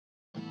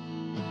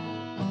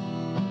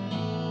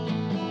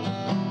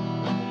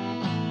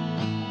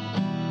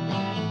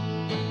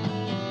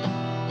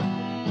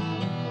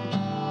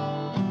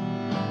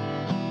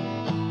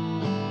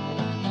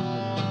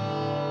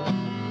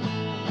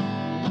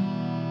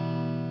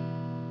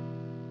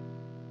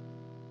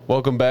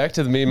Welcome back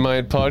to the Mean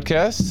Mind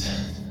podcast.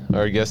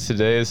 Our guest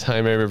today is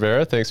Jaime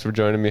Rivera. Thanks for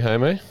joining me,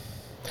 Jaime.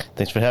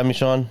 Thanks for having me,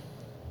 Sean.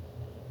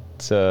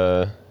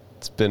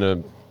 It's been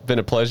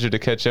a pleasure to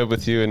catch up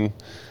with you in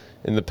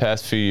the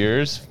past few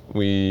years.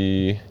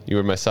 You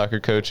were my soccer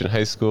coach in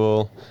high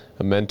school,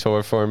 a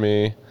mentor for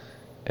me,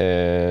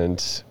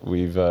 and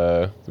we've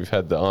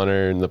had the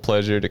honor and the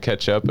pleasure to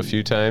catch up a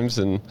few times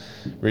in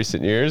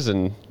recent years,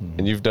 and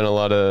you've done a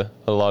lot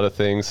of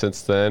things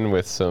since then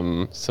with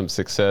some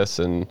success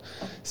and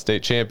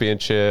state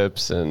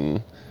championships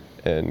and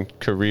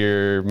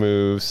career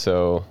moves.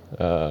 So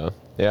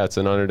yeah, it's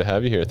an honor to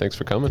have you here. Thanks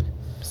for coming.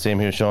 Same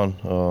here,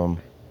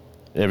 Sean.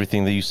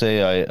 Everything that you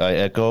say, I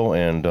echo,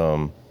 and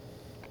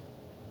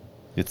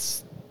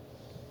it's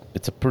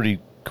a pretty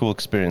cool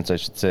experience, I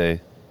should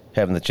say,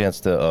 having the chance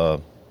to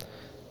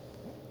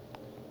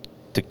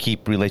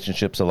keep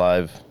relationships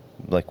alive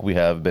like we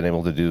have been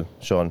able to do,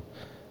 Sean.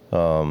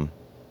 And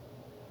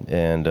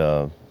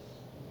 10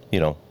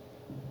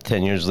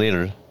 years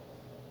later,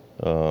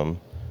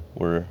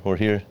 we're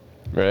here,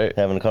 Right.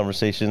 having a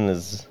conversation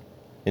is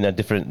in a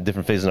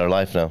different phase in our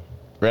life now.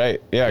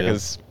 Right. Yeah,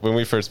 because when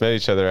we first met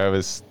each other, I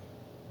was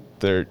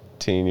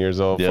 13 years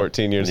old, Yep.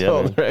 14 years Yeah,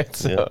 old, man. right?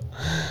 So,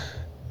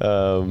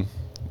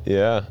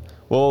 yeah.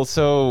 Well,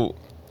 so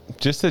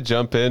just to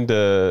jump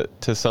into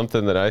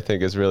something that I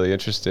think is really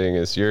interesting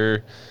is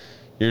you're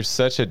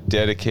such a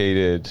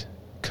dedicated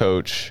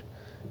coach,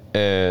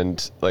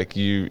 and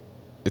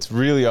it's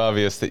really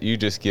obvious that you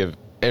just give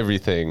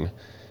everything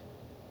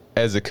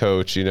as a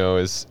coach. You know,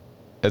 as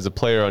a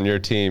player on your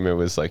team, it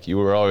was like you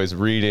were always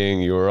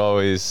reading, you were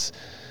always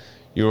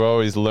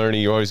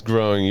learning, you were always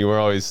growing, you were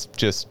always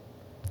just,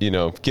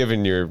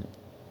 giving your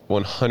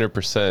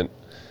 100%.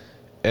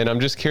 And I'm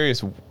just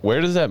curious,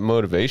 where does that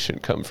motivation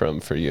come from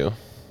for you?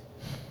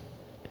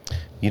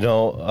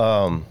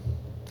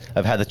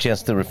 I've had the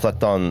chance to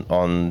reflect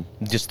on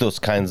just those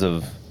kinds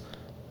of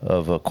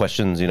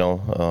questions, in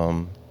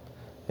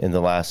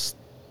the last,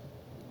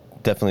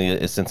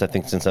 definitely since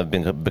I've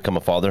become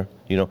a father.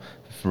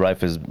 Life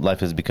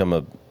has become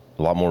a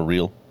lot more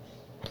real,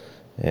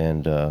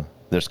 and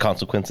there's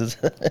consequences,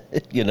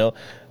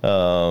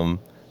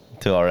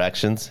 to our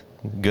actions,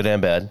 good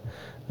and bad,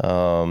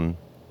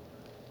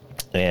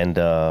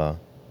 and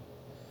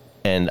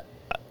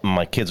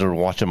my kids are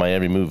watching my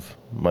every move.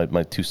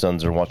 My two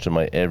sons are watching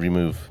my every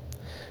move,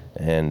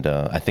 and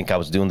I think I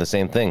was doing the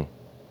same thing.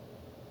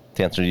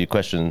 To answer your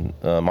question,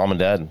 Mom and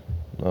Dad,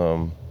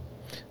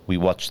 we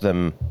watched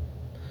them.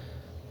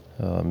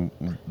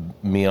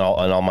 Me and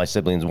all my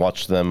siblings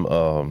watched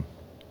them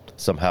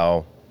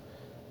somehow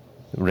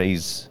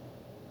raise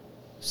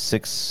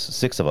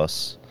six of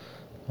us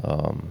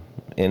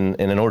in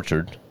an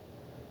orchard.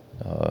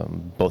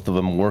 Both of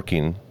them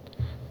working,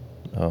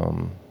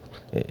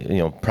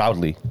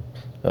 proudly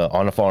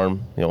on a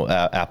farm,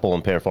 apple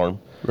and pear farm.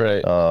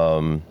 Right.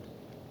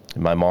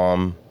 My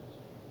mom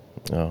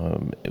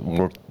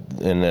worked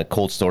in a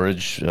cold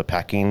storage,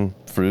 packing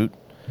fruit.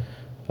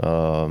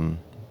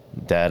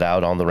 Dad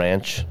out on the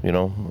ranch,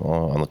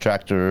 on the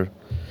tractor,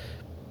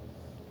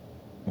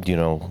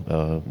 doing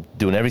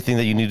everything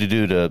that you need to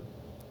do to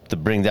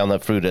bring down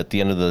that fruit at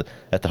the end of the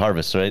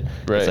harvest, right?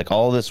 Right. It's like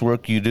all this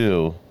work you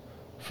do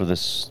for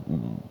this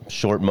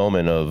short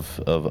moment of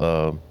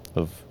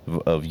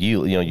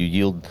yield. You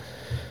yield,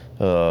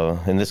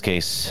 in this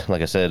case,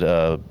 like I said,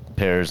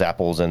 pears,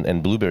 apples,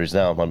 and blueberries.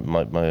 Now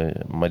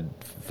my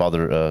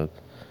father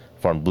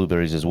farmed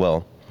blueberries as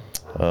well,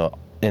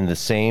 in the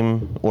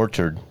same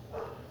orchard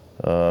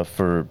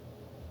for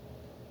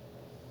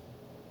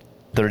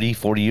 30,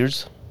 40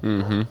 years.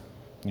 Mm-hmm.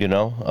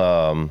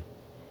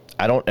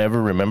 I don't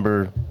ever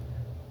remember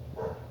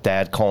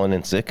Dad calling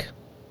in sick.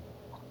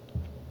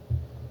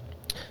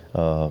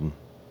 Mom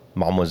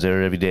was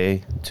there every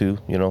day too,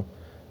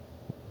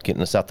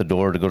 getting us out the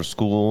door to go to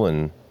school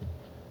and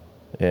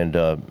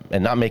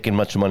not making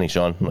much money,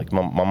 Sean. Like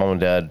my mom and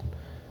dad,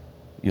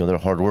 they're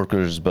hard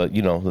workers, but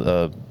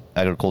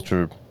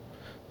agriculture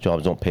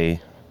jobs don't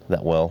pay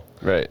that well.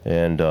 Right.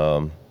 And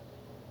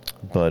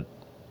but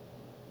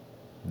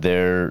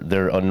their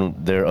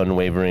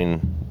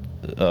unwavering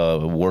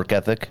work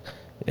ethic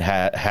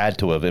had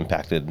to have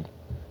impacted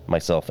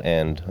myself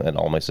and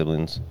all my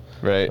siblings.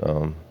 Right.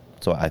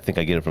 So I think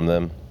I get it from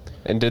them.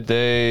 And did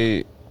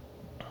they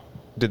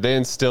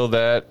instill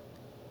that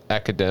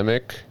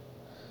academic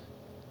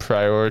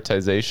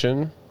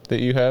prioritization that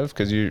you have?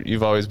 Because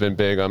you've always been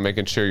big on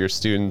making sure your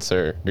students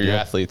or your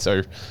athletes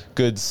are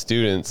good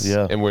students.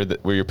 Yeah. And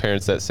were your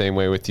parents that same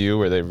way with you,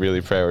 where they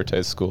really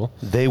prioritize school?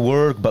 They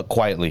were, but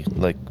quietly.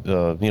 Like,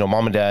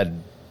 Mom and Dad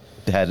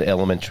had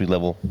elementary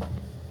level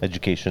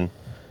education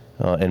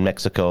in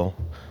Mexico.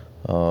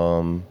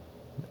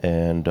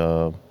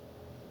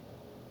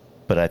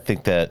 But I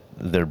think that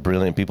they're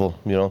brilliant people,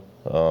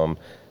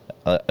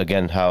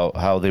 again,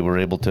 how they were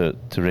able to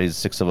raise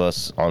six of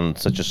us on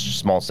such a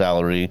small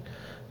salary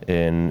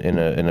in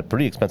a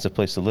pretty expensive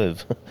place to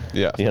live.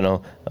 Yeah.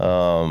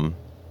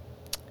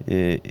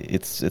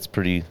 It's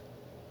pretty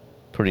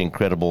pretty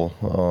incredible.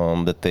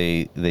 That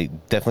they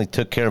definitely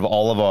took care of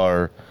all of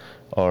our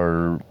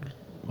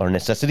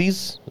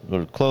necessities,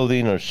 or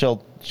clothing, or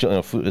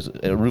shelter, food,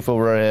 a roof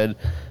over our head,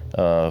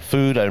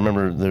 food. I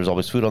remember there was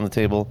always food on the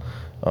table,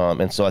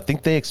 and so I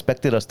think they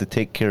expected us to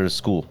take care of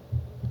school,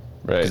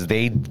 Right. because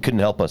they couldn't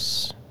help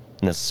us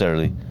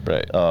necessarily.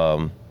 Right.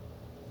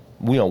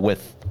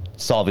 With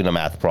solving a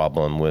math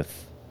problem,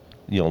 with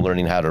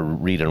learning how to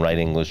read and write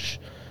English,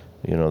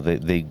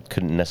 they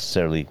couldn't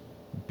necessarily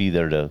be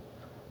there to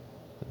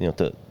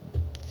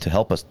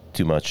help us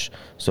too much.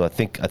 So I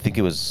think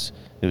it was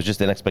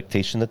just an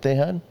expectation that they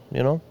had,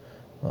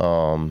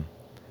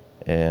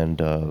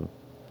 and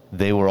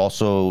they were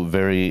also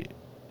very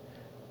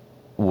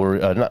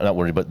worried, not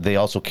worried, but they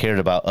also cared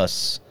about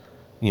us,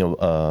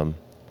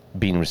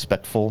 being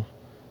respectful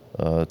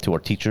to our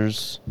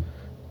teachers.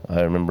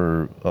 I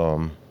remember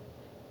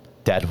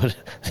Dad would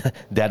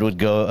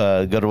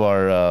go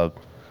to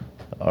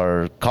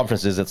our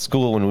conferences at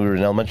school when we were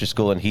in elementary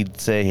school, and he'd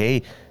say,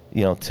 "Hey,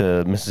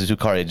 to Mrs.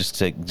 Zuccari," just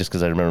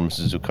because I remember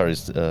Mrs.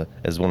 Zuccari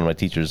as one of my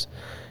teachers,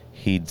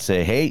 he'd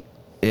say, "Hey,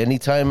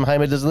 anytime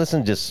Jaime doesn't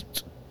listen,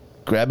 just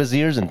grab his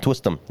ears and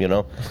twist them,"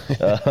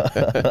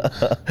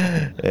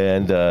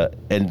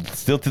 and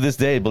still to this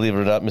day, believe it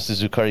or not,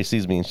 Mrs. Zuccari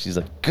sees me and she's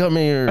like, "Come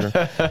here."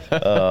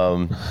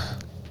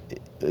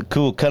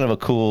 Kind of a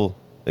cool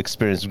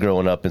experience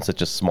growing up in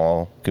such a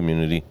small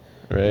community,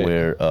 Right.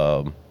 where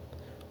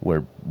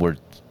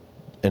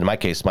in my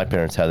case, my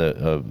parents had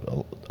a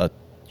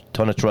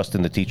ton of trust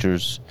in the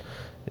teachers,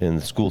 in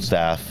the school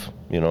staff,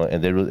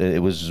 and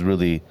it was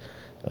really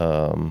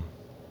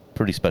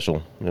pretty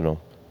special,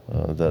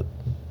 that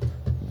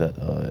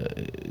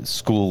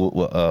school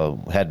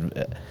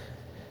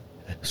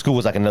school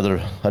was like another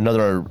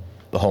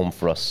home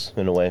for us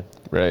in a way.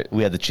 Right.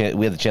 We had the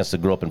chance to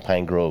grow up in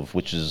Pine Grove,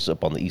 which is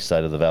up on the east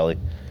side of the valley,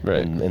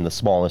 Right. in the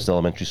smallest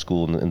elementary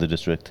school in the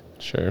district.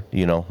 Sure.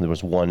 There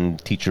was one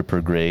teacher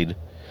per grade,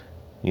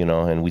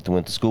 and we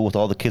went to school with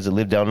all the kids that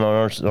lived down on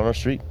our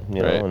street,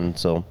 Right. and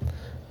so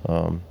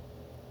I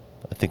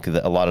think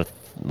that a lot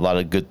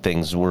of good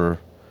things were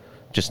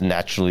just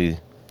naturally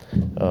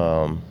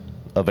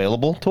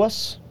available to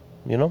us,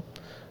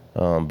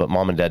 but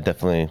Mom and Dad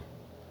definitely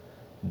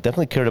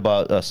cared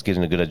about us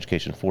getting a good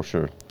education, for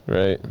sure.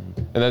 Right.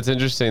 And that's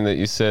interesting that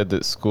you said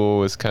that school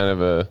was kind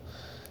of a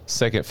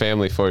second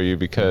family for you,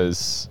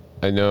 because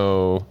I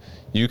know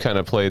you kind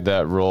of played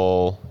that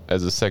role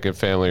as a second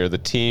family, or the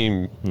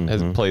team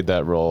has played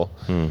that role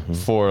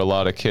for a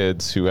lot of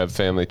kids who have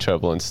family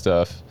trouble and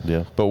stuff.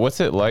 Yeah. But what's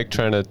it like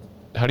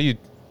how do you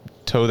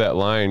toe that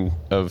line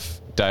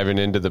of diving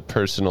into the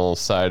personal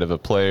side of a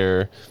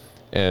player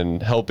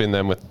and helping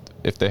them with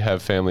if they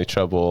have family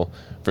trouble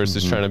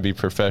versus trying to be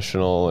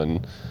professional?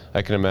 And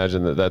I can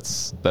imagine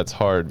that's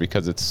hard,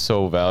 because it's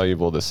so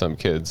valuable to some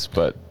kids,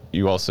 but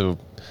you also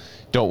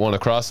don't want to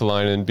cross the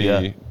line and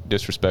be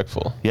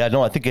disrespectful. Yeah,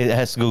 no, I think it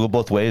has to go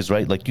both ways,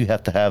 right? Like, you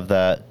have to have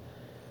that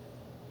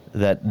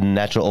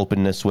natural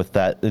openness with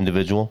that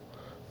individual,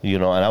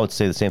 and I would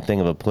say the same thing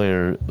of a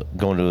player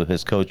going to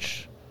his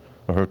coach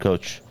or her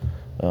coach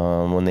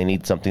when they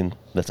need something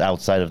that's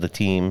outside of the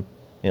team,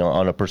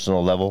 on a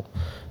personal level.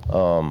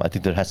 I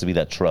think there has to be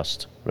that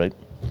trust, right?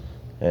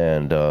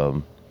 And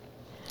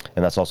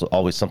that's also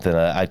always something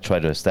that I try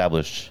to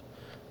establish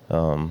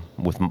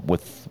with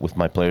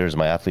my players,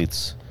 my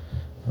athletes.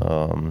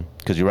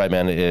 Because you're right,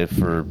 man.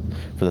 For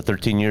the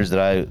 13 years that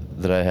I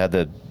had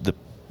the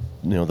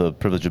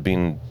privilege of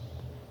being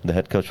the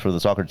head coach for the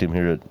soccer team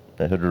here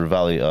at Hood River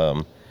Valley,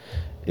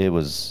 it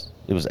was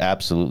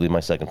absolutely my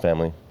second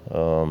family.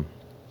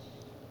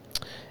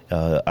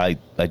 I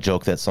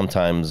joke that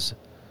sometimes,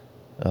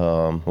 it's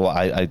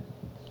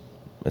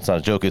not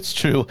a joke, it's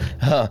true,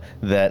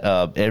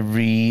 that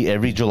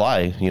every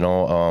July,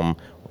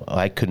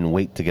 I couldn't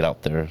wait to get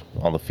out there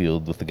on the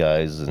field with the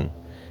guys and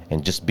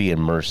just be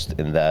immersed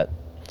in that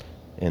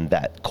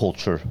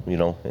culture,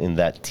 in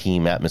that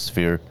team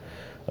atmosphere.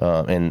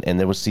 And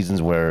there was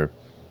seasons where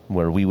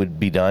we would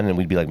be done and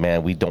we'd be like,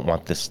 man, we don't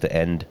want this to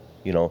end,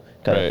 kind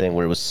Right. of thing,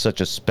 where it was such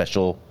a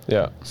special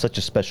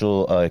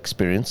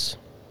experience.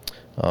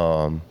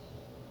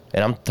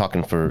 And I'm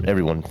talking for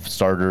everyone,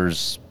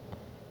 starters,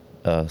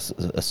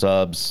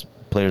 subs,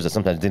 players that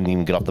sometimes didn't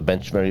even get off the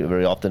bench very,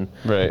 very often.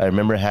 Right. I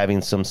remember having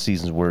some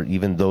seasons where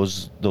even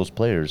those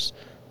players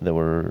that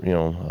were,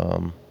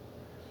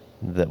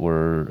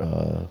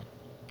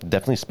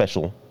 definitely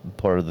special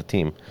part of the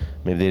team.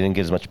 Maybe they didn't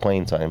get as much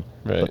playing time,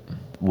 Right. but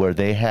where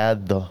they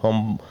had the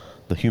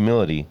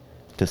humility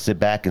to sit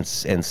back and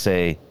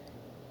say,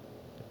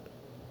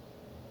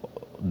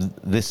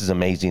 "This is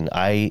amazing.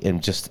 I am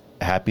just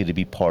happy to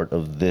be part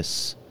of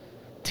this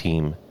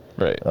team."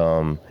 Right.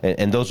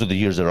 And those are the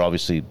years that are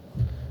obviously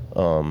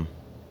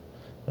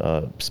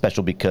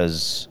special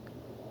because,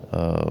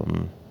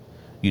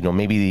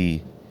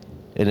 maybe,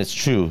 and it's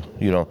true,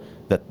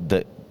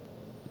 that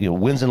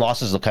wins and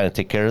losses will kind of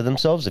take care of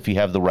themselves if you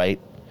have the right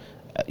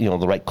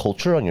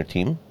culture on your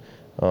team.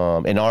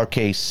 In our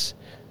case,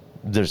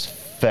 there's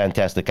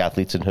fantastic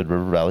athletes in Hood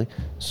River Valley,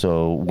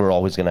 so we're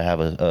always going to have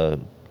a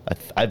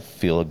I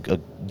feel a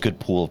good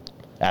pool of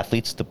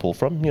athletes to pull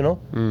from,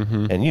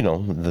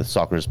 and the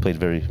soccer is played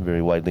very,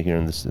 very widely here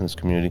in this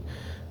community.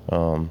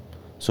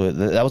 So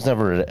that was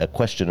never a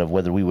question of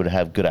whether we would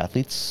have good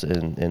athletes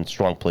and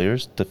strong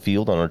players to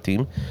field on our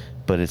team,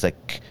 but it's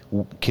like,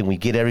 can we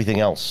get everything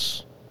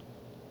else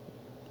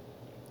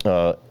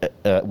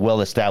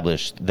well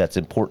established that's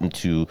important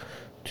to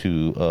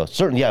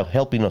certainly,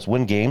 helping us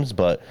win games,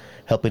 but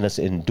helping us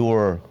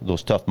endure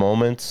those tough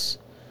moments,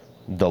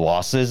 the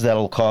losses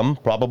that'll come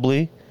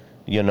probably,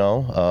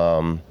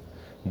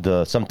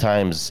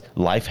 sometimes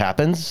life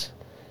happens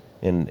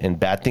and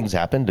bad things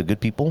happen to good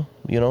people,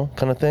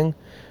 kind of thing.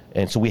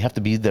 And so we have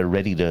to be there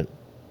ready to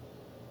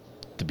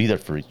be there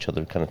for each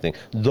other, kind of thing.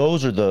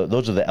 Those are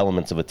the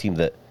elements of a team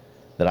that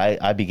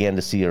I began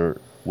to see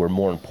were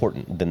more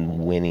important than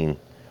winning,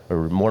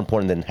 or more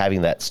important than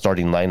having that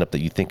starting lineup that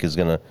you think is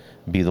going to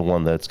be the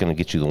one that's going to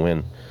get you the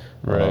win.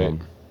 Right.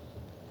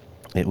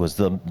 It was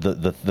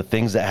the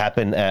things that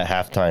happen at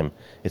halftime.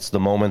 It's the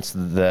moments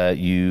that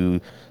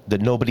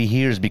nobody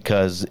hears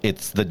because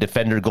it's the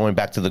defender going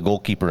back to the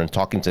goalkeeper and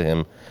talking to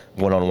him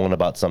one-on-one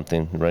about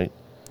something, right?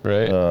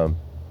 Right.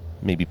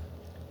 Maybe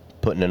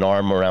putting an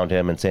arm around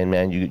him and saying,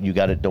 "Man, you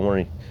got it. Don't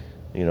worry."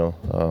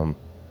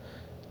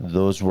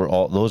 Those are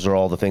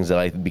all the things that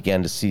I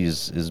began to see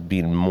as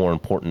being more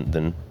important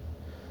than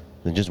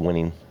just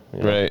winning.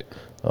 Right.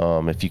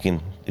 If you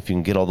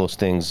can get all those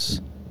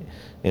things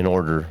in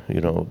order,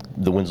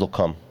 the wins will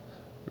come.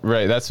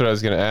 Right. That's what I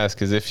was going to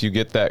ask, is if you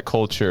get that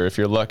culture, if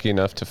you're lucky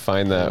enough to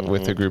find that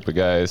with a group of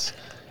guys,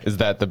 is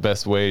that the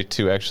best way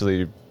to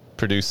actually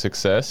produce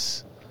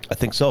success? I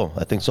think so.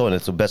 And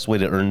it's the best way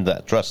to earn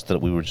that trust that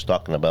we were just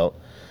talking about.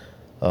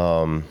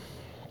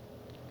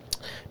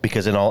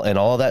 Because in all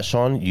of that,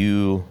 Sean,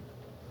 you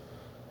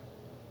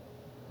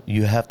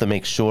have to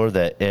make sure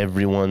that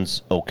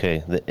everyone's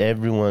okay, that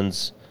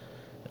everyone's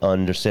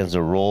understands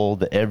their role,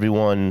 that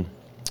everyone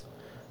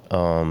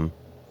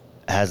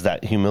has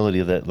that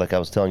humility, that, like I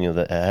was telling you,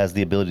 that has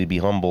the ability to be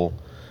humble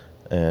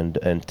and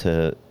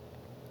to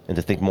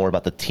think more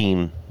about the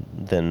team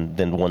than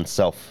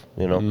oneself.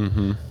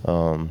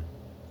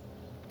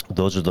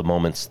 Those are the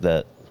moments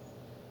that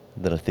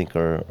I think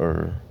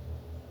are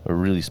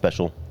really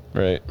special.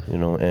 Right.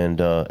 And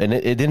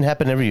it didn't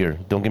happen every year.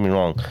 Don't get me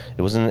wrong.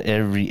 It wasn't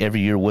every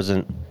year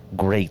wasn't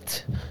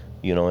great.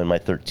 In my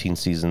 13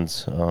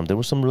 seasons, there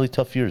were some really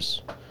tough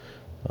years.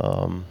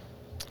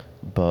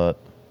 But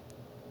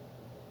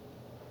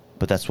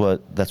that's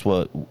what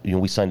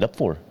we signed up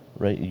for,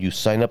 right? You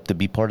sign up to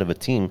be part of a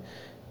team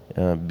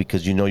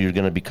because you're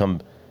going to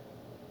become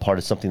part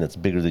of something that's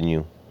bigger than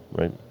you,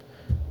 right?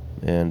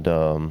 And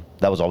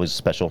that was always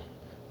special.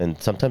 And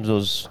sometimes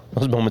those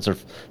moments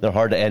they're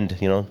hard to end.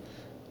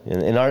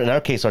 In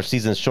our case, our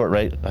season is short,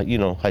 right?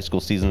 High school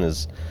season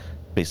is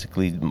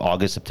basically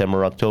August,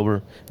 September,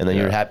 October, and then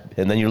you're happy,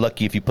 and then you're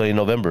lucky if you play in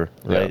November,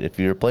 right? Yeah. If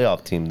you're a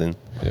playoff team, then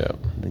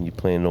you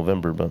play in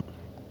November. But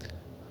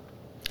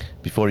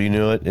before you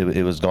knew it,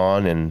 it was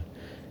gone, and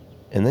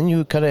then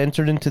you kind of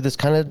entered into this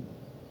kind of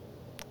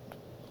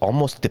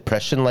almost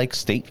depression-like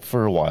state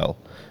for a while,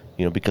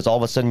 because all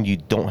of a sudden you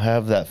don't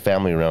have that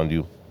family around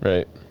you.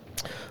 Right.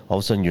 All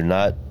of a sudden you're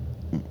not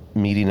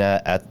meeting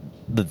at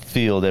the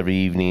field every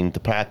evening to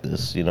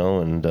practice,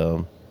 and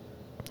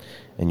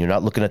you're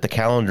not looking at the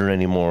calendar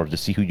anymore to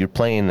see who you're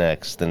playing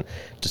next, and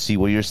to see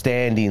where your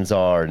standings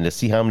are, and to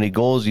see how many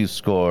goals you've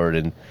scored,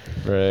 and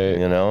right.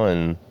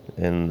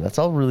 And that's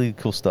all really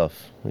cool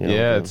stuff.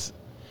 Yeah, it's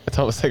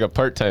almost like a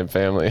part-time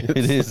family.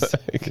 It is.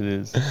 Like, it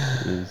is.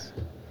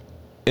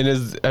 And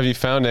have you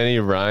found any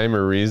rhyme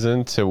or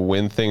reason to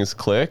when things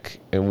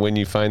click and when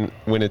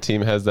a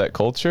team has that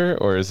culture,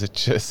 or is it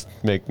just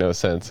make no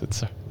sense?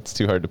 It's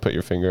too hard to put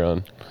your finger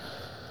on.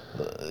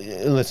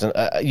 Listen,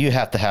 you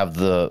have to have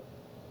the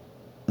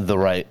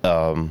right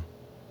to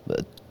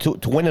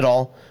win it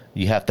all.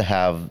 You have to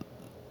have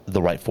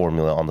the right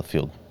formula on the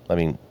field. I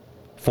mean,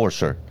 for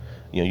sure,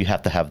 you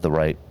have to have the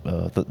right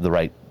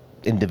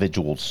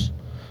individuals.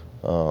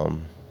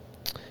 And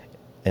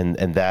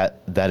that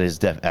is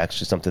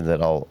actually something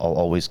that I'll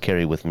always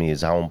carry with me,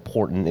 is how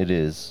important it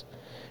is.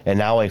 And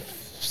now I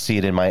see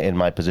it in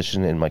my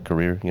position in my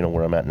career,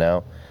 where I'm at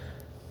now.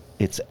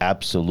 It's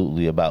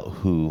absolutely about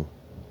who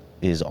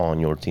is on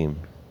your team.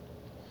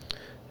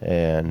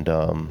 And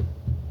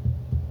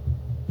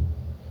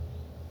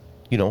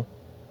you'll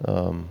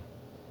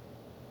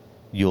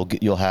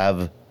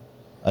have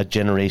a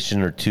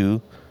generation or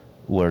two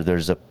where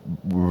there's a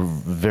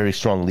very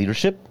strong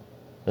leadership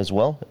as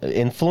well.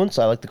 Influence,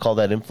 I like to call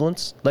that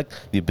influence, like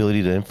the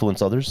ability to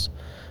influence others.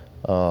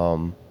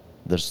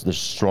 There's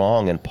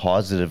strong and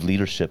positive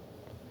leadership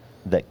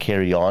that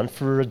carry on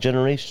for a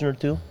generation or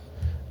two.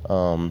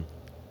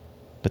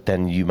 But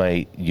then you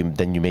may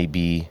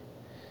be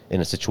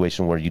in a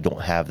situation where you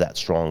don't have that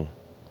strong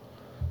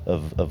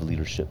of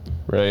leadership.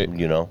 Right.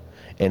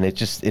 And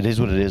it is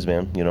what it is,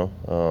 man.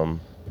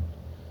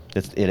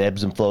 It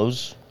ebbs and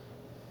flows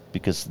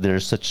because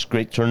there's such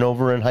great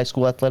turnover in high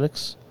school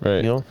athletics.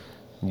 Right.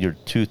 your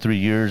 2-3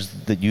 years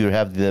that you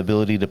have the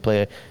ability to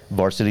play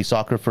varsity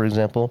soccer, for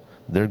example,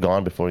 they're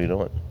gone before you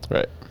know it.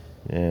 Right.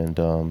 And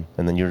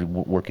then you're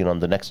working on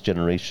the next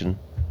generation,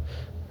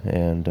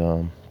 and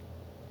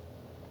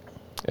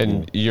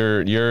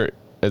you're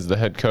as the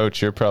head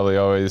coach, you're probably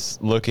always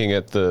looking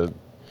at the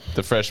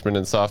freshman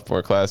and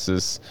sophomore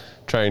classes,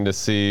 trying to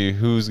see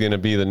who's going to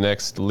be the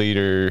next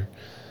leader,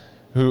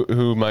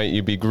 who might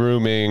you be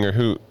grooming, or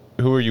who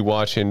are you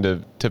watching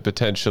to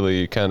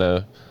potentially kind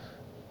of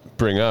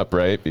bring up,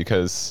 right?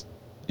 Because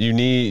you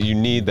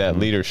need that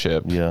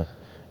leadership. Yeah,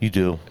 you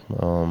do.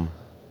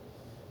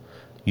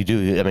 You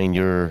do. I mean,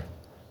 and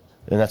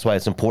that's why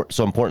it's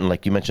so important.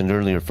 Like you mentioned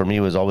earlier, for me,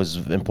 it was always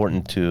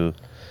important to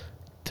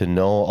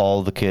know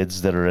all the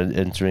kids that are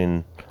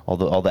entering, all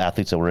the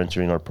athletes that were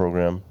entering our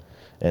program,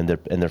 and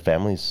their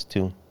families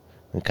too,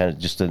 and kind of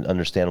just to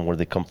understand where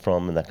they come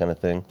from and that kind of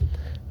thing.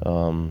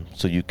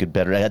 So you could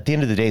better. At the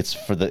end of the day,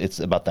 it's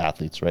about the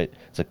athletes, right?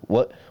 It's like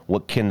what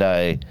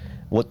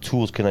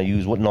tools can I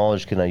use? What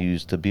knowledge can I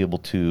use to be able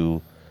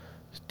to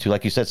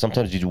like you said,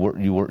 sometimes you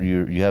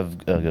have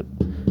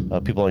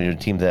people on your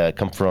team that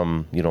come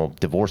from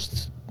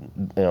divorced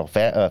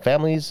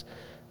families.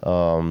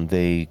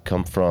 They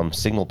come from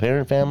single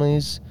parent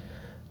families.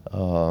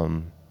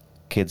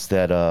 Kids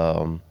that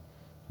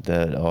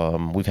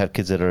we've had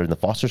kids that are in the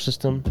foster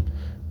system,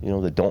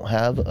 that don't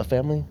have a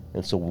family,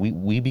 and so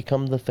we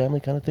become the family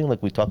kind of thing,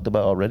 like we talked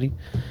about already.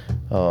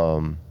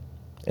 And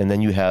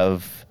then you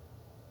have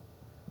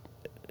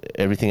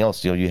everything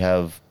else. You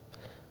have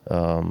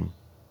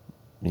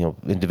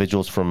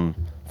individuals from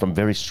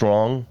very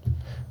strong,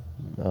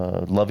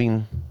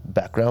 loving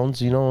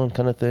backgrounds, and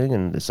kind of thing.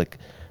 And it's like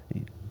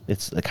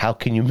how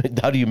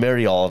do you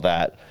marry all of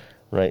that,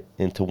 right,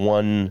 into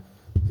one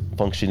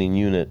functioning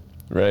unit?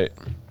 Right.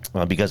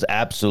 Because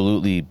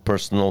absolutely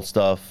personal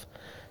stuff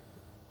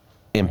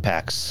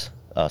impacts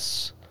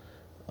us,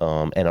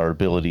 and our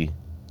ability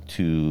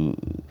to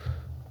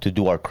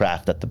do our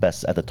craft at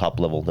the top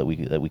level that we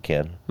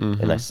can.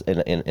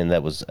 Mm-hmm. And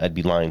that was, I'd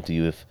be lying to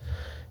you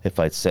if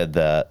I'd said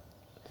that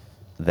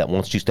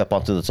once you step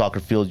onto the soccer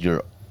field,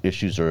 your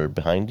issues are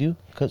behind you,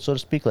 so to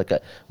speak. Like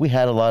we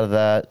had a lot of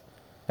that.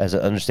 As I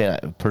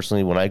understand,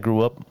 personally, when I grew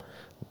up,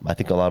 I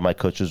think a lot of my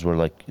coaches were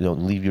like,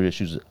 leave your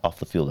issues off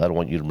the field. I don't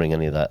want you to bring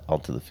any of that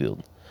onto the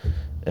field.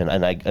 And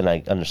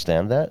I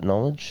understand that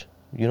knowledge.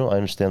 I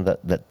understand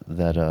that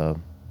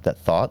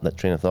thought, that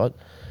train of thought.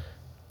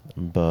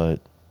 But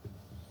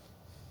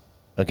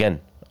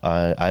again,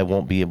 I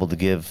won't be able to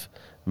give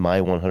my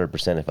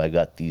 100% if I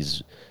got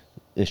these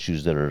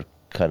issues that are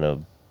kind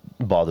of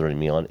bothering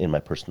me in my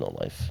personal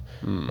life.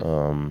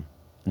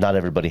 Not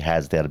everybody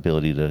has that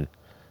ability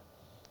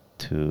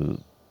to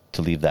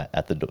leave that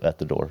at the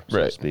door, so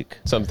to speak.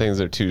 Some things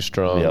are too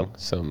strong. Yep.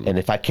 And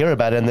if I care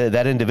about it, and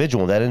that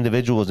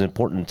individual is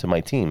important to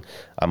my team,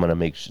 I'm going to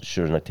make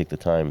sure and I take the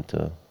time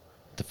to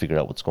figure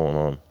out what's going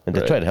on and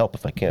to try to help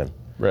if I can.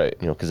 Right.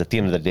 Because at the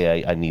end of the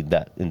day, I need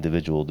that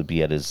individual to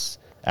be at his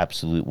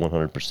absolute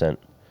 100%.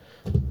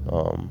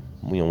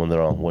 When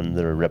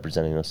they're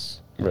representing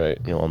us. Right.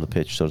 On the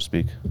pitch, so to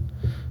speak.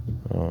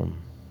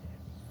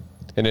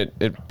 And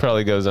it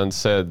probably goes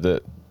unsaid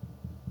that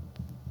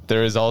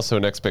there is also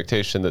an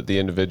expectation that the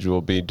individual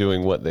be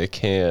doing what they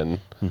can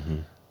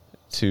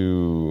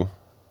to,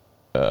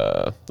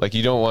 like,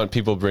 you don't want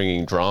people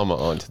bringing drama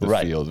onto the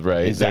field,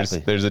 right?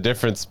 Exactly. There's a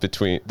difference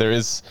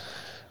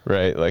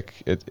right? Like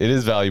it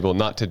is valuable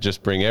not to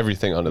just bring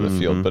everything onto the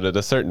field, but at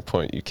a certain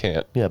point you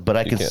can't. Yeah, but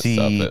I can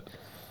see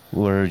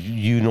where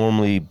you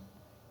normally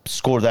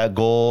score that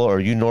goal or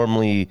you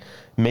normally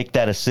make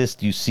that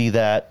assist, you see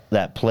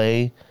that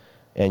play,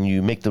 and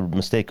you make the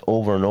mistake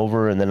over and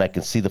over, and then I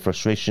can see the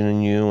frustration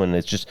in you, and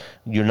it's just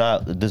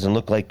it doesn't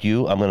look like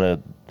you. I'm gonna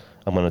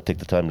take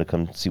the time to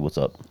come see what's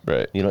up.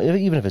 Right.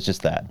 Even if it's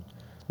just that.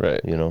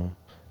 Right.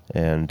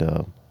 And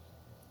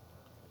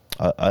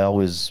I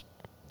always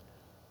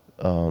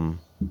I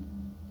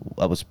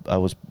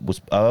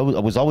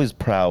was always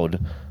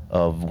proud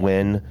of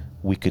when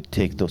we could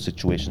take those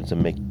situations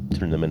and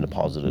turn them into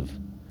positive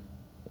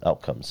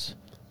outcomes,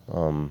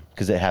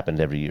 because it happened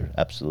every year.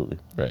 Absolutely.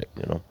 Right.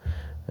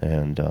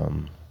 And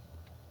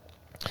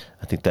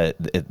I think that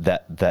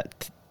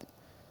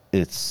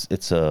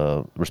it's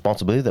a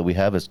responsibility that we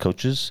have as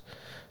coaches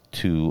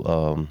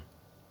to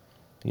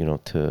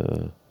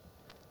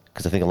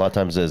because I think a lot of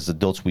times as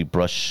adults we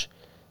brush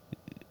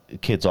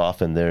kids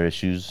off and their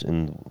issues,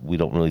 and we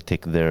don't really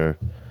take their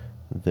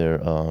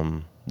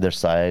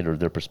side or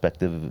their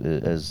perspective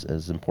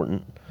as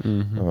important.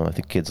 I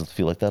think kids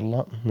feel like that a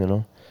lot,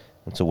 and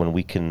so when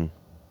we can,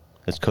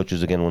 as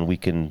coaches, again, when we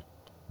can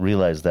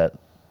realize that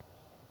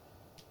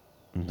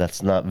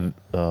that's not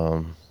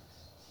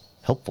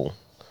helpful,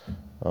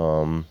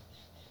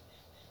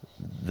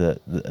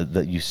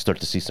 that you start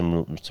to see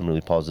some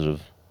really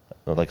positive,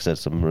 like I said,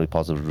 some really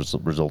positive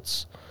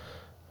results,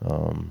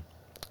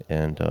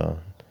 and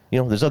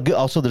there's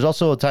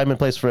also a time and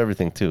place for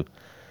everything too,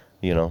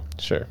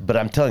 Sure. But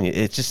I'm telling you,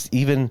 it's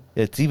even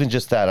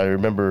just that. I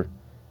remember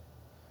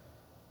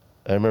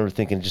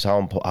thinking just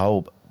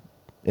how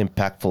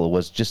impactful it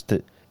was just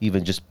to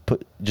even just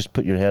put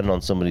your hand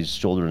on somebody's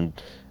shoulder and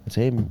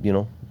say, hey,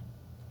 you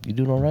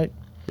doing all right?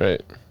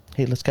 Right.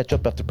 Hey, let's catch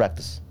up after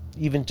practice.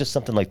 Even just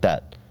something like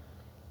that,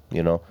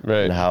 Right.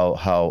 And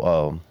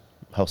how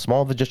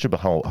small of a gesture,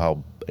 but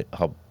how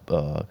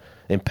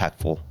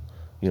impactful,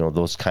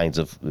 those kinds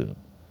of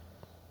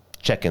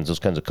check-ins, those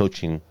kinds of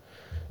coaching,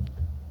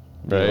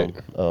 right,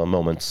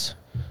 moments.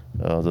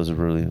 Those are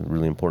really,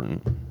 really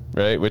important.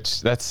 Right.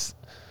 Which that's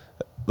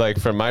like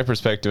from my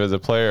perspective as a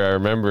player, I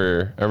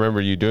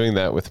remember you doing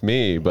that with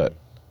me, but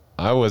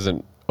I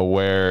wasn't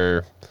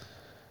aware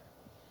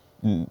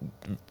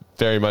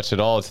very much at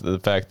all to the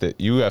fact that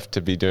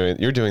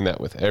you're doing that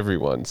with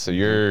everyone. So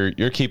you're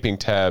keeping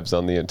tabs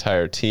on the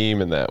entire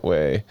team in that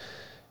way.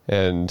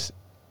 And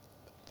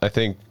I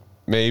think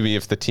maybe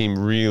if the team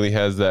really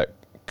has that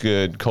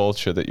good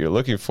culture that you're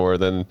looking for,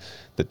 then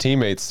the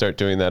teammates start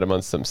doing that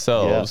amongst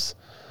themselves.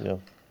 Yeah.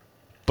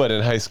 But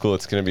in high school,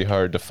 it's going to be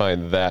hard to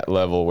find that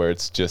level where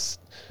it's just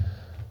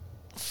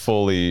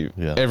fully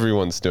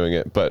everyone's doing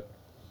it. But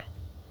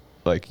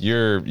like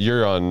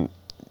you're on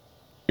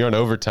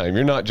overtime.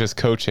 You're not just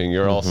coaching.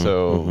 You're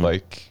also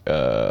like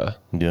the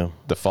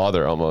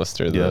father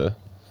almost, or the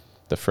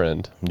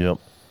friend. Yep.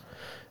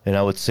 And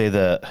I would say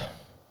that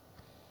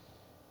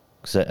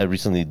because I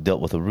recently dealt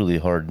with a really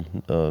hard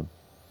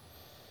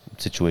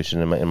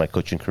situation in my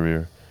coaching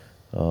career,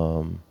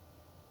 and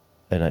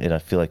I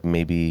feel like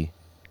maybe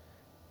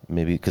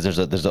because there's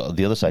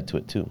the other side to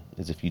it too,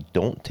 is if you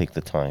don't take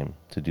the time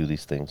to do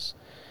these things,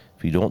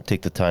 if you don't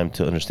take the time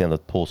to understand the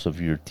pulse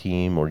of your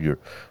team or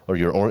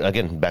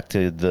again back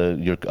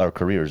to our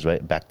careers,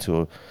 right, back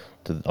to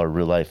our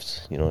real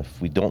lives,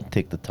 if we don't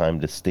take the time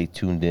to stay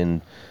tuned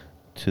in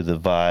to the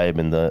vibe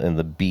and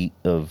the beat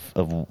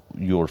of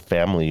your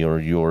family or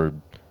your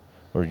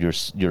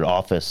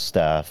office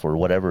staff or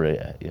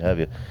whatever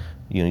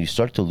you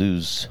start to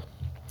lose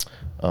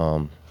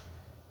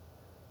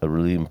a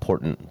really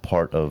important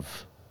part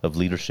of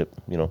leadership,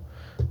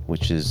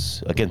 which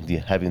is, again,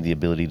 having the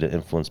ability to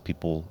influence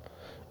people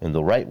in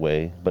the right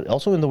way, but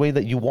also in the way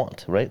that you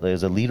want, right? Like,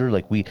 as a leader,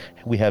 like we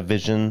have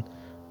vision,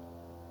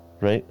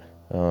 right?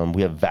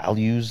 We have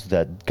values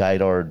that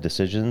guide our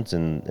decisions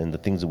and the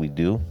things that we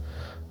do.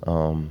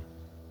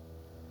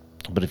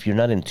 But if you're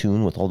not in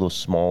tune with all those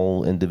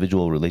small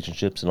individual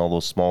relationships and all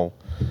those small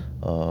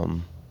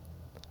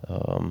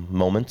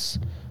moments,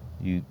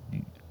 you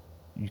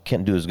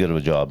can't do as good of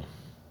a job.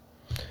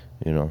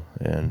 And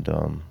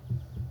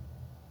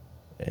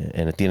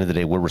at the end of the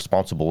day, we're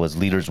responsible as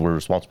leaders. We're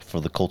responsible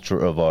for the culture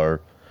of our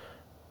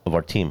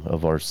team,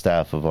 of our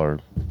staff, of our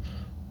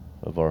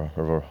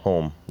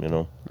home.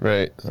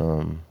 Right.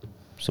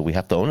 So we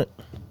have to own it.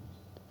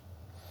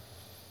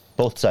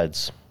 Both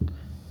sides.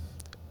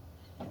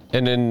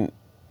 And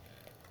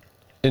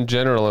in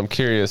general, I'm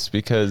curious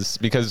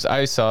because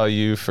I saw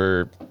you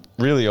for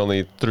really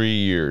only 3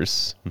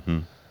 years. Mm-hmm.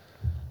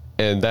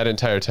 And that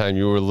entire time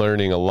you were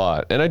learning a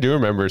lot. And I do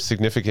remember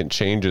significant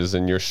changes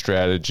in your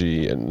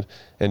strategy and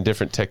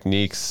different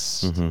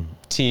techniques,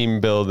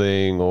 team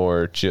building,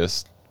 or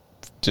just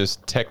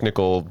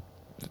technical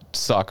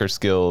soccer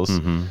skills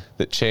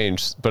that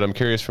changed. But I'm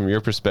curious, from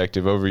your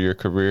perspective over your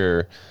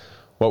career,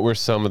 what were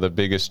some of the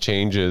biggest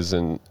changes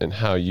and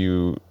how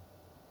you,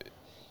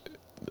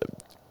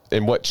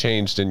 and what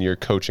changed in your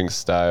coaching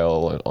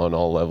style on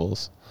all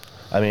levels?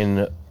 I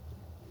mean,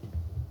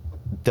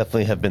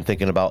 definitely have been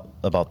thinking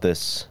about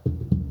this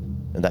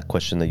and that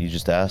question that you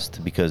just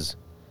asked, because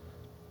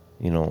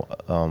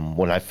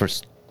when I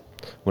first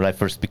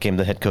became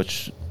the head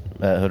coach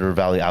at Hood River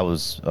Valley, I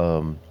was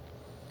young,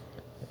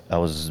 I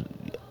was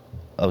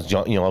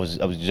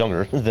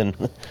younger than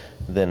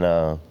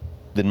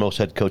most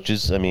head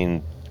coaches. I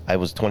mean, I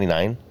was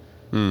 29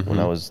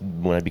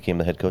 when I became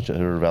the head coach at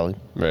Hood River Valley.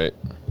 Right.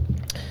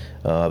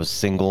 I was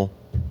single.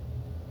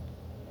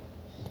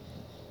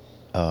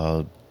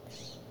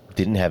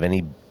 Didn't have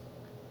any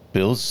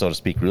bills, so to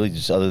speak, really,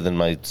 just other than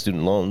my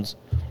student loans.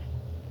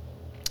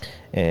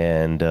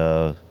 And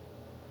I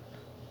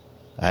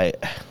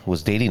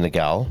was dating a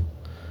gal,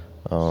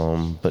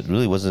 but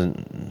really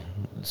wasn't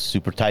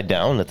super tied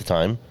down at the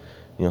time.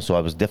 So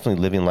I was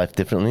definitely living life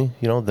differently,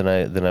 than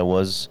I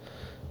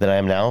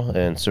am now.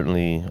 And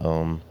certainly,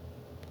 I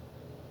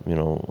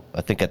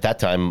think at that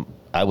time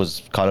I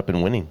was caught up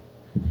in winning,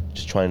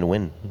 just trying to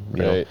win.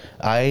 Right.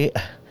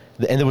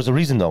 And there was a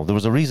reason, though. There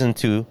was a reason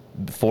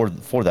for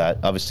that.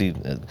 Obviously,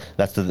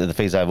 that's the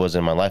phase I was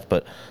in my life.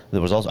 But I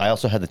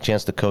also had the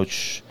chance to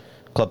coach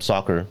club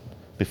soccer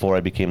before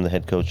I became the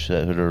head coach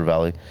at Hood River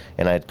Valley,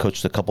 and I had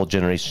coached a couple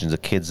generations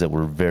of kids that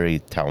were very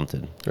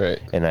talented. Right.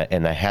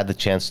 And I had the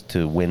chance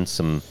to win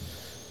some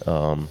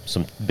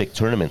big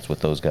tournaments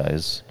with those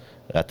guys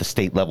at the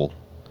state level.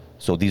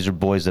 So these are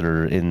boys that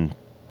are in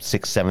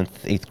 6th, 7th,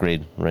 8th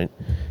grade, right?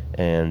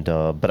 And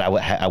but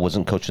I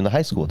wasn't coaching the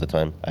high school at the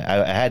time.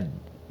 I had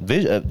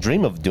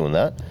dream of doing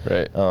that,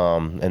 right?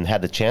 And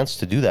had the chance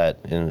to do that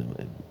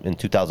in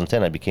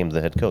 2010. I became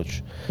the head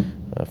coach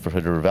for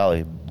Hood River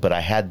Valley. But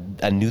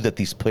I knew that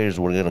these players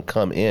were going to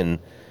come in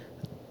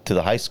to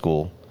the high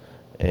school,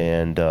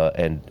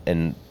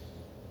 and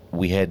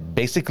we had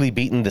basically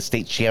beaten the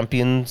state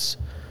champions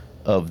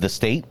of the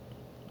state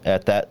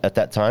at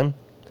that time,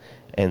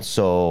 and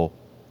so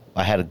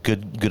I had a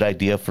good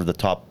idea for the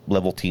top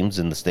level teams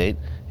in the state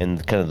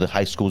and kind of the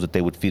high schools that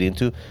they would feed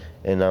into,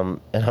 and I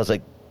was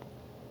like,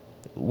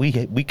 we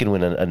can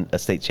win a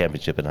state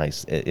championship in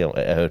at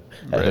Hood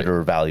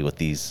River Valley with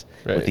these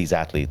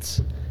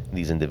athletes,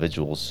 these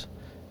individuals,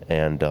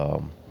 and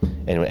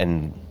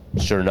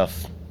sure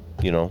enough,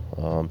 you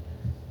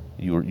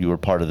were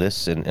part of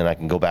this, and I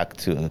can go back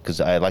to, because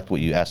I liked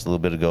what you asked a little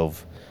bit ago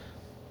of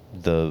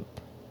the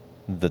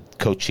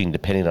coaching,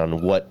 depending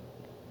on what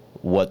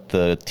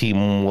the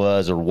team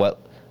was or what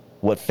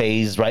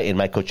phase, right, in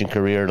my coaching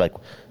career, like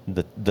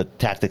the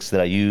tactics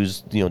that I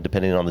used,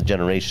 depending on the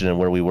generation and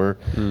where we were.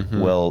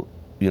 Well,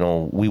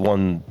 we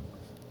won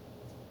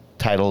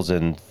titles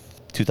in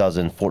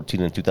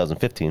 2014 and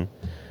 2015,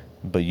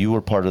 but you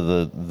were part of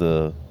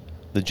the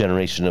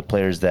generation of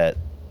players that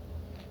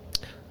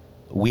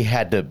we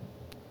had to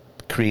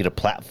create a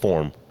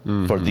platform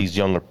for these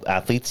younger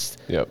athletes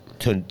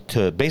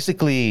to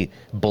basically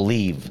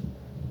believe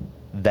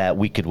that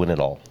we could win it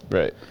all.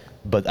 Right.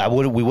 But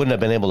we wouldn't have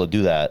been able to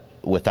do that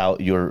without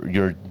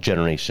your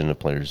generation of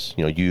players.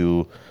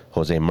 You,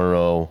 Jose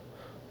Murrow,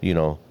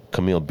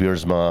 Camille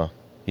Biersma,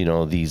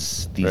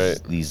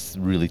 these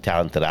really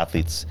talented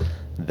athletes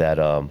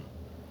that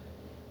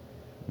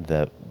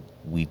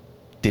we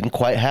didn't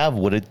quite have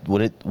what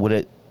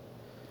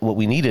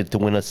we needed to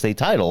win a state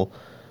title,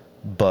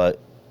 but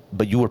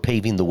you were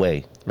paving the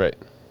way. Right.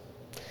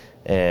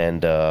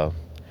 And I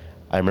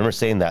remember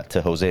saying that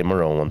to Jose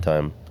Murrow one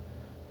time.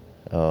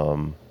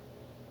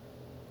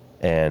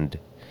 And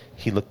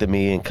he looked at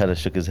me and kind of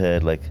shook his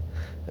head like,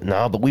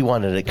 "No, but we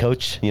wanted it,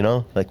 coach,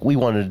 like we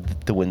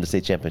wanted to win the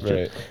state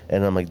championship." Right.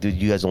 And I'm like, "Dude,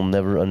 you guys will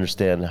never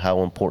understand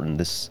how important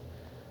these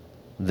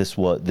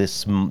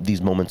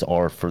moments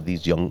are for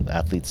these young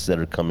athletes that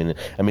are coming in.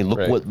 I mean,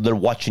 look what they're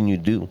watching you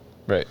do.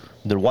 Right.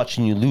 They're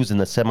watching you lose in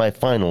the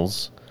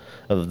semifinals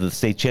of the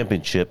state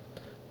championship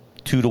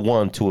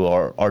 2-1 to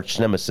our arch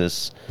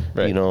nemesis.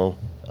 Right.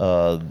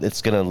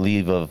 It's going to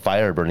leave a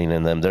fire burning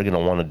in them. They're going to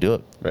want to do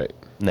it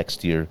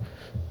next year,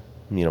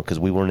 because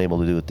we weren't able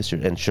to do it this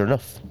year. And sure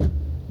enough,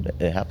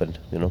 it happened,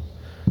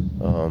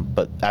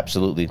 But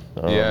absolutely.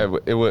 I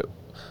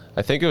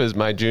think it was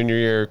my junior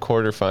year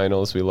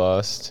quarterfinals we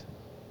lost.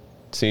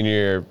 Senior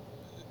year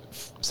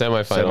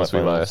semifinals we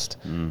lost.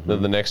 Then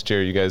the next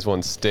year you guys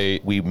won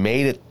state. We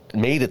made it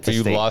to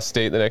you state. Lost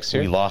state the next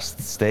year? We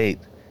lost state.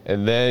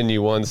 And then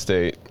you won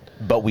state.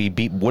 But we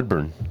beat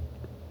Woodburn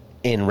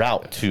en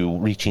route to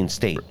reaching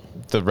state.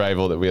 The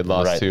rival that we had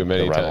lost to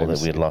many times. The rival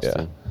that we had lost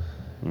to.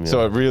 Yeah.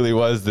 So it really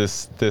was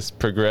this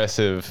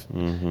progressive.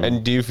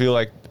 And do you feel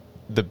like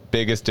the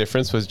biggest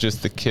difference was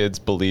just the kids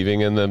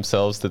believing in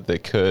themselves that they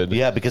could?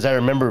 Yeah, because I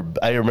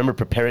remember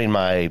preparing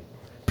my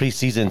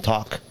preseason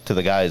talk to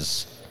the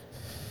guys,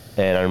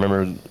 and I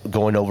remember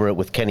going over it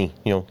with Kenny,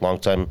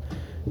 longtime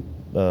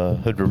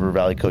Hood River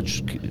Valley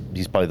coach.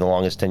 He's probably the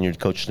longest tenured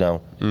coach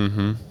now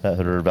at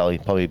Hood River Valley,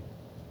 probably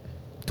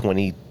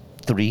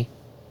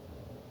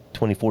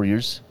 24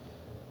 years.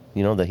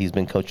 That he's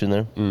been coaching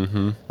there.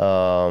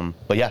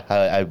 But yeah,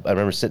 I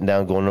remember sitting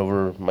down, going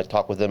over my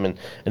talk with him, and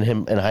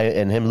him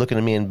looking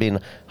at me and being,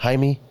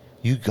 "Jaime,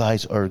 you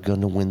guys are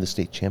gonna win the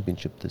state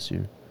championship this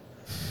year."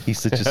 He's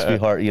such a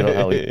sweetheart,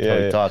 how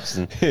he talks,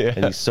 and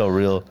he's so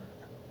real.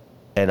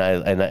 And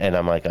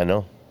I'm like, I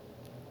know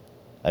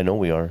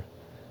we are.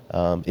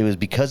 It was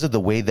because of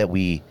the way that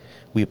we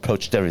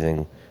approached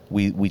everything.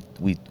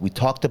 We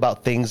talked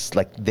about things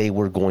like they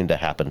were going to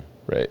happen.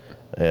 Right.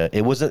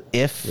 It wasn't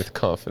if, with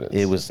confidence.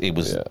 It was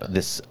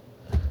this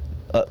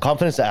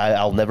confidence that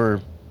I'll never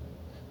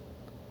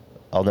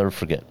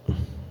forget.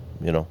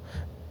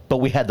 But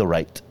we had the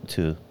right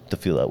to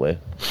feel that way.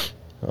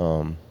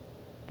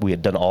 We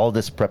had done all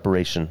this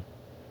preparation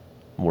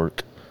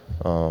work.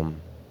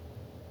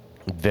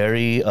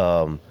 Very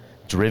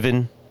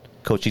driven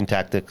coaching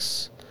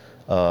tactics.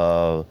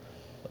 A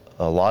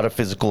lot of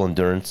physical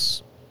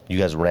endurance. You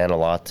guys ran a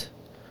lot.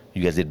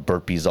 You guys did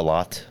burpees a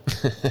lot.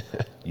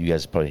 You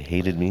guys probably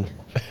hated me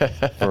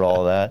for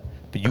all that.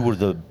 But you were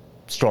the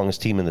strongest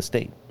team in the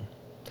state.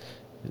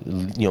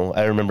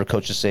 I remember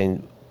coaches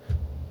saying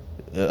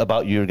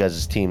about your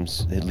guys'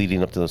 teams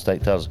leading up to those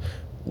state titles,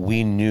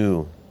 we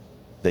knew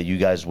that you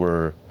guys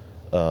were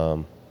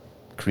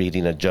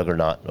creating a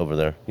juggernaut over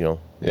there,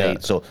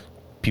 So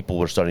people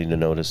were starting to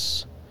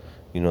notice,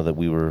 that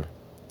we were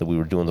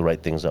doing the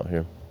right things out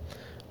here.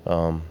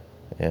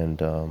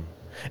 And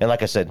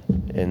like I said,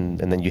 and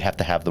then you have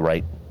to have the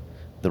right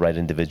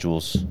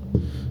individuals,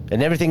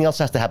 and everything else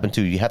has to happen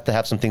too. You have to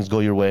have some things go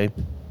your way.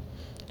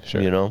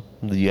 Sure. You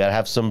gotta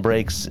have some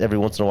breaks every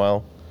once in a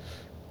while.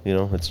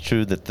 It's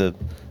true that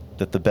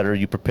the better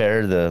you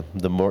prepare, the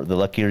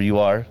luckier you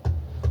are.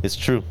 It's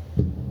true.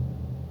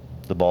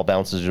 The ball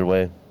bounces your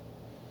way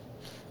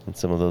in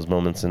some of those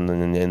moments,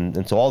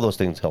 and so all those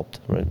things helped,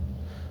 right?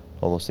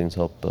 All those things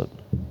helped, but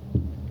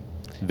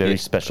very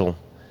special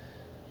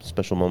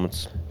special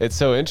moments. It's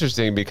so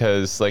interesting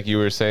because, like you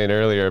were saying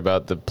earlier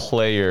about the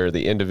player,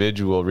 the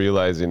individual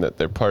realizing that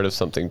they're part of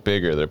something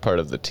bigger, they're part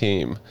of the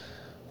team.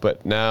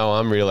 But now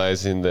I'm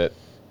realizing that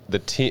the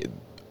team,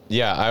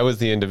 yeah, I was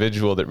the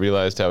individual that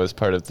realized I was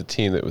part of the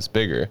team that was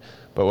bigger.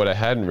 But what I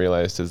hadn't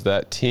realized is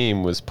that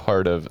team was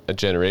part of a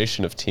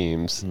generation of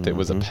teams that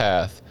was a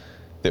path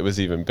that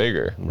was even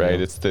bigger, right?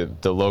 It's the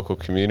local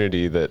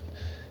community that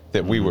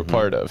we were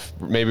part of.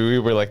 Maybe we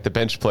were like the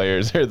bench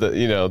players or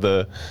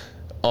the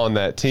on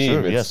that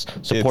team. Sure, yes.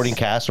 Supporting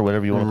cast or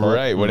whatever you want to call it.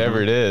 Right,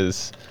 whatever it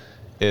is.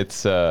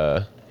 It's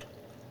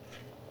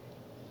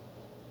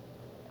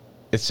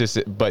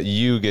just, but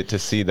you get to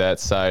see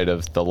that side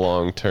of the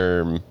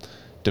long-term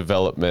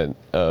development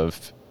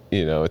of,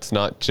 it's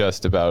not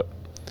just about,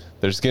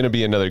 there's going to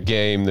be another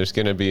game, there's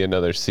going to be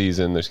another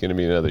season, there's going to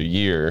be another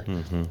year,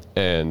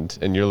 and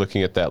you're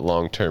looking at that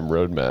long-term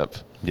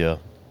roadmap. Yeah.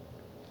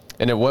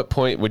 And at what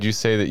point would you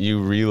say that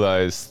you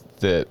realized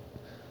that,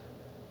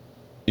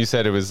 you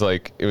said it was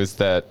that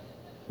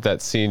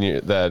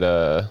senior,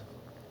 that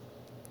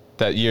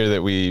year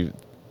that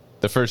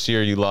the first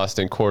year you lost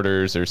in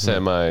quarters or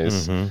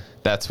semis,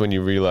 that's when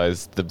you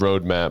realized the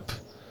roadmap,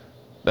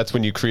 that's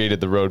when you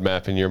created the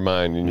roadmap in your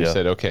mind and you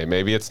said, okay,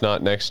 maybe it's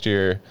not next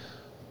year,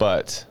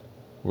 but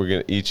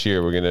each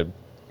year we're going to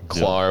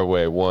claw our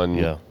way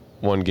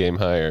one game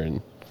higher.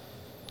 And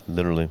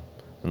literally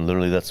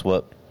that's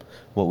what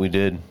we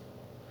did.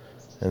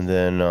 And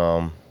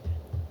then,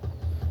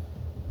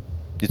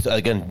 it's,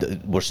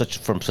 again, we're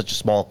from such a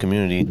small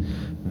community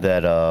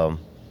that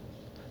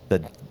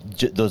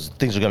those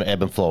things are going to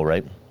ebb and flow,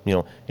 right?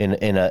 In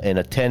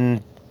a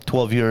 10,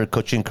 12 year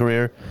coaching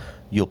career,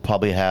 you'll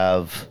probably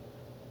have,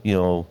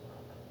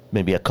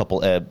 maybe a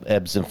couple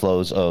ebbs and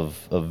flows of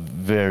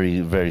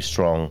very, very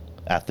strong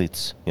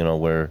athletes,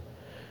 where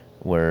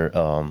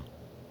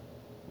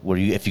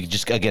you, if you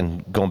just,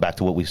 again, going back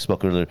to what we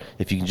spoke earlier,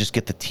 if you can just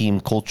get the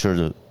team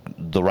culture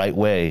the right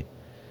way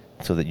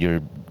so that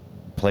your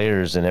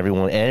players and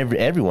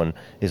everyone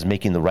is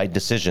making the right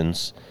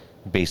decisions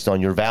based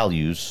on your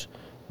values,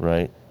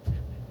 right?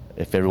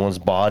 If everyone's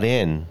bought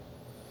in,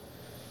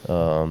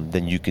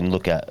 then you can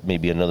look at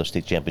maybe another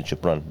state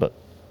championship run. But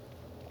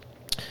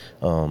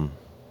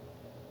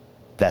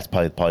that's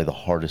probably the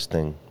hardest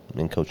thing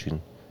in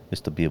coaching,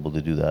 is to be able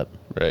to do that.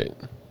 Right.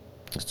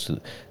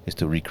 Is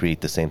to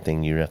recreate the same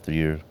thing year after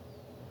year.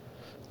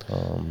 I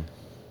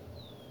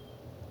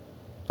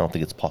don't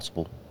think it's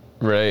possible.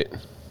 Right.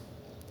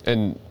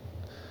 And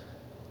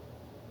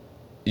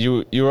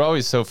you were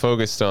always so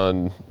focused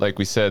on, like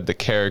we said, the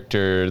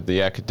character,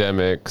 the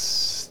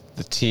academics,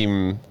 the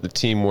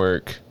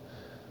teamwork.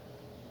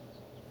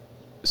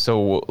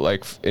 So,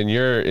 like, in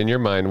your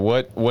mind,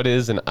 what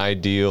is an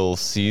ideal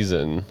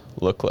season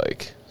look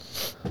like?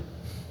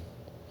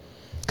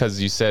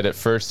 Because you said at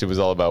first it was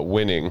all about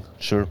winning.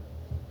 Sure.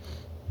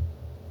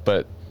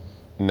 But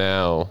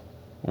now,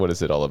 what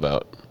is it all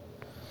about?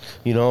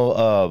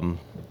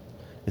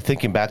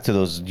 Thinking back to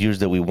those years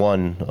that we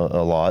won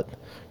a lot,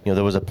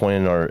 there was a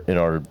point in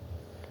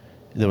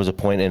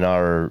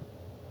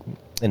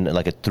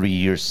like a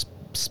 3-year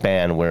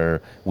span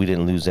where we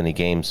didn't lose any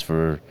games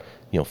for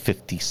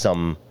 50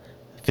 some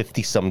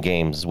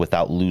games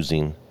without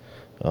losing.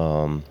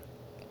 Right.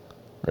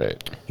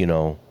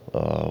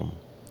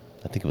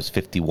 I think it was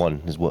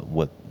 51 is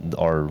what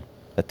our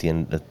at the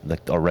end,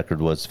 like, our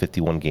record was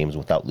 51 games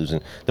without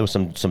losing. There was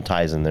some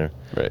ties in there.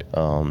 Right.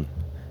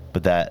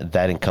 But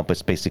that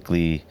encompassed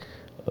basically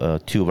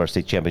 2 of our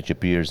state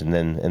championship years, and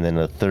then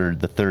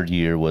the third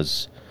year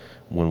was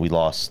when we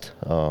lost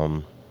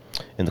in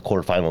the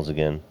quarterfinals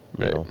again.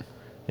 Right.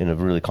 In a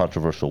really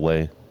controversial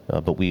way.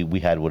 But we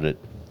had what it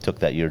took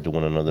that year to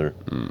win another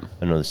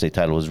state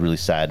title. It was really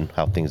sad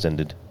how things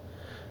ended.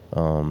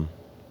 But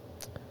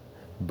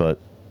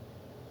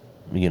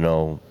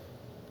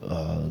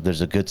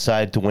there's a good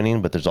side to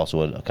winning, but there's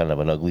also a kind of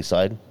an ugly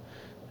side,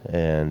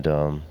 and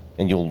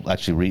you'll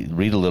actually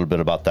read a little bit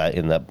about that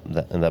in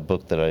that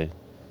book that I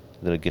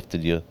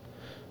gifted you.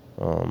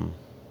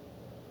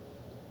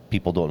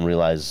 People don't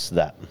realize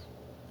that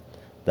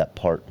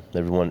part.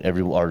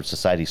 Our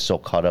society's so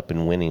caught up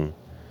in winning.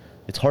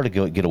 It's hard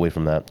to get away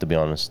from that, to be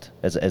honest.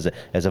 As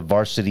a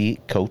varsity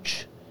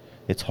coach,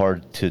 it's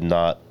hard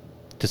to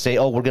say,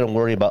 oh, we're going to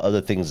worry about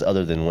other things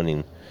other than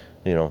winning.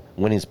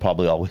 Winning is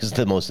probably always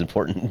the most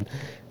important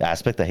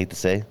aspect. I hate to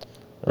say,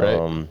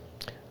 right.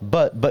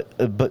 But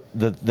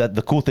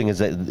the cool thing is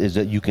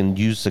that you can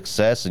use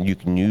success, and you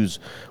can use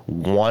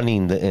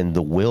wanting and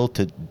the will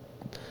to,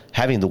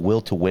 having the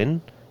will to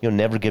win.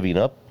 Never giving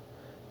up.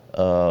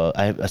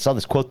 I saw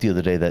this quote the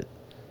other day that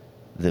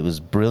was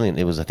brilliant.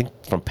 It was, I think,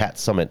 from Pat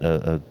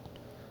Summitt.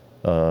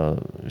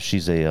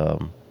 She's a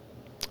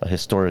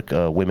historic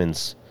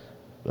women's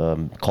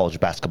college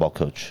basketball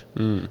coach,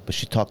 but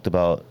she talked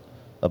about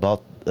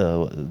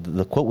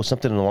the quote was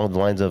something along the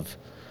lines of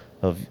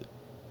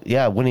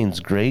yeah, winning's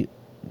great,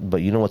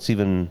 but what's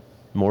even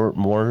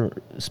more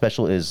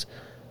special is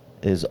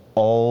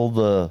all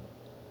the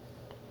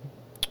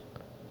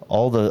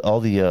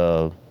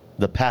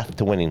path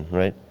to winning,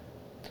 right?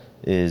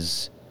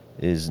 Is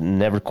is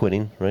never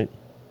quitting, right?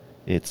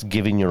 It's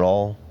giving your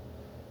all,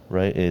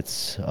 right?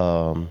 It's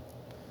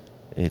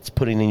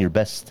putting in your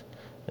best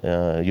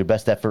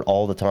effort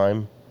all the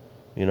time.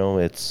 You know,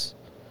 it's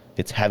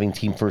having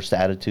team first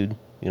attitude.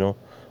 You know,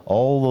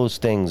 all those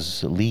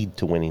things lead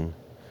to winning.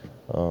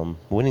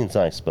 Winning's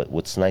nice, but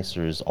what's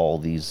nicer is all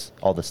the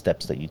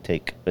steps that you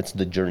take. It's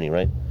the journey,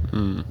 right?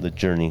 The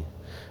journey,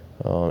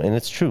 and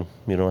it's true.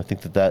 You know, I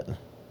think that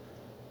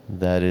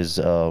is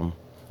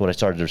what I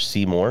started to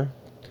see more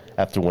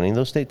after winning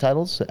those state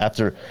titles.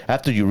 After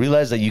you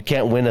realize that you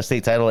can't win a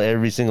state title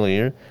every single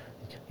year,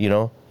 you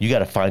know, you got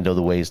to find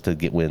other ways to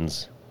get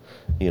wins.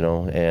 You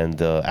know,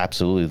 and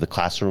absolutely, the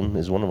classroom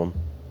is one of them.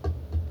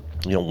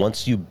 You know,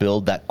 once you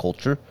build that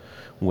culture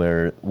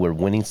where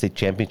winning state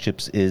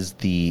championships is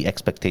the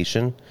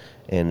expectation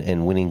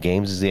and winning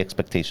games is the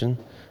expectation,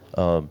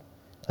 I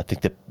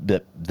think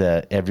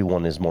that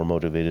everyone is more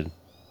motivated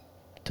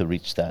to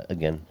reach that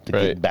again, to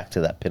get back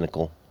to that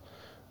pinnacle.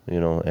 You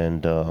know,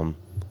 and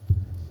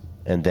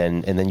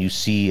then you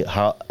see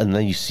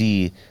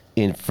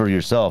for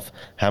yourself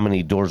how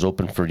many doors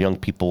open for young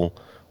people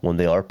when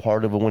they are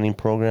part of a winning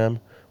program,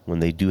 when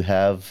they do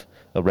have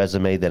a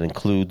resume that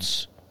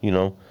includes, you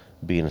know,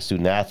 being a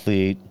student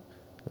athlete,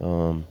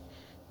 you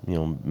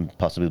know,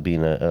 possibly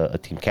being a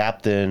team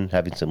captain,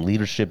 having some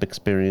leadership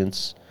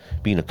experience,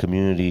 being a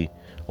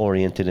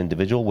community-oriented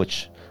individual,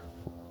 which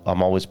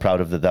I'm always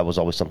proud of. That was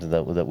always something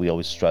that we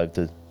always strive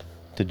to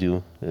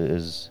do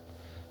is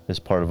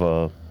part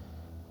of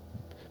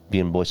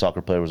being a boy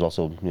soccer player was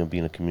also, you know,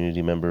 being a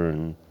community member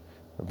and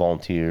a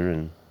volunteer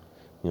and,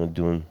 you know,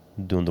 doing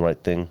the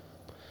right thing.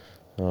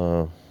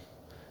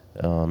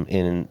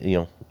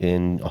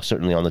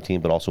 Certainly on the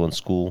team, but also in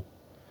school,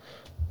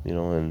 you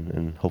know,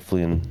 and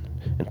hopefully in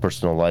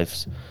personal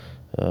lives.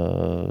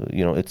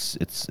 You know, it's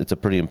a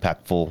pretty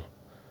impactful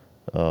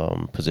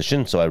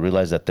position. So I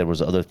realized that there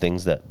was other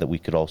things that we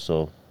could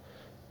also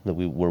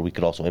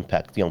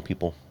impact young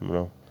people.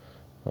 You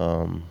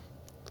know,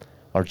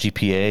 our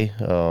GPA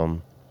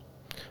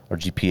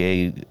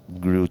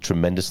grew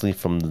tremendously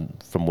from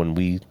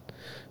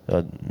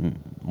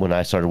when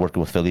I started working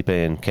with Felipe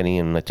and Kenny,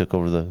 and I took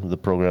over the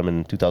program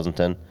in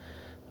 2010.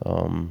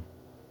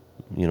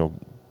 You know,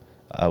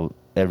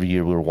 every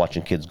year we were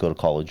watching kids go to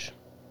college,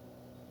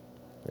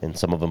 and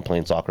some of them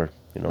playing soccer.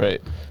 You know,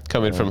 right,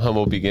 coming from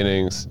humble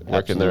beginnings,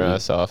 working their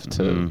ass off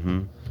to.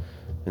 Mm-hmm.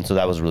 And so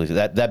that was really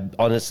that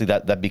honestly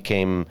that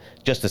became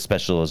just as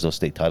special as those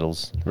state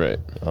titles. Right.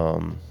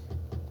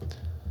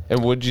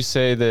 And would you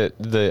say that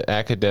the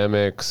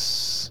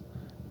academics,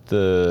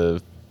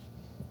 the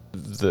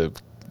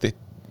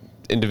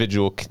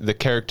individual, the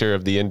character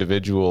of the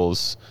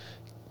individuals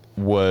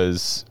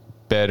was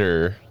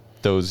better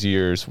those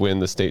years when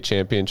the state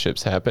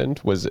championships happened?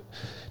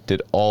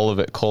 Did all of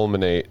it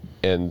culminate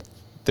and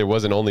there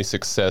wasn't only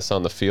success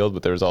on the field,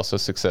 but there was also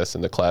success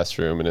in the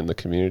classroom and in the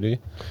community?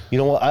 You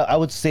know what? I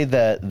would say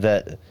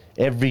that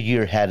every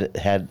year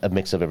had a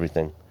mix of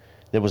everything.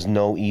 There was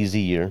no easy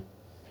year.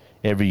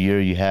 Every year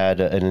you had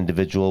an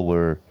individual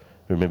where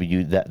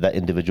maybe that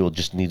individual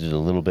just needed a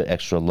little bit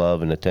extra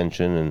love and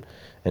attention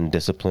and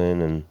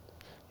discipline, and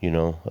you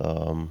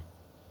know,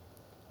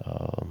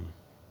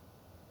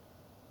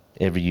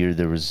 every year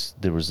there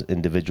was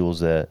individuals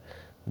that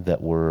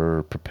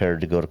were prepared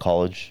to go to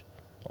college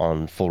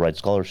on full ride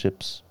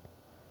scholarships.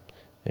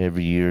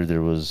 Every year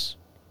there was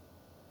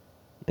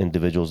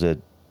individuals that,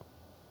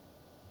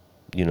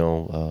 you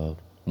know,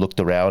 looked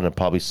around and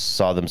probably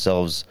saw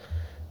themselves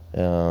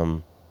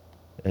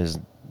as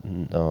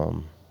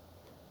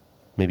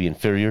maybe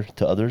inferior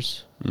to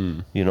others,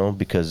 you know,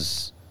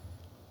 because,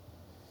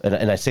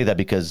 and I say that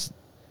because,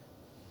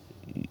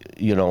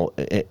 you know,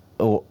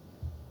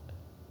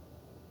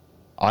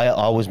 I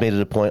always made it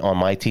a point on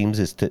my teams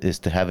is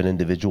to have an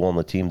individual on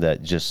the team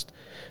that just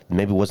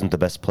maybe wasn't the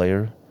best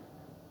player,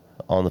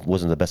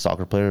 wasn't the best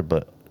soccer player,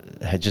 but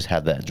had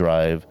that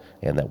drive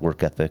and that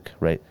work ethic,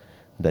 right?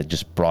 That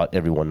just brought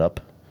everyone up,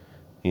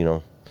 you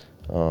know,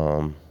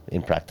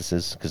 in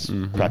practices, because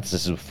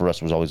practices for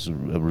us was always a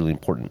really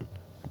important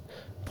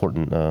part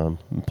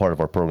of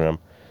our program.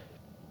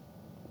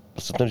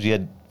 Sometimes you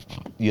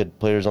had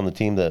players on the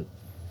team that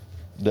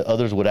the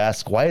others would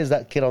ask, why is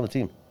that kid on the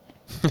team?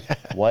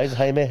 Why does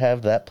Jaime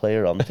have that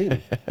player on the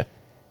team?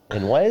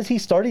 And why is he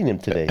starting him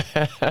today?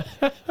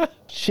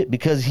 Shit,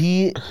 because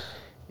he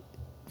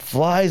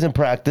flies in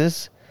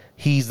practice.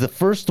 He's the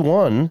first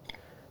one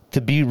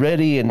to be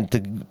ready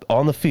and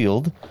on the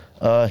field.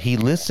 He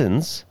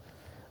listens.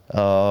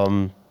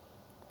 And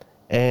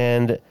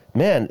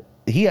man,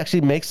 he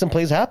actually makes some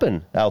plays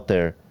happen out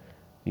there.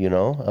 You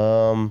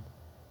know,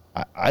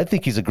 I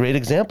think he's a great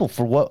example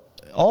for what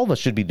all of us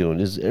should be doing.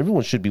 Is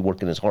everyone should be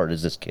working as hard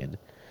as this kid.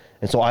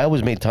 And so I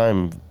always made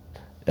time,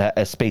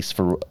 a space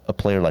for a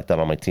player like that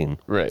on my team.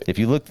 Right. If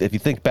you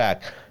think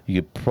back,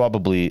 you could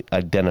probably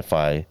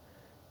identify,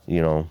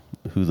 you know,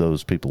 who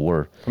those people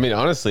were. I mean,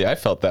 honestly, I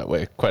felt that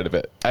way quite a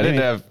bit.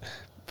 I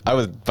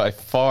was by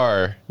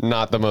far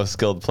not the most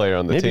skilled player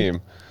on the team.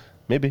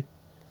 Maybe.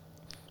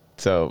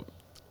 So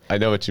I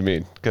know what you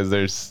mean, because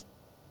there's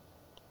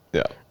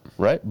Yeah.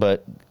 Right?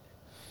 But,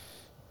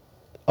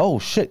 oh,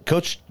 shit,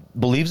 coach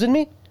believes in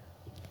me?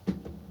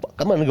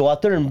 I'm going to go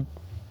out there and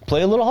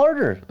play a little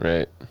harder.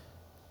 Right.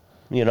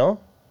 You know?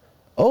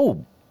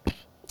 Oh,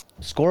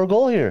 score a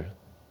goal here.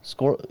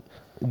 Score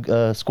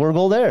a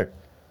goal there.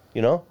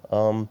 You know?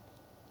 Oh,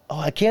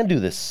 I can do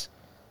this.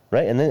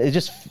 Right? And then it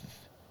just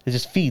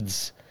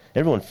feeds.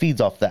 Everyone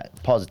feeds off that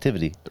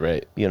positivity.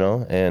 Right. You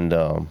know? And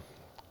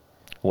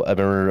well, I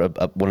remember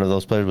one of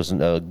those players was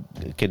a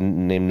kid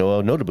named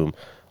Noah Notaboom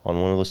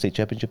on one of those state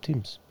championship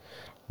teams.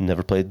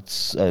 Never played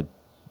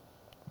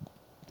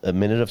a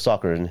minute of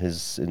soccer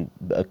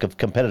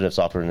competitive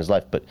soccer in his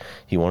life, but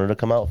he wanted to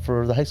come out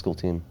for the high school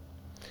team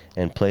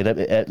and played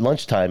at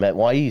lunchtime at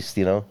Y East,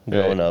 you know,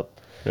 growing up.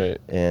 Right.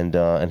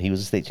 And he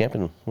was a state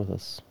champion with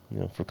us, you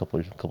know, for a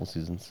couple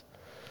seasons.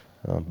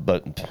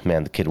 But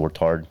man, the kid worked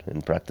hard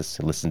in practice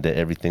and listened to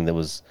everything that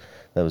was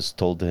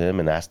told to him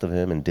and asked of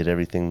him and did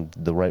everything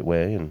the right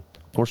way. And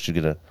of course, you're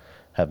gonna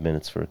have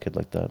minutes for a kid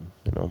like that,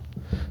 you know.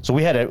 So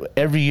we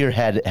every year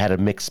had a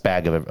mixed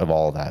bag of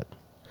all of that.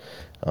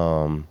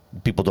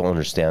 People don't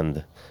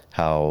understand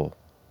how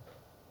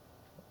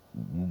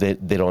they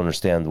don't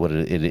understand what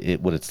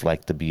what it's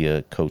like to be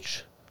a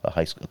coach, a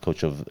high school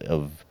coach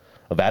of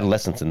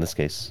adolescents in this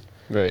case.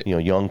 Right. You know,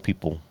 young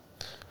people.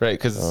 Right.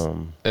 Because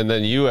and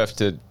then you have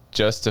to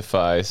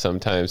justify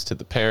sometimes to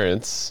the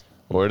parents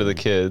or to the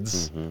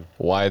kids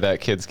why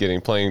that kid's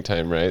getting playing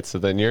time. Right. So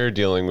then you're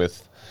dealing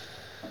with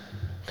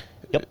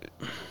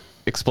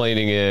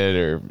explaining it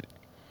or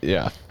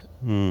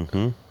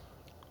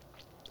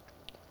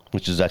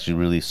which is actually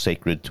really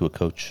sacred to a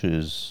coach,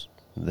 is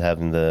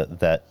having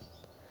that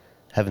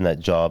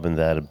job and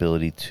that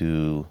ability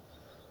to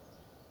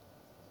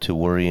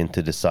worry and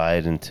to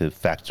decide and to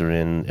factor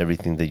in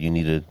everything that you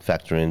need to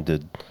factor in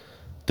to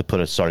put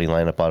a starting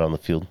lineup out on the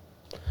field.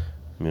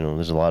 You know,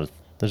 there's a lot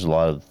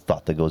of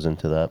thought that goes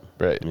into that.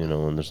 Right. You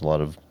know, and there's a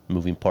lot of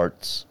moving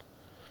parts.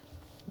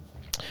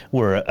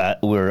 We're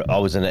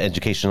always an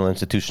educational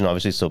institution,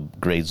 obviously, so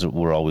grades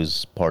were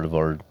always part of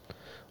our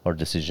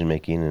decision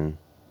making, and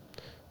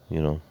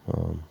you know,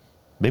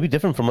 maybe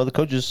different from other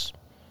coaches.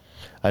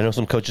 I know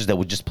some coaches that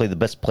would just play the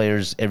best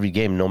players every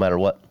game, no matter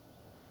what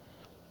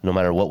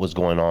was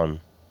going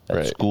on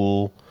at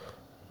school,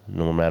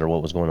 no matter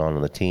what was going on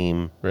the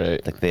team.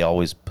 Right. Like they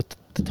always put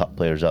the top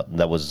players up.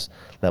 That was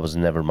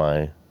never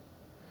my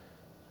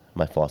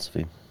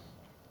philosophy.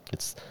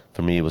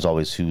 For me, it was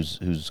always who's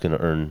going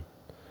to earn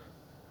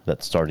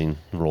that starting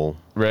role.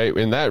 Right.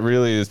 And that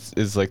really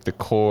is like the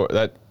core,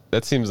 that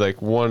seems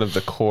like one of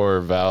the core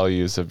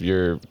values of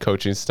your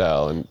coaching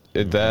style. And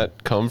did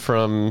that come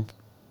from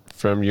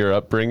your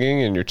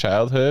upbringing and your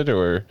childhood,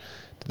 or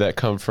did that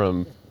come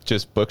from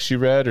just books you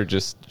read or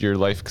just your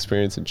life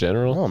experience in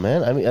general? No,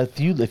 man. I mean, if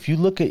you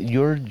look at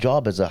your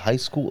job as a high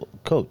school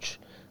coach,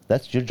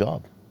 that's your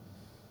job.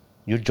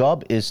 Your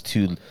job is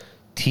to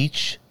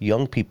teach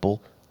young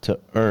people to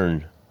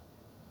earn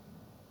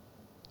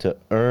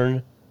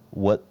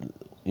what,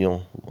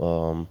 you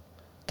know,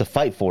 to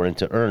fight for and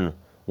to earn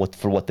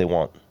what they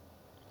want.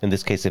 In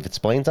this case, if it's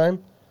playing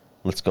time,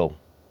 let's go.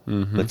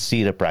 Let's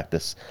see it at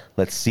practice.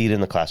 Let's see it in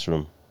the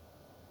classroom.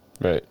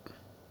 Right.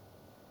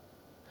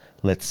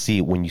 Let's see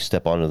it when you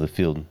step onto the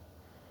field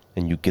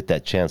and you get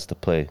that chance to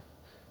play,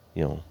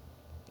 you know,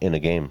 in a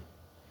game.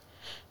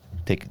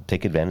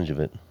 Take advantage of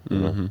it.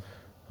 You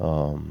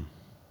know?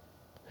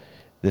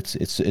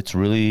 It's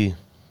really,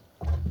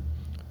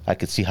 I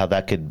could see how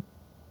that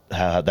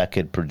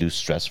could produce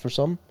stress for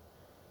some,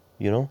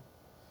 you know,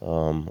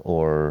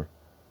 or,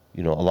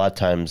 you know, a lot of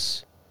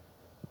times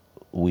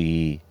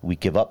we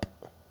give up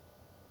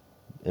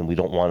and we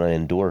don't want to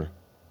endure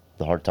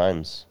the hard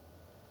times,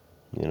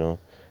 you know,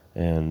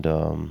 and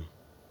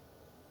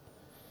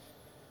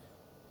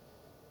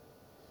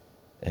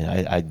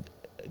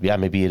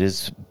maybe it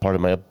is part of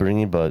my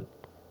upbringing, but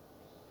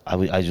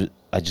I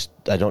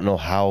don't know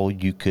how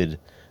you could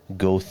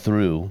go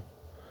through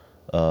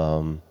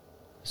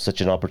such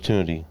an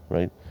opportunity,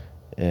 right,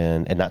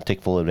 and not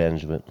take full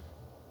advantage of it.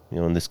 You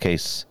know, in this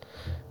case,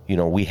 you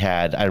know,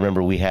 I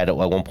remember we had at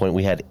one point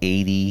we had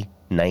 80,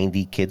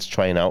 90 kids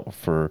trying out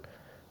for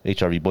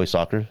HRV boys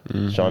soccer,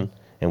 Sean,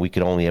 and we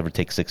could only ever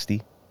take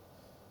 60.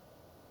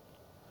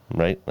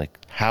 Right? Like,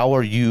 what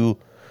are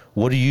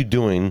you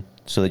doing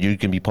so that you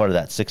can be part of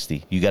that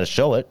 60? You got to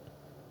show it.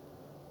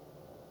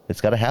 It's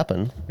got to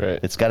happen. Right.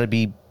 It's got to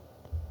be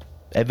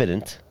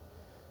evident,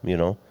 you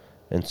know?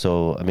 And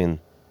so, I mean,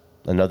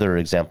 another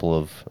example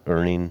of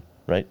earning,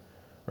 right?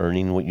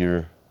 Earning what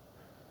you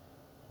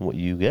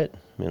get,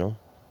 you know?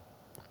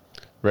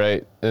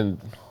 Right. And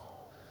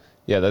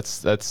yeah,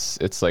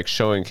 it's like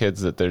showing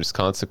kids that there's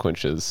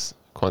consequences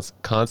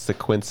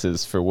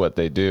for what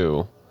they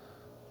do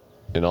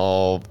in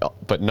all,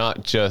 but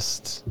not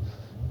just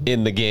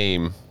in the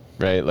game,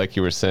 right? Like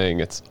you were saying,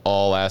 it's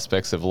all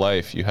aspects of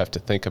life. You have to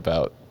think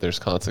about there's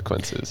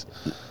consequences.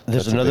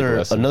 There's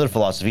another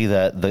philosophy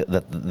that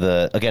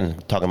the again,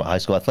 talking about high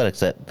school athletics,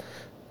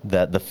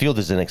 that the field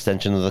is an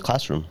extension of the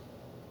classroom.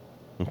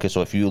 Okay,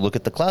 so if you look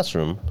at the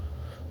classroom,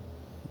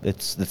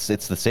 it's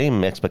the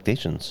same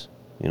expectations.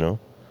 You know,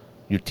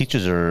 your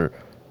teachers are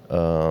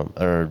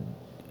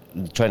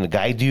trying to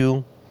guide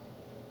you.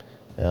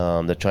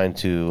 They're trying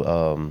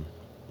to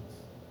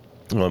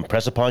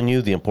impress upon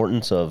you the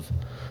importance of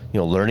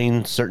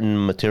learning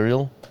certain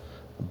material.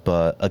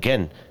 But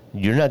again,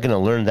 you're not going to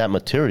learn that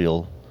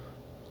material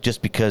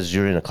just because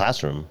you're in a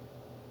classroom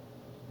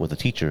with a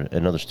teacher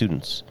and other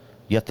students.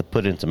 You have to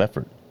put in some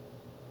effort,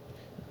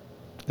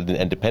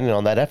 and depending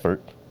on that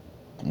effort,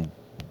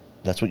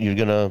 that's what you're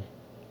gonna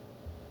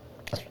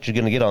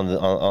get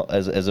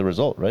as a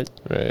result, right?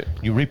 Right.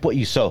 You reap what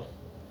you sow.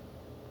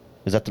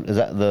 Is that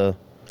the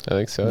I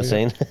think so. the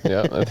saying?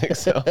 Yeah, I think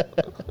so.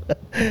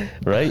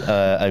 Right.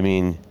 I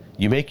mean,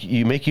 you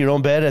make your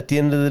own bed at the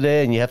end of the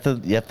day, and you have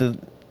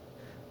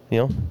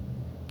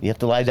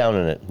to lie down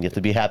in it. You have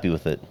to be happy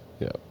with it.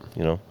 Yeah.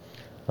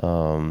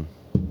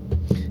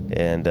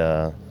 And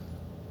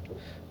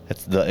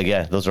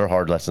those are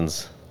hard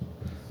lessons.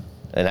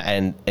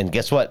 And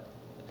guess what?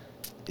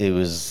 It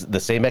was the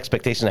same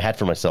expectation I had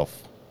for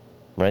myself,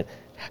 right?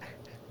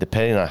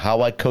 Depending on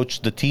how I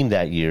coached the team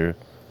that year,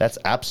 that's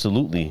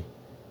absolutely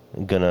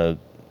gonna,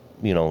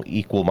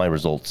 equal my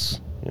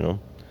results.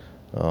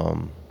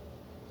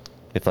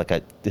 If I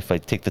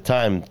take the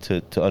time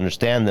to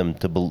understand them,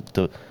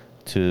 to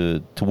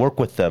work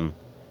with them,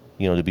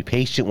 to be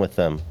patient with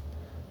them,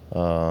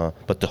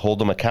 but to hold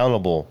them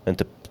accountable and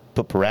to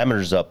put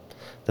parameters up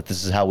that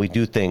this is how we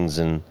do things,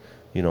 and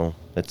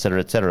et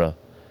cetera,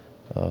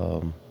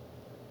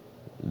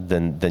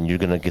 then you're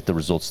gonna get the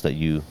results that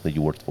you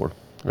worked for.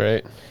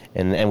 Right.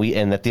 And at the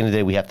end of the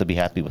day, we have to be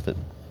happy with it.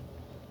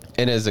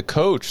 And as a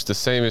coach, the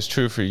same is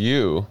true for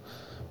you.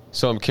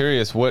 So I'm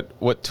curious,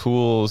 what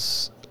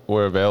tools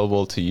were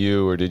available to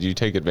you, or did you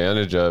take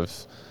advantage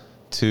of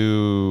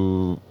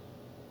to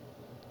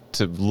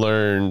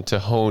learn to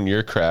hone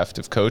your craft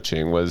of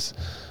coaching? Was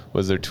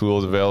there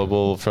tools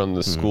available from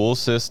the school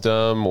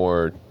system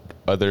or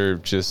other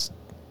just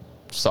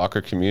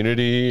soccer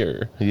community?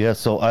 Or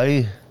so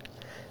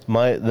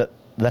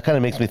that kind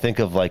of makes me think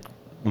of like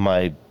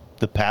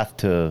the path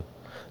to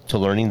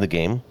learning the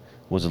game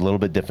was a little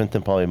bit different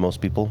than probably most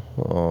people.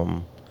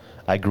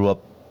 I grew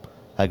up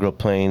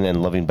playing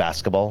and loving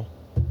basketball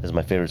as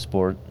my favorite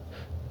sport,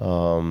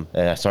 and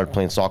I started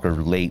playing soccer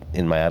late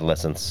in my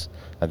adolescence.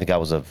 I think I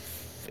was an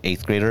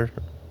eighth grader,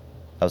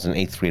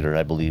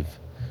 I believe,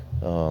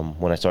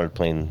 when I started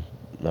playing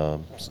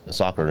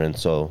soccer, and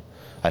so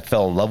I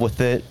fell in love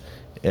with it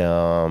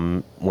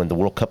when the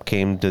World Cup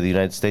came to the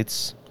United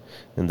States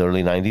in the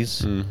early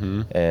 90s.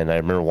 Mm-hmm. And I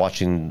remember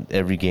watching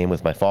every game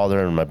with my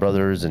father and my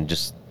brothers, and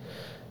just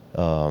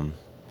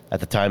at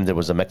the time there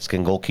was a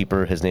Mexican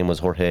goalkeeper. His name was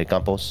Jorge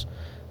Campos,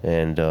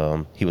 and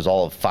he was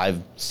all of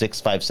 5'6",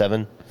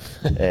 5'7",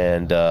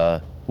 and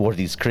wore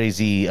these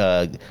crazy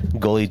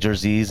goalie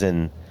jerseys,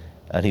 and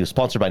he was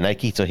sponsored by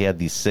Nike, so he had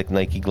these sick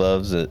Nike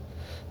gloves that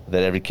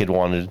every kid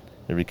wanted.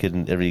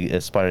 Every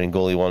aspiring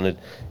goalie wanted.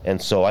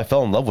 And so I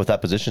fell in love with that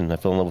position. I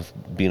fell in love with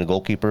being a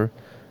goalkeeper,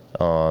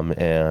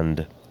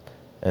 and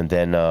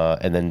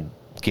then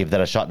gave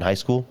that a shot in high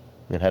school,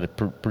 and had a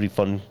pretty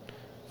fun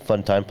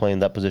time playing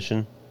that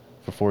position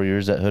for 4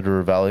 years at Hood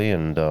River Valley.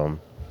 And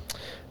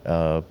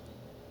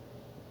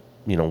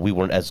we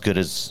weren't as good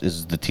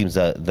as the teams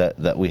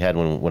that we had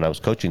when I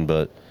was coaching,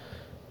 but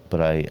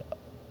I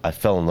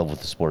fell in love with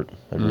the sport.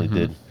 I really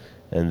did.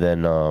 And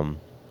then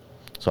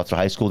so after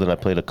high school, then I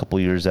played a couple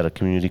years at a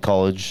community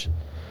college,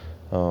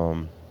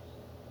 and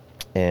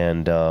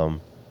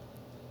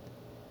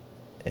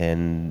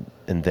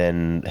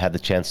then had the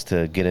chance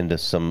to get into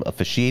some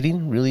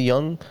officiating really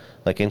young,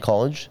 like in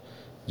college,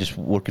 just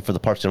working for the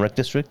Parks and Rec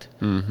District.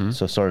 Mm-hmm.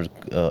 So I started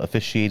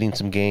officiating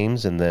some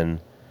games, and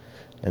then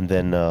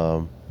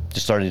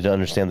just started to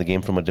understand the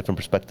game from a different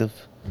perspective.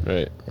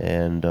 Right.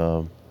 And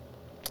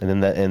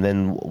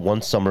then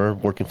one summer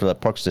working for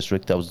that Parks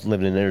District, I was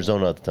living in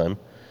Arizona at the time.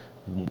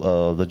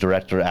 The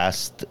director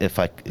asked if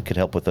I could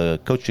help with a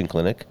coaching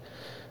clinic,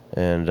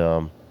 and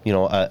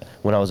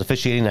when I was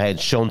officiating, I had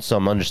shown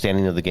some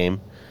understanding of the game,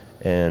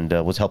 and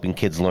was helping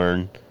kids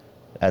learn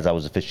as I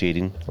was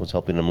officiating. I was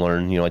helping them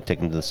learn. I'd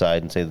take them to the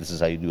side and say, "This is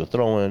how you do a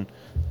throw-in,"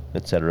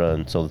 etc.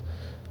 And so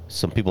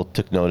some people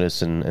took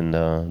notice, and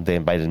they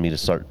invited me to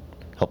start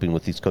helping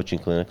with these coaching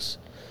clinics.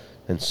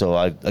 And so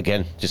I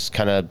again just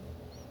kind of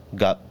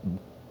got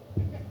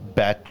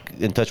back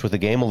in touch with the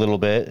game a little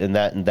bit in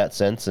that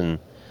sense, and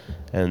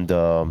then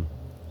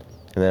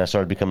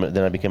I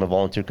became a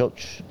volunteer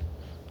coach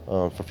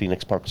for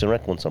Phoenix Parks and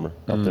Rec one summer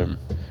out there,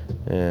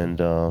 and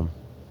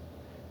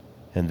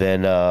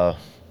then a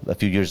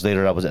few years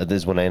later, this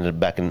is when I ended up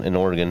back in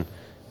Oregon.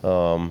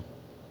 I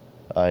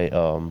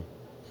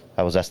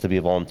was asked to be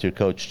a volunteer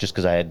coach just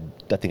because I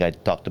think I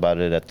talked about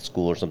it at the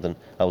school or something.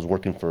 I was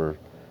working for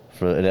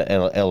an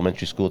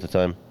elementary school at the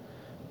time,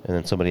 and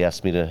then somebody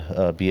asked me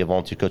to be a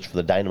volunteer coach for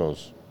the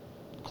Dynamos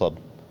club,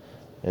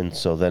 and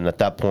so then at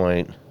that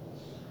point,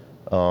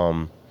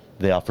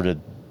 they offered to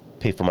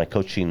pay for my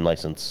coaching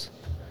license.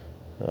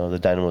 The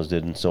Dynamos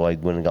did, and so I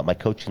went and got my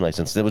coaching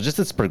license. It was just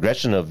this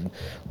progression of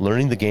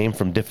learning the game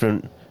from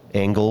different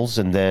angles,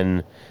 and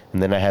then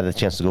I had the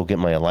chance to go get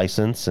my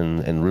license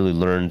and really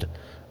learned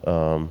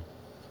about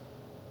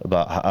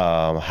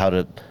how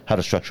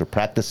to structure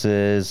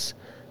practices,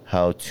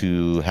 how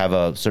to have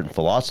a certain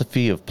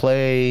philosophy of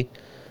play.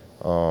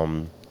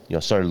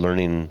 Started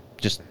learning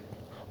just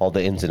all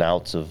the ins and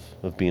outs of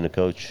being a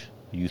coach,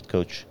 a youth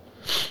coach.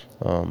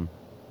 And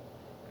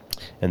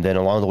then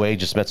along the way,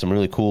 just met some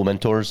really cool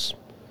mentors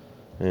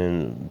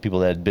and people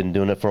that had been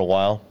doing it for a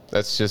while.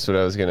 That's just what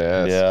I was going to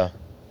ask. Yeah,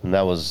 and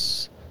that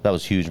was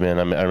huge, man.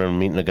 I remember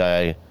meeting a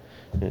guy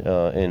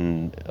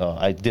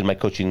I did my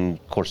coaching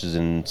courses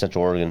in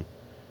Central Oregon,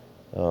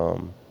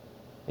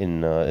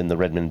 in the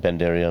Redmond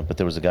Bend area. But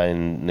there was a guy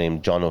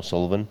named John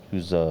O'Sullivan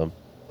who's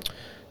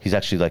he's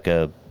actually like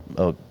a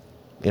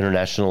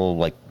international,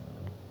 like,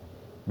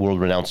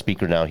 world-renowned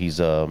speaker now. He's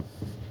in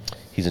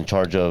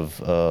charge of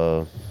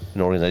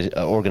an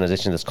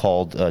organization that's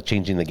called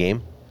Changing the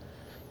Game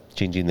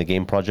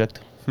Project.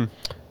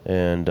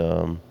 And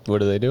what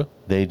do they do?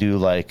 They do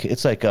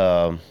it's like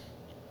what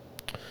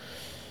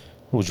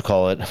would you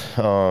call it?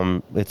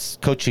 It's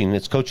coaching.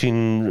 It's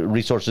coaching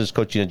resources,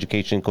 coaching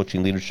education,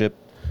 coaching leadership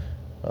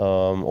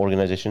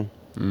organization.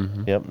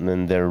 Mm-hmm. Yep. And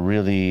then they're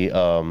really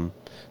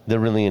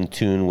in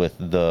tune with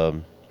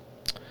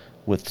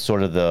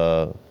sort of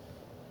the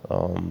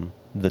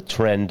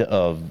trend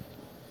of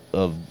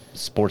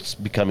sports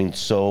becoming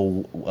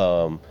so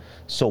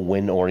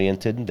win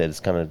oriented that it's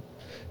kind of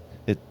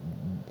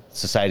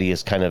society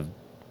has kind of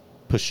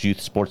pushed youth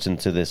sports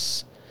into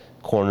this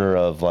corner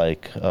of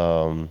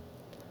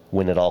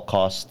win at all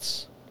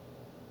costs.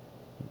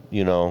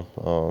 It's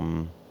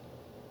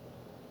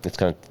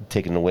kind of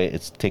taken away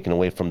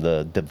from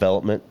the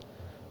development.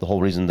 The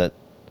whole reason that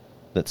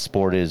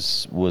sport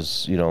was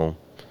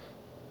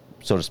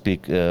so to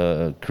speak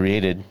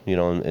created,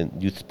 in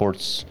youth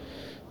sports,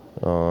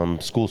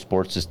 school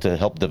sports, is to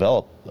help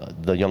develop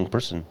the young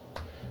person,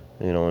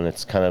 and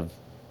it's kind of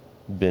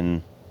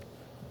been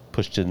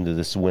pushed into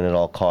this win at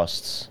all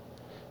costs,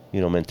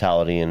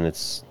 mentality, and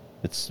it's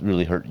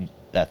really hurt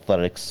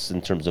athletics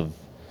in terms of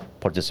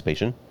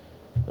participation.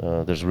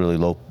 There's really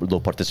low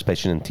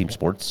participation in team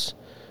sports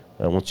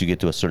once you get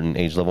to a certain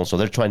age level. So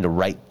they're trying to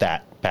right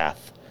that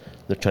path.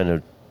 They're trying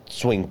to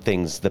swing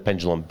the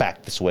pendulum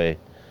back this way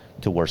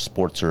to where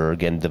sports are,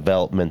 again,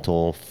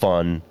 developmental,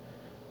 fun,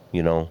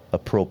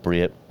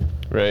 appropriate,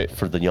 right,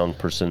 for the young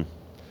person.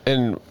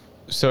 And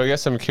so I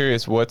guess I'm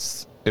curious,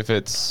 because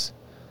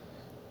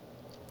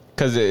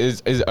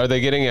are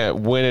they getting at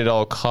win at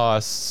all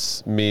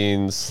costs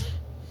means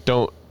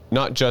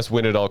not just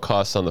win at all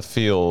costs on the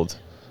field,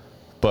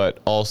 but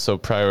also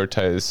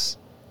prioritize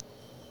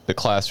the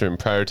classroom,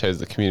 prioritize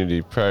the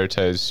community,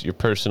 prioritize your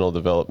personal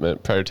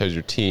development, prioritize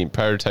your team,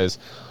 prioritize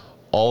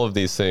all of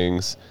these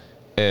things,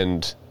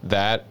 and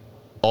that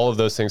all of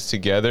those things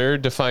together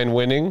define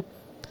winning,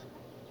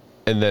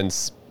 and then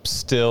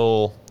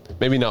still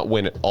maybe not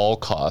win at all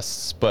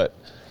costs, but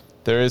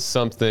there is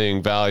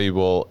something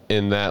valuable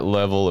in that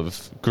level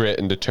of grit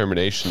and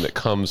determination that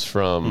comes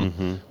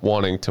from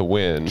wanting to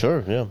win.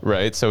 Sure, yeah.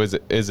 Right? So is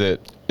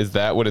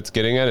that what it's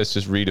getting at? It's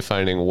just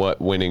redefining what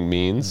winning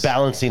means?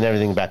 Balancing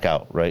everything back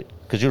out, right?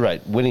 Because you're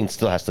right, winning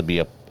still has to be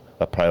a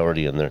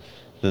priority in there.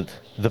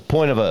 The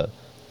point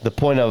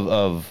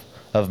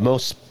of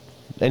most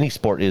any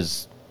sport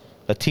is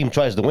a team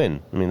tries to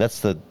win. I mean,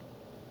 that's the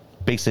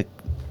basic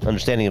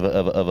understanding of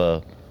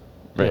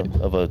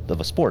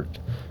a sport.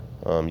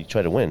 You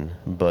try to win,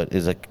 but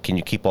can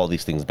you keep all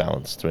these things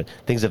balanced? Right?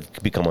 Things have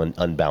become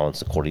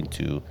unbalanced according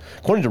to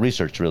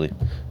research, really.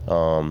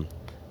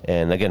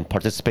 And again,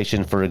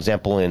 participation, for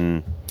example,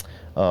 in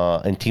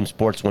team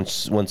sports,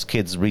 once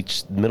kids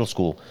reach middle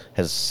school,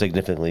 has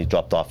significantly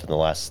dropped off in the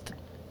last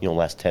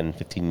 10,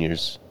 15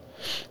 years.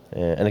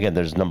 And again,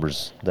 there's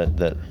numbers that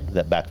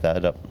back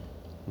that up.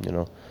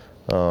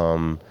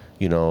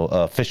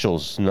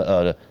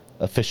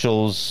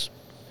 Officials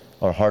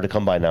are hard to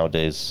come by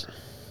nowadays.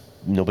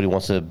 Nobody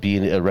wants to be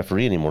a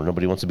referee anymore.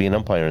 Nobody wants to be an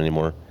umpire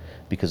anymore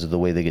because of the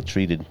way they get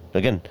treated.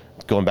 Again,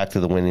 going back to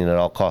the winning at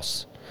all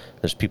costs.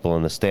 There's people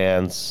in the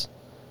stands,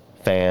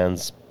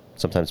 fans,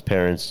 sometimes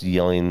parents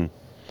yelling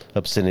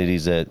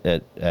obscenities at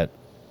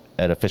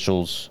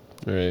officials.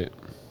 Right.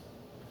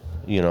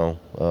 In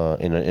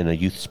a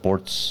youth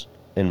sports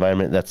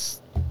environment,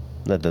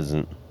 that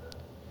doesn't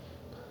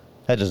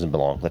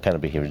belong. That kind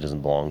of behavior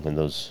doesn't belong in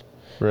those.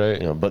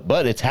 Right.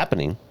 But it's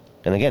happening,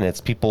 and again,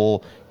 it's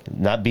people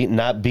not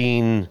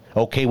being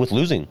okay with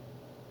losing.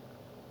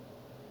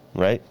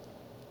 Right.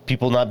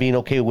 People not being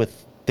okay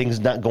with things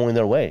not going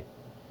their way,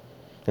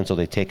 and so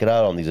they take it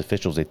out on these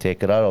officials. They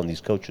take it out on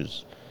these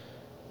coaches.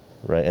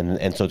 Right.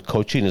 And so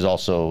coaching is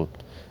also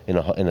in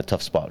a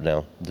tough spot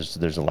now.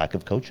 There's a lack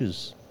of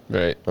coaches.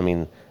 Right. I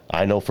mean,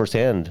 I know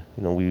firsthand.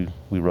 We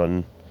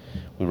run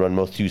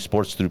most youth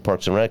sports through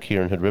Parks and Rec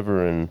here in Hood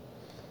River, and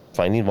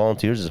finding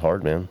volunteers is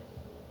hard, man.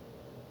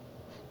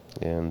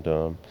 And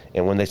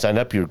when they sign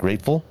up, you're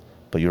grateful,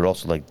 but you're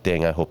also like,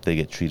 dang, I hope they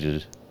get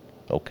treated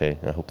okay.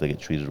 I hope they get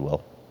treated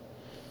well.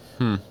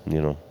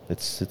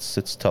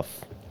 It's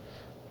tough.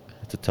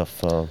 It's a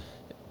tough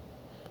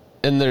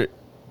And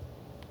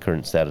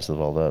current status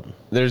of all that.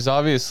 there's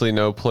obviously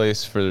no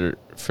place for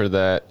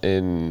that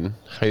in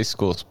high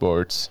school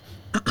sports.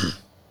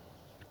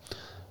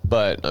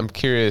 But I'm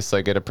curious,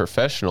 like at a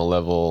professional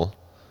level,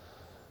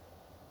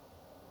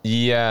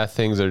 yeah,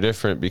 things are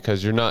different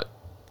because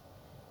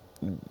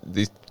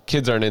these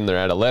kids aren't in their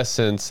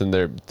adolescence and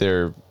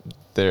they're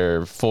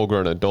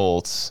full-grown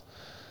adults.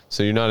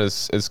 So you're not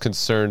as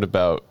concerned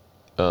about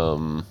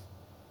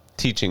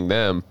teaching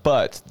them,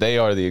 but they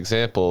are the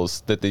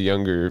examples that the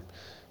younger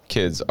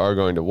kids are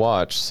going to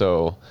watch.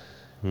 So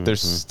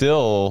it's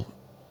still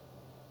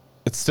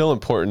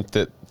important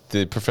that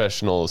the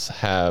professionals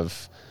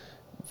have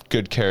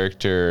good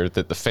character,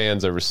 that the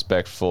fans are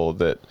respectful,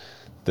 that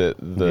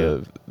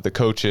the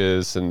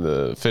coaches and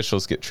the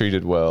officials get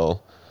treated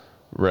well,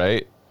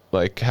 right?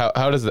 Like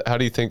how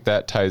do you think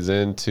that ties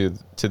into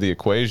the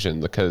equation?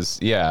 Because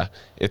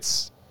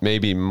it's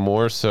maybe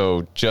more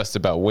so just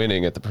about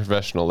winning at the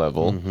professional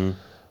level,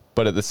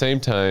 but at the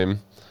same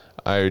time,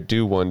 I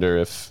do wonder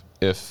if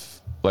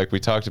like we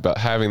talked about,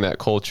 having that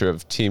culture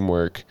of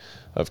teamwork,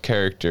 of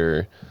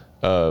character,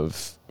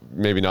 of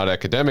maybe not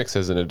academics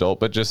as an adult,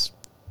 but just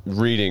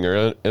reading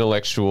or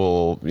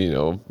intellectual,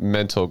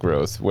 mental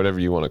growth, whatever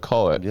you want to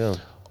call it. Yeah.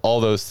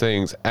 All those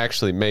things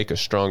actually make a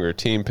stronger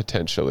team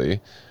potentially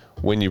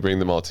when you bring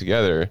them all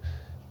together.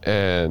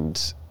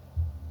 And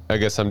I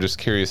guess I'm just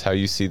curious how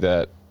you see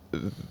that,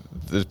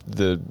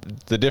 the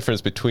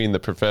difference between the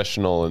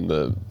professional and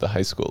the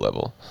high school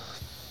level.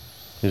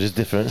 It is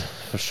different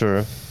for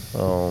sure.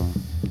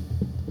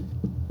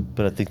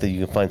 But I think that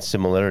you can find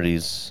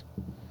similarities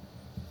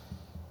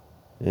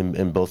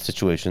in both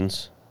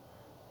situations.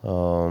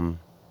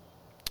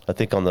 I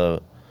think on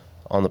the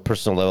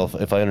personal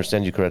level, if I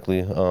understand you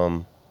correctly,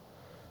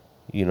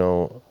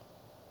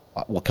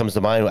 what comes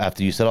to mind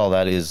after you said all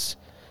that is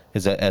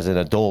that as an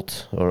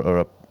adult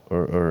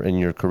or in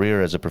your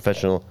career as a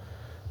professional,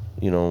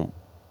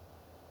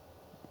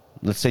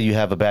 let's say you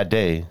have a bad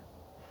day.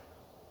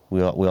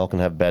 We all can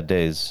have bad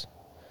days.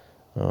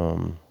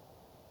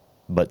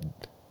 But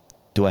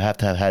do I have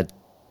to have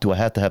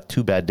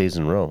 2 bad days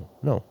in a row?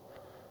 No.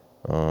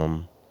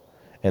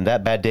 And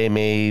that bad day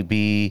may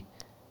be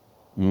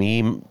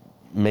me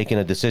making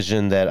a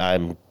decision that I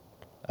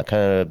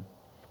kind of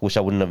wish I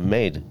wouldn't have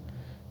made.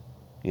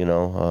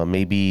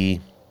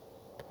 Maybe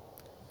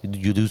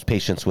you lose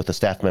patience with a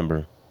staff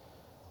member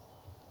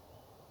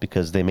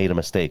because they made a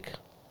mistake.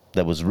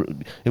 It was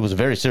a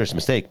very serious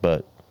mistake,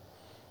 but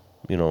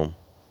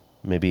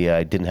maybe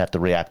I didn't have to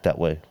react that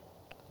way.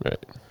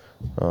 Right.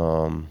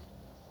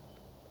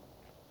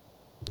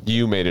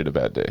 You made it a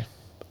bad day.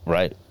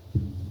 Right.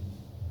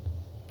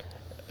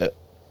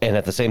 And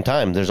at the same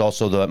time, there's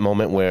also that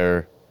moment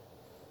where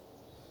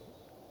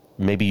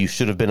maybe you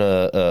should have been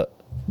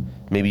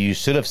maybe you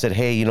should have said,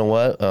 hey, you know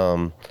what?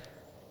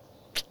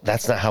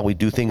 That's not how we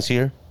do things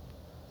here,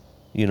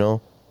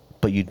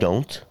 but you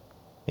don't.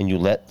 And you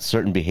let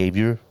certain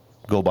behavior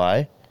go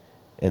by.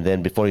 And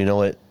then before you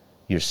know it,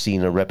 you're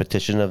seeing a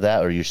repetition of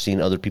that, or you're seeing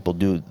other people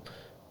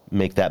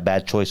make that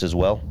bad choice as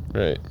well.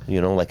 Right.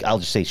 Like I'll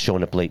just say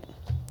showing up late.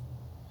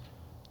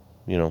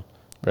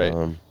 Right.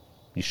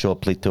 You show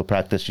up late to a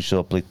practice, you show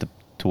up late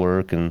to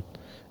work, and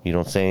you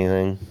don't say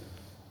anything.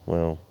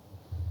 Well,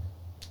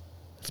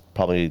 it's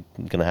probably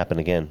going to happen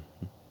again.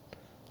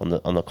 On the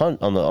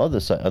other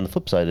side, on the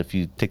flip side, if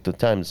you take the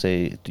time to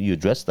say you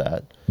address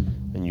that,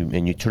 and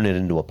you turn it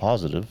into a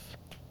positive,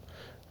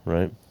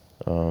 right?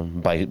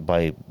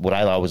 By what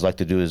I always like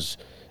to do is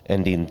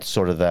ending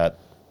sort of that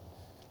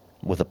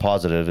with a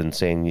positive and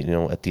saying,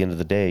 at the end of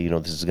the day,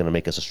 this is going to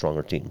make us a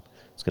stronger team.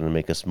 It's going to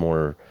make us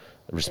more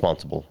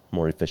responsible,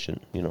 more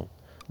efficient,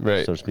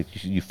 right, so to speak.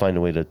 You find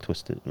a way to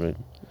twist it, right?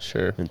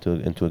 Sure.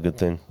 Into a good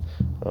thing.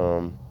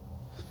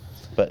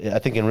 But I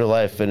think in real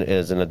life, and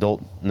as an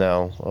adult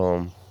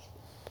now,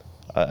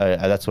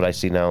 I that's what I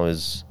see now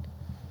is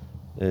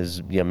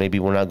maybe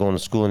we're not going to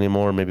school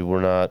anymore. Maybe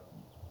we're not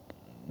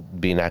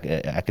being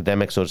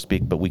academic, so to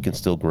speak, but we can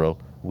still grow.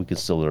 We can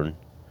still learn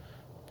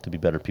to be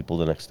better people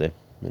the next day,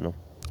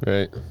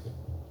 Right.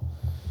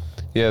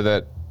 Yeah,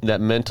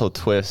 that mental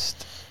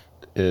twist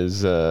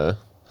is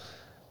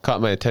caught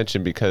my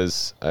attention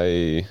because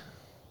I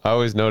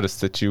always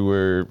noticed that you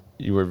were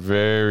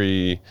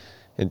very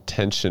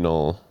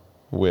intentional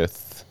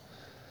with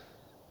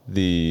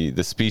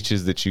the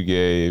speeches that you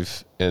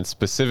gave, and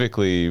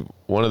specifically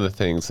one of the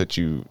things that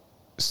you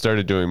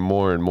started doing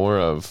more and more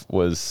of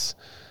was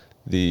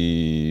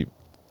the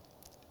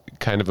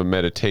kind of a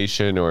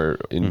meditation or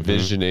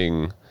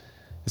envisioning,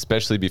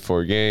 especially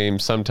before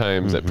games,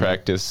 sometimes at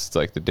practice,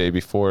 like the day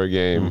before a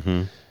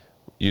game,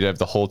 you'd have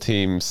the whole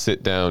team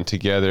sit down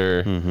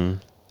together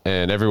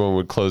and everyone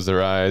would close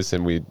their eyes,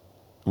 and we'd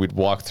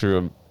walk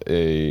through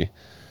a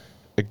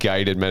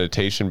guided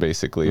meditation,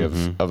 basically,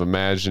 of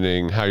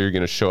imagining how you're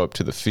going to show up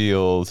to the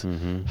field,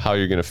 how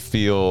you're going to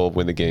feel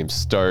when the game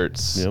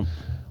starts,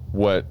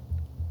 what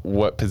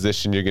what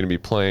position you're going to be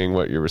playing,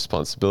 what your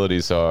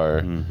responsibilities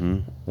are,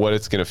 what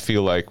it's going to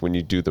feel like when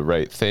you do the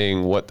right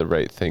thing, what the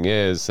right thing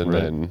is, and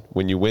then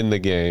when you win the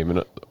game,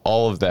 and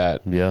all of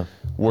that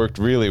worked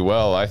really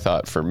well, I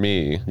thought, for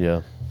me.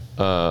 Yeah.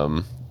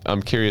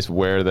 I'm curious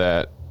where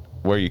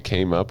you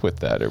came up with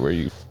that, or where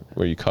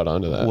you caught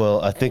on to that.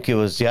 Well, I think it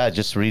was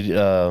just read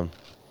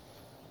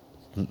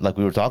like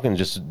we were talking,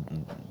 just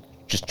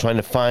trying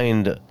to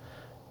find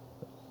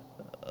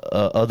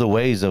other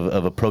ways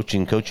of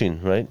approaching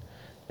coaching, right?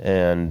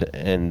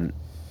 And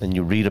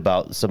you read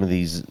about some of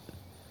these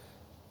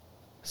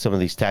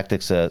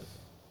tactics that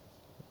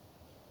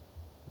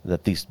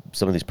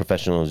some of these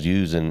professionals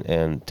use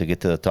and to get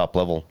to the top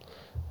level,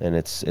 and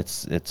it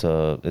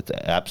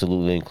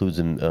absolutely includes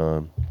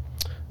in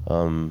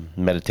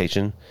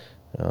meditation,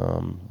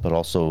 but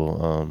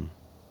also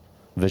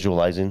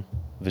visualization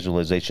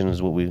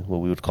is what we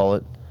would call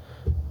it,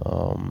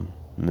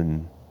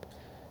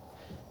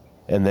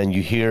 and then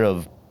you hear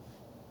of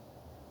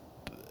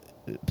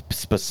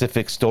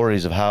specific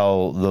stories of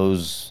how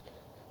those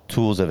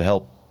tools have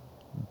helped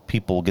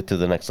people get to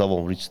the next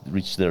level,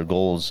 reach their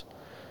goals,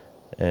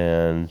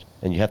 and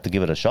you have to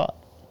give it a shot.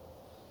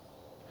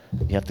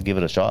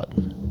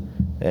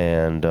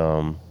 And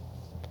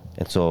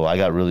so I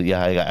got really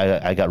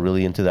I got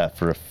really into that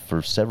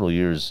for several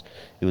years.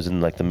 It was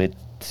in like the mid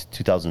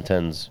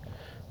 2010s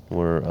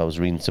where I was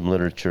reading some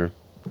literature,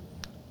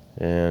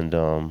 and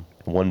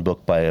one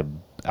book by a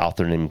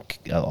author named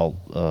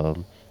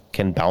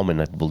Ken Bauman,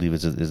 I believe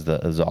is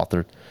the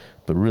author,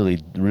 but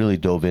really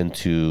dove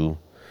into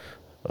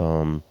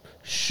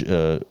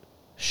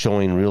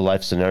showing real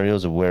life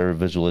scenarios of where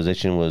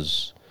visualization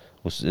was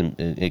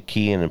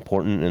key and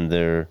important in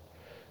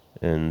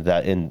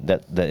that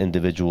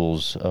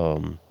individual's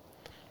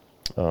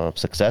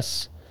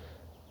success,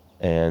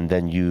 and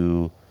then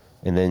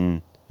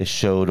it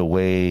showed a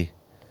way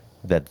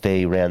that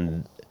they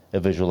ran a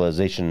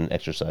visualization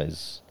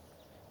exercise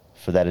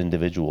for that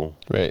individual.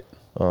 Right.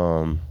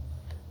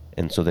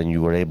 And so then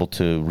you were able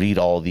to read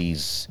all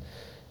these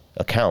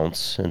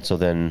accounts, and so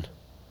then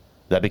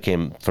that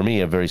became, for me,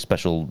 a very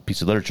special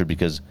piece of literature,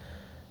 because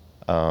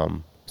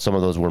some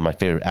of those were my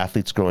favorite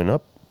athletes growing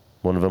up.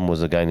 One of them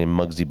was a guy named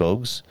Muggsy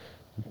Bogues.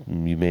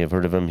 You may have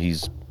heard of him.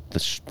 He's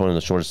one of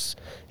the shortest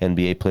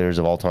NBA players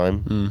of all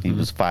time. Mm-hmm. He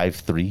was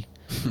 5'3",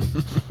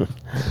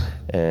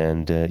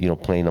 and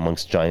playing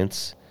amongst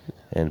giants,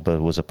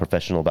 but was a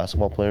professional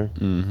basketball player.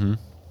 Mm-hmm.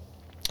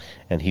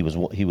 And he was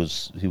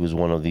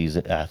one of these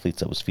athletes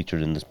that was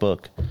featured in this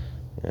book,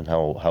 and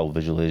how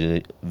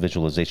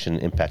visualization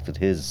impacted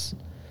his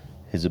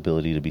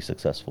ability to be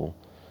successful,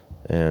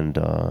 and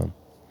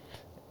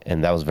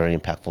that was very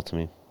impactful to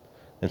me.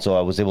 And so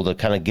I was able to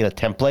kind of get a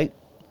template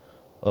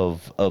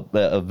of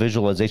a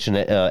visualization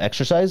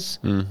exercise,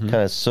 kind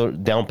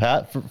of down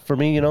pat for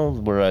me,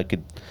 where I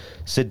could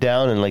sit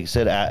down and, like you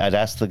said, I'd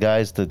ask the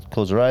guys to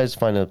close their eyes,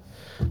 find a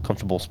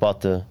comfortable spot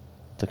to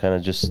kind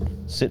of just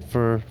sit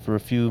for a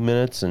few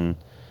minutes, and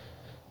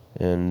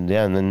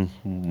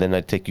then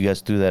I'd take you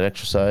guys through that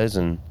exercise,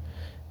 and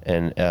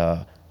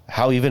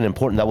how even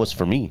important that was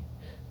for me,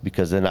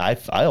 because then I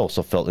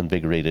also felt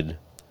invigorated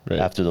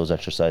after those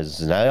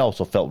exercises, and I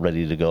also felt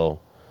ready to go.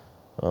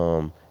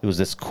 It was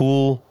this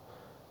cool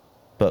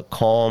but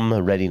calm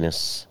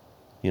readiness,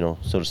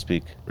 so to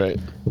speak. Right.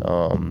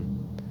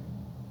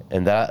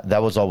 And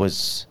that was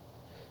always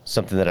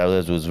something that I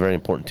realized was very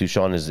important too,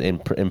 Sean, is in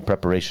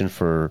preparation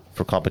for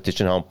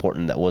competition, how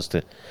important that was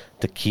to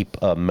keep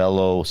a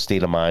mellow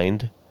state of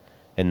mind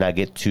and not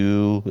get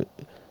too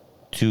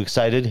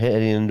excited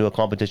heading into a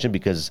competition,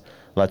 because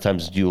a lot of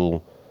times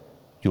you'll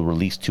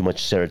release too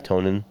much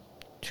serotonin,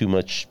 too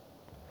much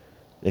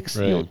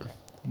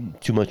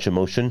too much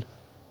emotion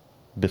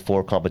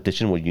before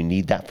competition, where you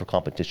need that for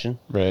competition.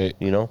 Right.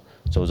 So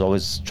I was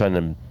always trying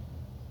to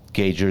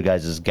gauge your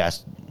guys'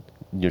 gas,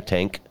 your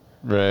tank.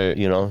 Right.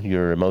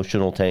 Your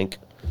emotional tank,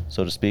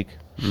 so to speak,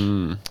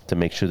 to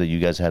make sure that you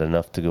guys had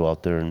enough to go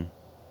out there and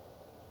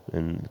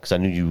because I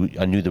knew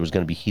there was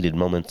going to be heated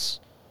moments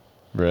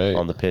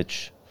on the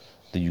pitch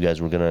that you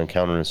guys were going to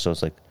encounter, and so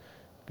it's like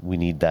we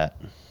need that.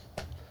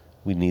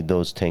 We need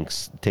those tank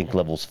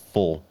levels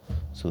full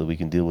so that we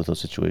can deal with those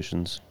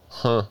situations.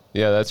 Huh.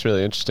 Yeah, that's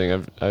really interesting.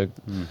 I've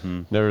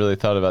never really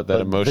thought about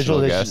that emotional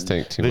gas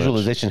tank too much.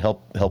 Visualization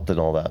helped in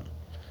all that.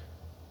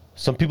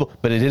 Some people,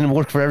 but it didn't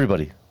work for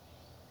everybody.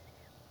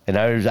 And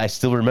I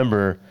still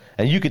remember,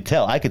 and I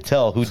could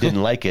tell who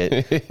didn't like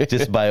it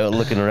just by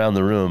looking around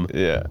the room.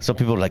 Yeah. Some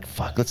people were like,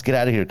 "Fuck, let's get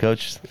out of here,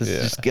 coach. Let's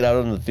just get out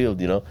on the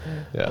field,"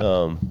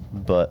 Yeah.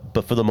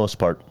 But for the most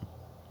part,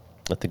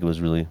 I think it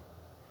was really,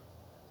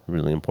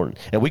 really important.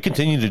 And we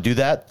continue to do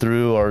that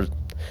through our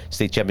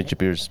state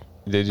championship years.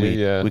 Did you?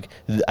 Yeah.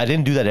 I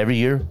didn't do that every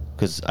year,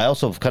 because I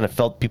also kind of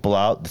felt people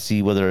out to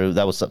see whether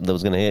that was something that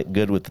was going to hit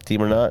good with the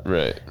team or not.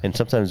 Right. And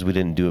sometimes we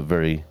didn't do it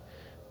very,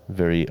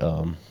 very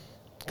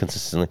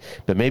consistently.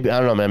 But maybe, I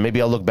don't know, man.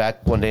 Maybe I'll look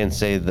back one day and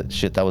say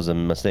that was a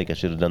mistake. I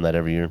should have done that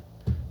every year.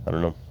 I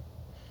don't know.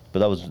 But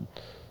that was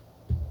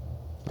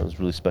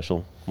really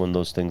special when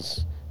those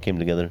things came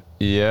together.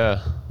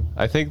 Yeah.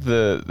 I think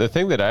the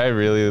thing that I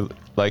really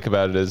like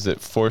about it is it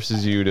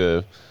forces you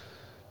to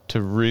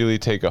really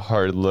take a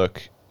hard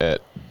look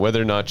at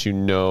whether or not you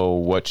know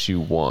what you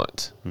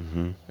want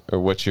or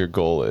what your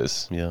goal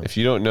is. Yeah. If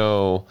you don't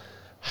know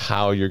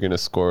how you're going to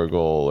score a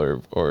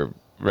goal or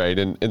right.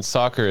 And in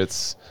soccer,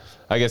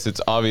 I guess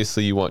it's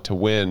obviously you want to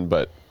win,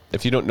 but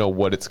if you don't know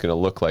what it's going to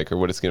look like or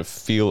what it's going to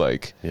feel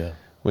like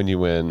when you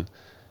win,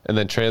 and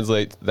then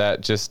translate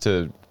that just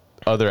to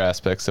other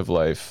aspects of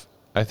life,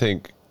 I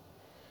think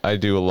I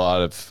do a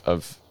lot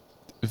of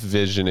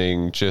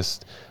visioning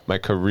just my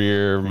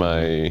career,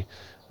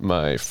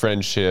 my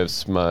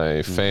friendships,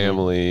 my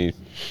family,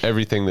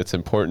 everything that's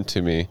important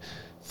to me,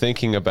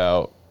 thinking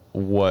about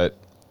what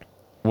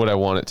I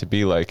want it to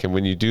be like. And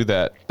when you do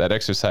that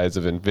exercise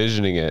of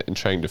envisioning it and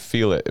trying to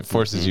feel it, it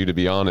forces you to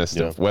be honest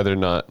of whether or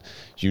not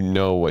you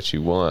know what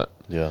you want.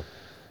 Yeah.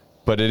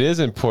 But it is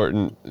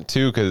important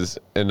too,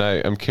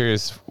 I'm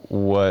curious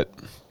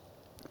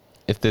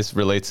if this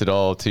relates at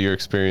all to your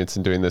experience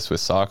in doing this with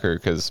soccer,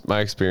 because my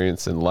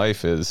experience in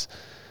life is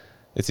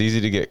it's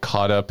easy to get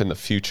caught up in the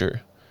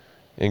future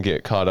and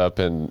get caught up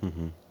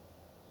in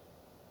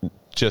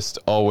just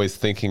always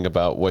thinking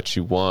about what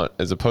you want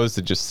as opposed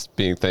to just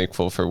being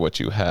thankful for what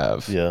you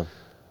have. Yeah.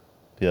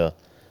 Yeah.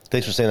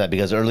 Thanks for saying that,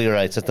 because earlier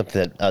I said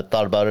something that I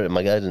thought about it and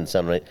my guy didn't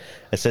sound right.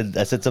 I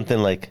said something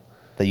like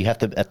that you have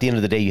to, at the end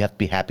of the day, you have to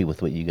be happy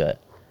with what you got.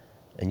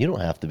 And you don't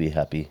have to be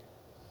happy.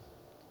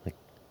 Like,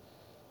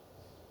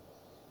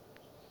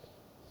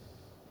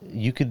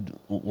 you could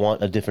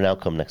want a different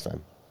outcome next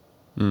time.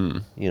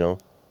 You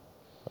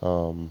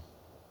know?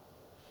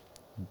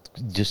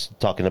 Just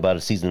talking about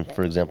a season,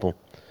 for example.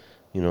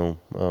 You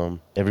know,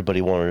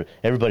 everybody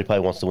probably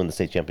wants to win the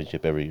state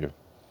championship every year,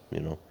 you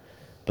know.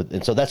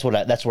 And so that's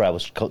where I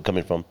was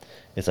coming from.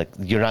 It's like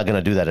you're not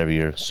going to do that every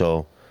year.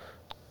 So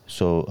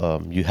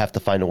you have to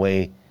find a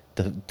way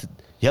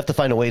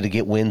to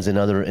get wins in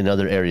other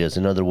areas,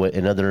 in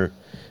other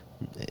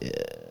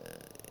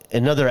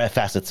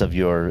facets of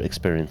your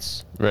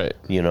experience. Right.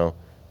 You know,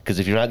 because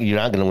if you're not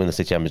going to win the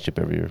state championship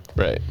every year.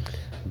 Right.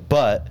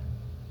 But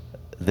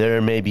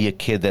there may be a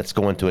kid that's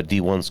going to a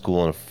D1 school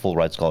on a full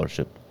ride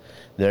scholarship.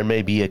 There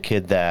may be a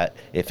kid that,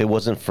 if it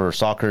wasn't for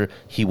soccer,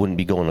 he wouldn't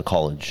be going to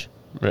college.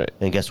 Right.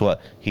 And guess what?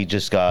 He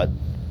just got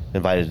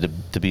invited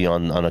to be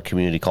on a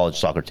community college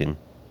soccer team.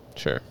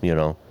 Sure. You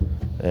know?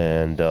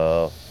 And,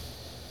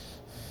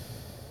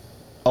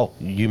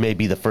 you may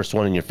be the first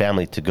one in your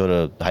family to go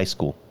to high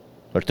school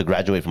or to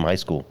graduate from high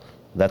school.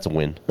 That's a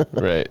win.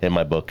 Right. In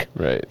my book.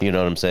 Right. You know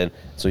what I'm saying?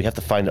 So you have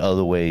to find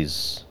other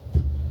ways.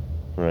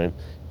 Right?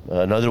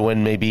 Another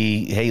one may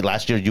be, hey,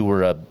 last year you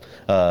were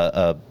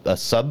a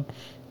sub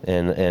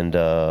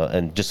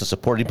and just a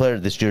supporting player.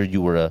 This year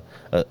you were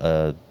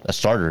a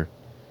starter,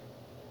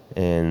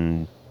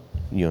 and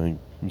you know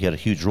you had a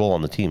huge role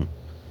on the team.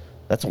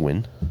 That's a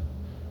win,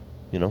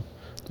 you know.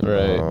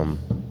 Right.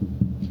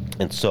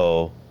 And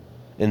so,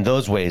 in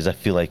those ways, I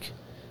feel like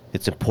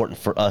it's important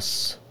for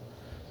us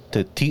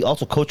to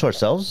also coach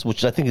ourselves,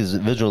 which I think is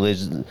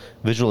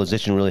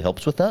visualization really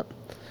helps with that.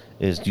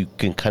 Is you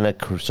can kind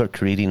of start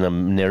creating a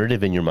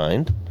narrative in your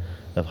mind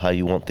of how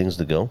you want things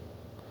to go.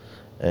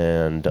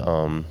 And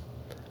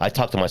I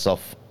talk to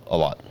myself a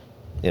lot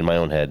in my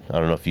own head. I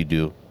don't know if you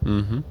do.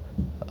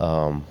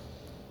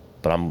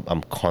 But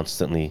I'm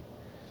constantly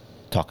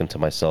talking to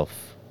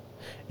myself.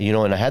 You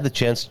know, and I had the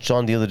chance,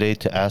 Sean, the other day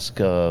to ask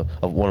of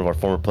one of our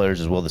former players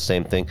as well the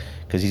same thing,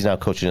 because he's now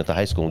coaching at the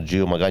high school,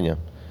 Gio Magana.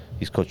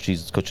 He's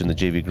coaching the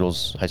JV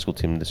girls high school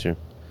team this year.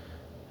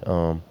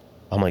 I'm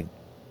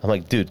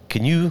like, dude,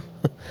 can you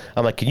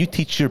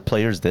teach your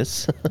players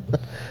this?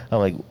 I'm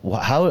like,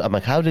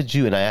 how did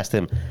you? And I asked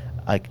him,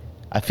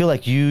 I feel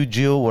like you,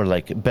 Gio, were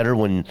like better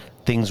when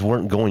things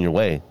weren't going your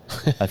way.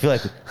 I feel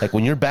like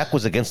when your back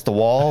was against the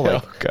wall,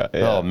 like,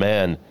 oh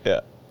man,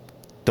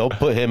 don't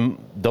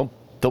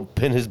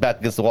pin his back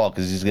against the wall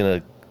because he's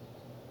gonna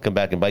come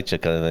back and bite you,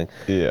 kind of thing.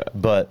 Yeah.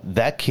 But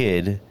that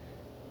kid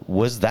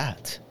was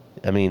that.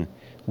 I mean,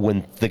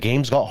 when the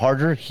games got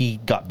harder, he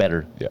got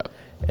better. Yeah.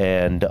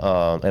 And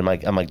I'm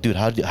like, dude,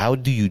 how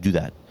do you do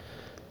that?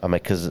 I'm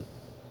like, because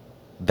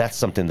that's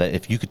something that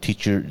if you could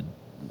teach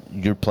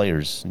your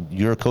players,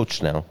 you're a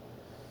coach now,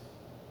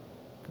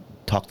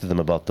 talk to them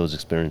about those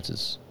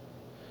experiences,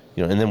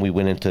 you know. And then we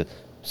went into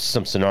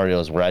some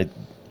scenarios where I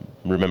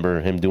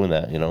remember him doing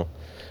that, you know,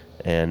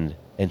 and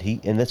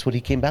that's what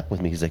he came back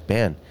with me. He's like,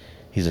 man,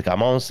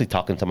 I'm honestly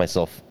talking to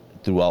myself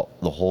throughout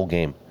the whole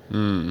game.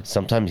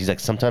 Sometimes he's like,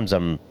 sometimes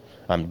I'm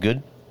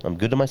good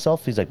to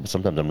myself. He's like, but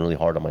sometimes I'm really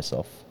hard on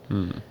myself.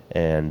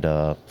 And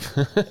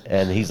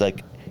and he's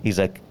like,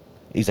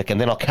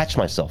 and then I'll catch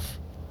myself,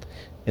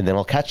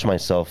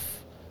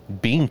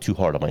 being too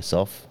hard on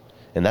myself,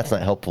 and that's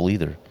not helpful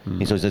either.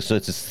 And so it's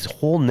this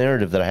whole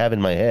narrative that I have in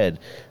my head.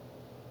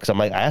 Because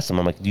I asked him,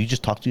 I'm like, do you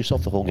just talk to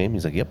yourself the whole game?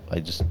 He's like, yep.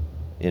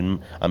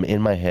 I'm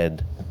in my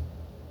head.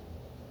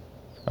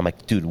 I'm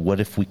like, dude, what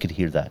if we could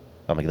hear that?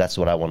 I'm like, that's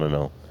what I want to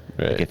know.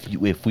 Right. Like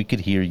if we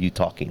could hear you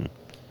talking,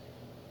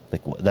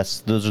 like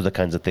those are the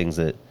kinds of things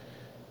that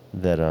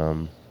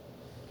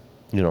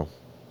you know,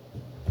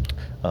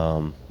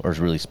 or is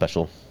really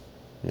special,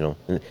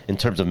 in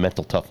terms of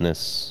mental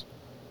toughness.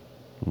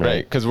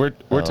 Right, because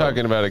we're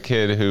talking about a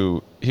kid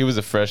who he was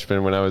a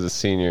freshman when I was a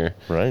senior.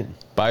 Right.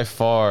 By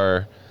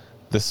far,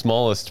 the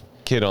smallest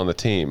kid on the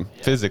team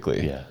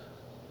physically. Yeah.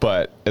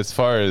 But as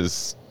far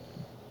as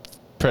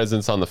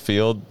presence on the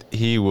field,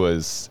 he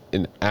was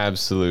an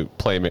absolute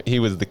playmaker. He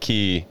was the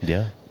key.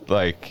 Yeah.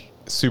 Like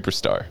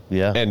superstar.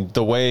 Yeah. And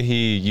the way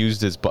he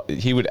used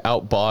he would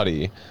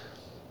outbody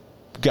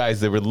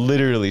guys that were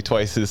literally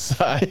twice his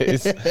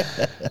size.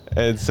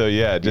 And so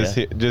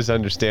just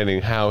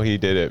understanding how he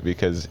did it,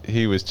 because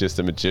he was just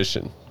a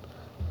magician.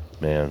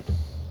 Man.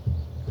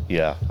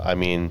 Yeah. I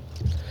mean,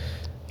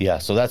 yeah,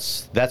 so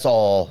that's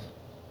all.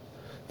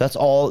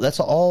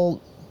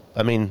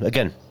 I mean,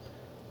 again,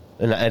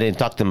 and I didn't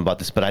talk to him about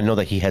this, but I know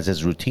that he has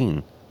his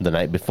routine the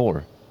night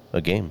before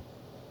a game,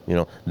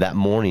 that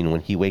morning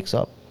when he wakes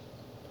up,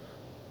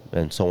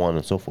 and so on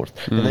and so forth.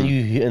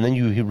 Mm-hmm. And then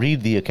you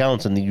read the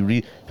accounts, and then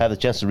you have the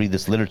chance to read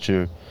this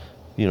literature,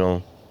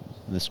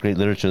 this great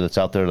literature that's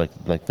out there,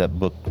 like that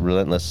book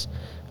Relentless,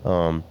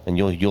 and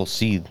you'll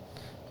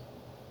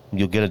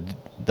get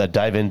a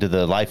dive into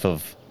the life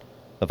of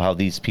how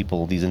these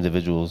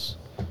individuals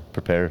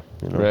prepare.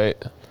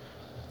 Right.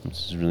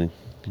 It's really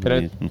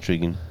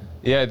intriguing.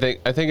 Yeah,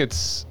 I think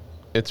it's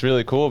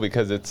really cool,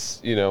 because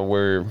it's we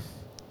all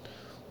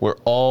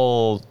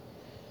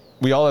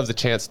have the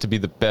chance to be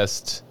the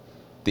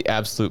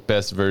absolute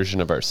best version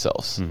of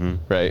ourselves. Mm-hmm.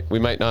 Right? We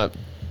might not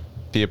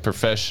be a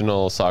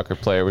professional soccer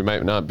player. We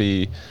might not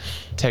be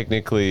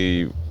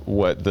technically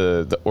what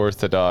the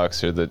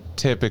orthodox or the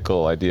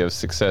typical idea of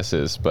success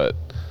is, but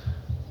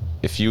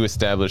if you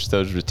establish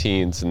those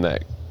routines and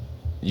that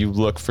you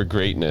look for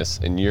greatness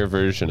in your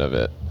version of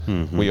it,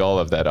 mm-hmm. we all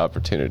have that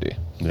opportunity.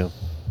 Yeah.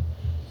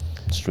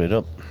 Straight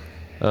up.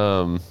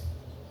 And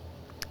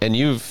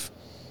you've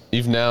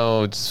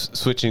now,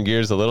 switching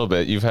gears a little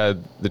bit, you've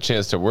had the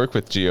chance to work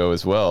with Gio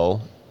as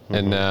well, mm-hmm.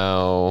 and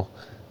now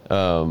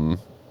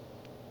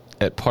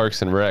at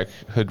Parks and Rec,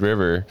 Hood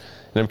River.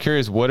 And I'm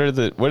curious, what are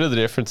the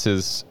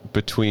differences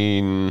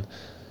between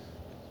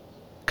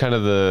kind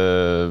of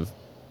the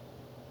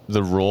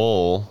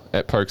role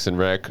at Parks and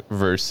Rec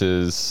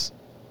versus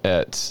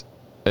as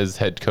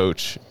head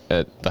coach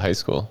at the high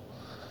school?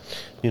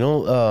 A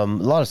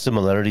lot of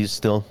similarities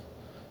still.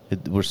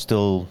 We're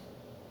still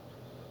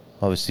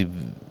obviously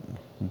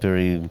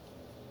very,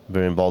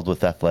 very involved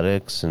with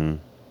athletics, and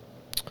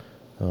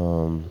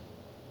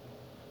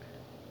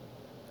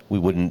we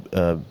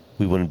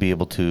wouldn't be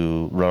able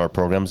to run our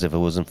programs if it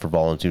wasn't for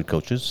volunteer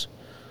coaches,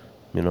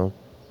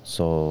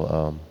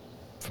 So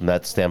from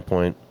that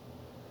standpoint,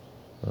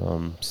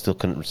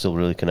 still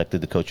really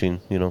connected to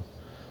coaching,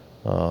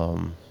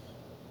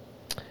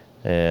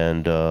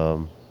 and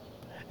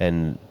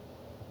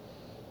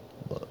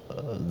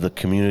the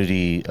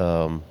community,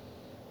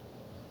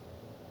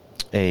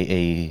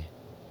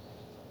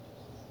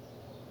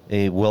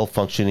 a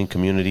well-functioning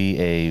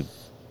community,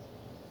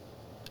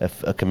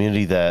 a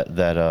community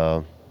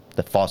that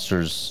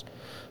fosters,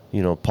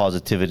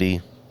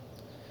 positivity,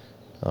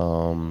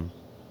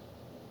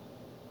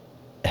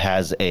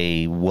 has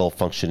a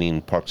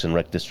well-functioning Parks and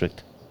Rec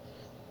district,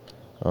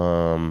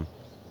 and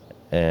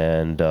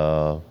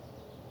I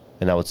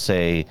would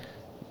say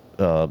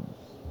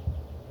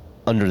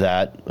under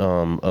that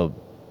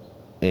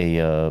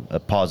a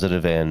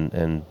positive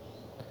and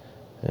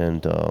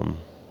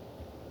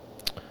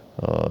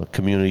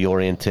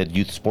community-oriented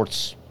youth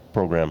sports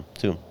program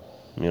too.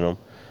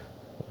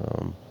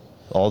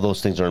 All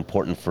those things are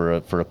important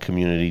for a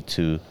community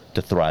to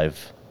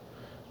thrive,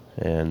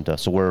 and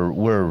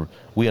so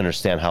we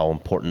understand how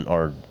important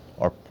our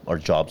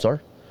jobs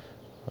are,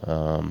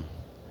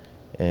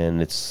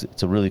 and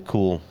it's a really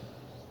cool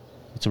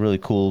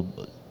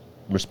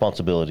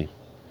responsibility.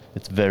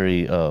 It's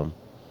very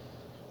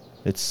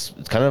it's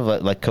kind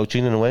of like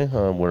coaching in a way,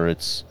 where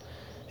it's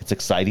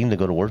exciting to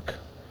go to work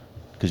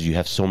because you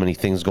have so many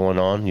things going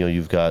on.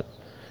 You've got,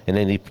 in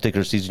any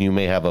particular season, you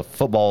may have a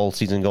football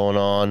season going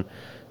on,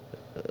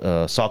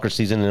 soccer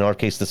season in our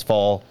case this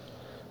fall,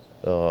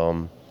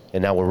 and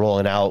now we're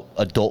rolling out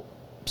adult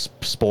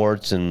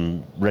sports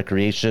and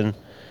recreation,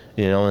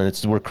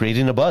 and we're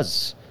creating a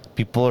buzz.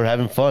 People are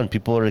having fun.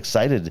 People are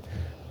excited.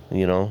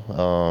 They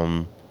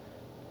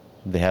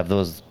have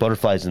those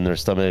butterflies in their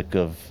stomach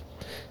of,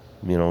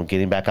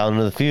 getting back out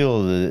into the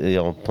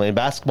field, playing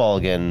basketball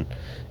again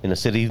in a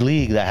city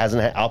league that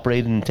hasn't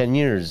operated in 10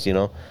 years,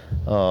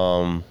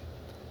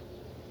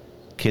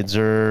 Kids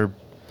from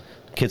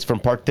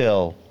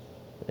Parkdale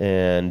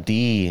and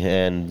D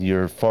and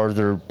your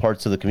farther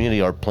parts of the community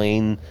are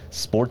playing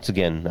sports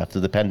again after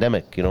the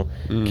pandemic,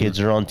 Kids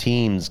are on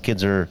teams.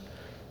 Kids are,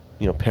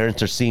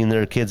 parents are seeing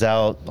their kids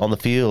out on the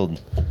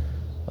field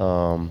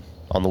on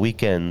the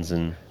weekends,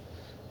 and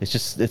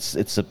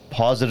it's a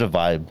positive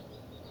vibe.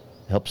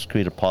 It helps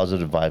create a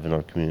positive vibe in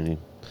our community.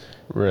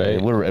 Right.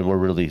 And we're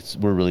really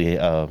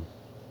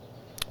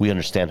we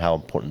understand how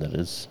important that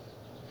is.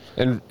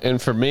 And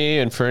for me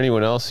and for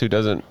anyone else who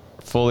doesn't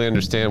fully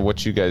understand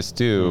what you guys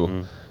do,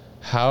 mm-hmm.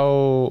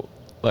 how,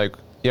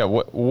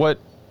 what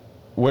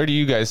where do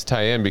you guys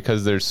tie in?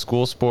 Because there's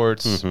school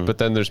sports, but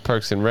then there's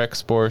parks and rec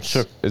sports.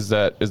 Sure. Is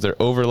there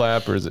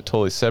overlap, or is it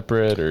totally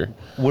separate? Or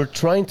we're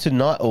trying to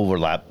not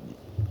overlap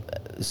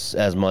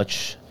as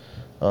much.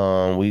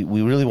 We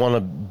really want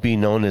to be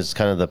known as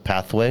kind of the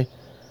pathway,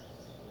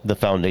 the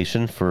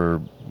foundation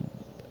for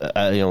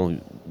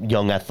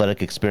young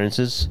athletic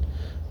experiences,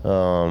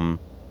 and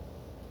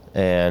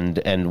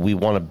we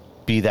want to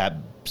be that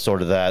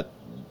sort of that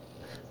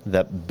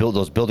build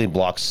those building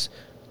blocks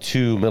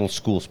to middle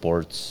school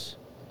sports,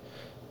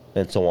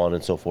 and so on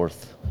and so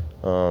forth.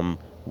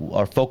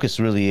 Our focus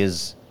really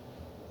is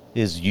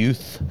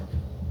youth,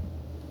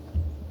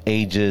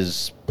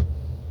 ages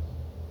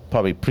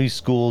probably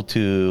preschool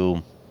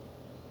to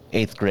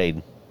 8th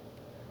grade,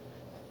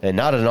 and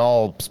not in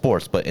all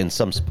sports, but in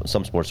some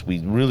sports. We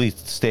really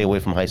stay away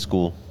from high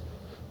school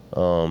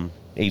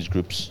age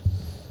groups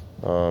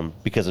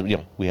because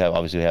we have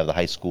the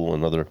high school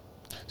and other.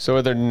 So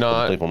are there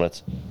not play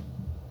formats?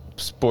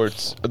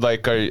 Sports,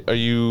 like, are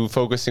you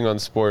focusing on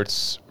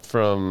sports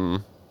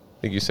from,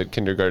 I think you said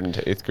kindergarten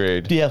to 8th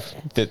grade? Yeah.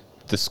 That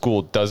the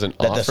school doesn't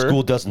offer? That the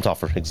school doesn't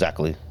offer,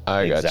 exactly.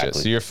 I gotcha.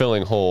 So you're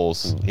filling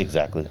holes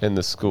exactly in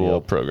the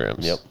school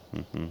programs. Yep.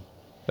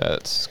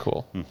 That's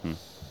cool.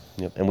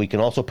 Yep. And we can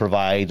also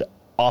provide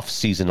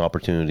off-season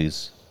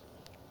opportunities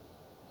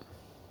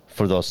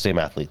for those same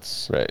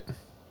athletes.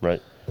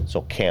 Right.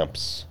 So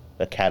camps,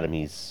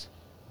 academies.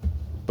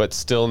 But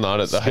still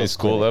not at the high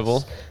school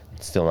level?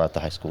 Still not at the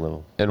high school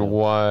level. And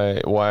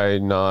why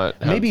not?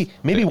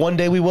 Maybe one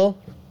day we will,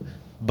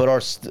 but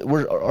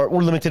we're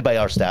limited by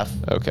our staff.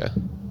 Okay.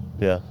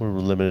 Yeah, we're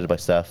limited by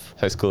staff.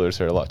 High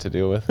schoolers are a lot to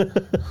deal with.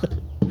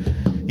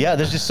 Yeah,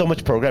 there's just so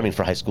much programming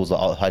for high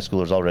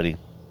schoolers already.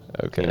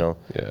 Okay. Yeah.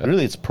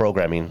 Really, it's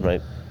programming,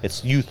 right?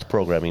 It's youth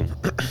programming,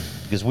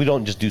 because we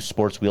don't just do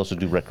sports; we also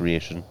do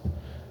recreation.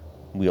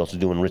 We also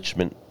do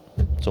enrichment,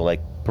 so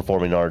like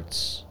performing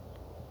arts.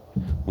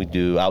 We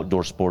do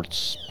outdoor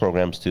sports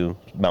programs too,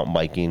 mountain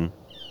biking.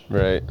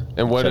 Right.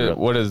 And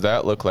what does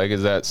that look like?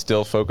 Is that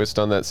still focused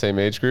on that same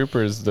age group,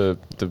 or is the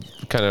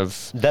kind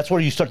of... That's where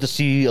you start to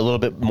see a little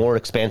bit more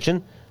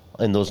expansion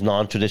in those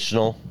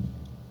non-traditional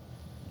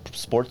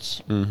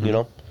sports,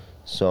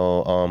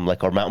 So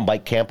like our mountain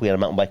bike camp, we had a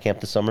mountain bike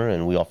camp this summer,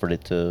 and we offered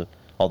it to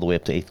all the way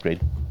up to 8th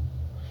grade.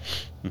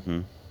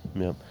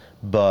 Yeah.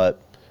 But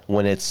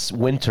when it's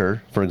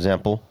winter, for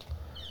example,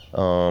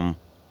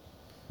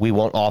 we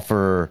won't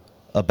offer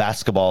a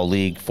basketball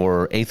league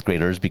for 8th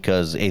graders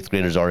because 8th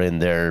graders are in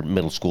their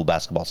middle school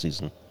basketball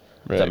season.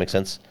 Does that make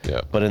sense?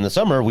 Yeah. But in the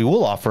summer, we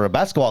will offer a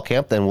basketball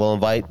camp, then we'll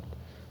invite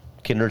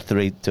kinder to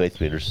 8th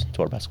graders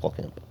to our basketball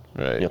camp.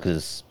 Right. Because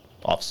it's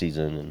off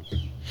season,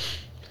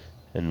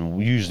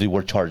 and usually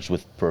we're charged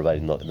with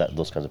providing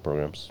those kinds of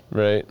programs.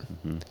 Right.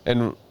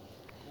 And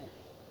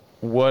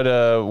what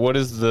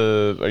is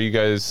are you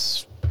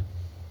guys?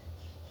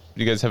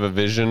 Do you guys have a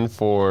vision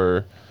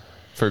for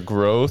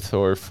growth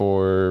or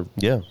for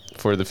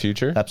the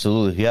future?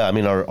 Absolutely. Yeah. I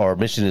mean, our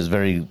mission is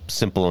very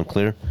simple and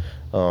clear,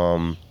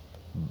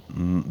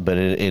 but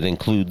it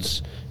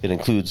includes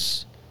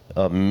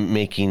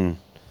making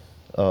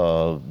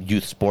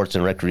youth sports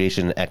and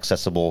recreation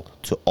accessible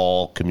to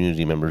all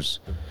community members.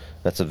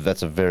 That's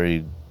a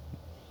very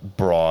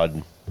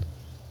broad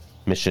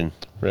mission.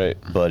 Right.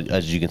 But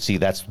as you can see,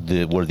 that's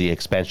where the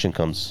expansion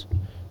comes.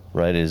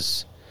 Right.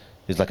 Is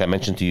like I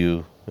mentioned to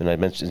you, and I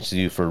mentioned to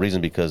you for a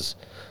reason, because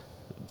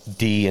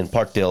D and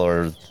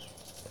Parkdale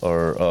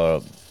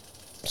are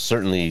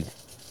certainly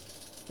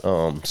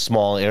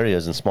small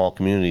areas and small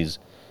communities,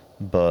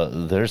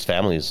 but there's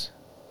families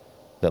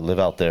that live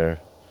out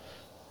there,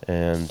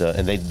 and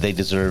they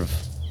deserve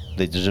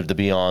to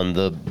be on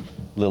the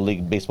Little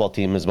League baseball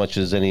team as much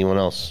as anyone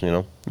else,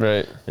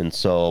 Right. And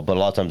so, but a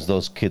lot of times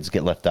those kids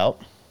get left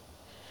out,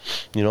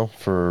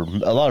 for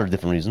a lot of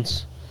different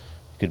reasons.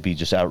 It could be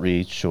just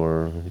outreach,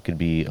 or it could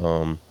be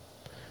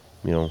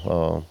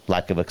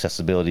lack of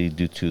accessibility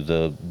due to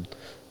a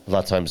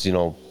lot of times, it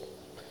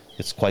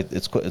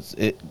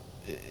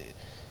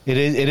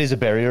is a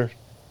barrier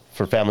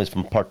for families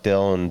from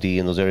Parkdale and D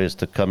and those areas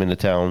to come into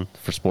town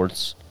for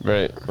sports.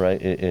 Right.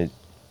 Right.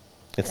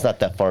 It's not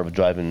that far of a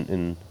drive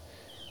in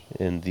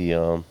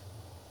the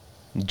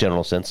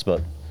general sense,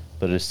 but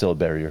it's still a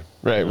barrier.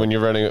 Right. When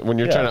you're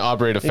trying to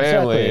operate a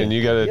family, and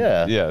you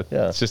gotta,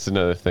 it's just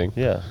another thing.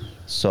 Yeah.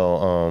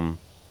 So,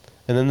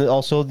 and then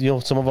also,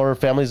 some of our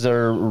families that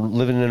are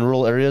living in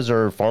rural areas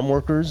are farm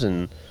workers,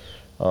 and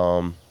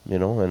and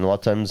a lot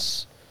of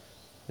times,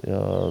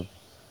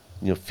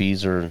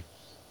 fees are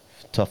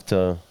tough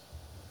to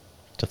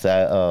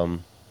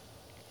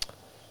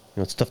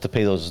it's tough to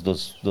pay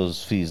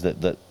those fees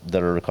that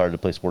are required to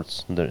play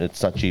sports.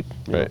 It's not cheap,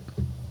 right?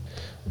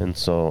 And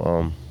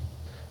so,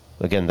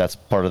 again, that's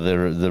part of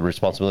the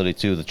responsibility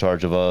too, the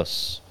charge of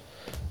us,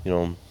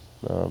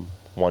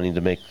 wanting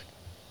to make,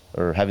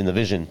 or having the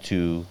vision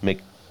to make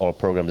all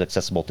programs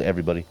accessible to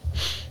everybody.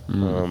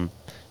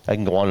 I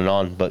can go on and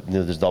on, but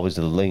there's always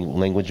the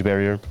language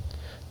barrier,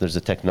 there's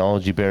the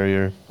technology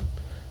barrier,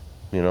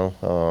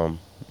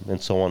 and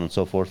so on and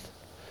so forth.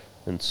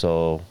 And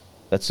so,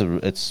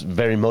 it's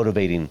very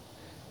motivating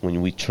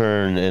when we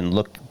turn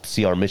and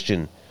see our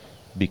mission,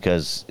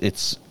 because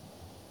it's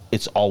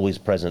always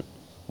present.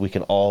 We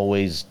can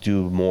always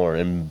do more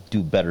and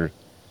do better,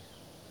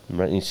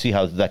 right? And you see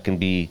how that can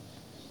be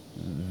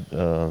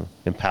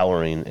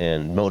empowering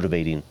and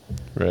motivating,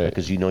 Right.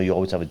 Because you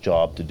always have a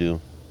job to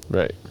do,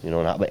 Right.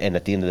 and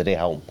at the end of the day,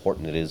 how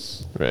important it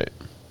is, Right.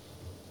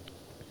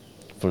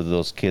 for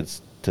those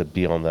kids to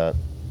be on that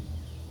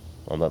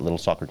little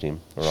soccer team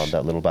or on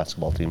that little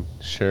basketball team.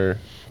 Sure.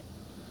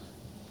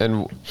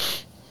 And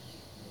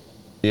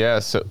yeah,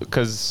 so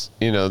because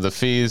the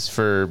fees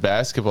for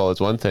basketball is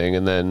one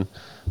thing,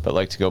 but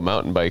like to go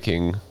mountain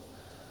biking,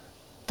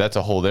 that's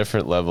a whole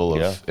different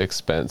level of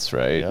expense,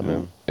 right? Yeah,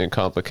 man. And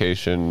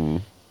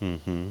complication.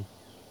 Mm-hmm.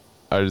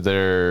 Are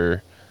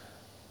there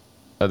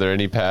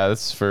any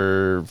paths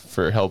for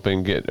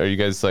helping are you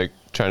guys like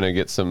trying to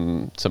get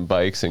some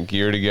bikes and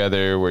gear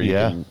together where you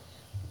can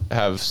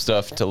have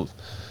stuff to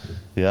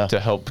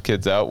help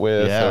kids out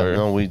with?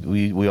 No,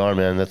 we are,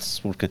 man.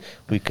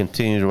 We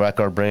continue to rack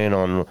our brain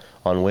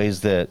on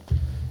ways that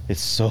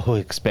it's so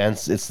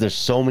expansive. There's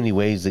so many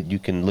ways that you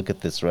can look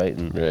at this, right?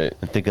 And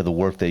think of the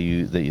work that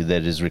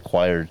is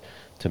required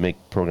to make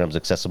programs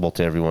accessible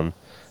to everyone.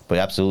 But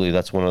absolutely,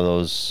 that's one of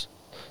those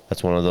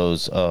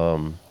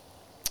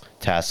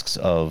tasks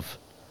of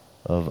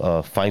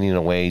finding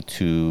a way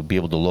to be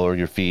able to lower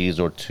your fees,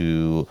 or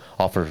to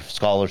offer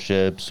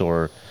scholarships,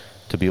 or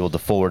to be able to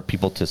forward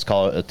people to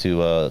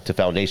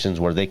foundations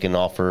where they can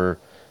offer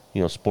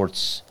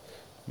sports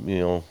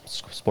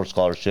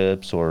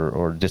scholarships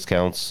or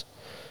discounts.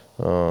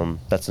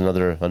 That's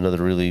another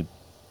really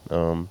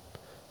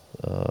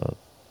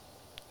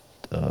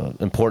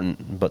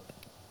important but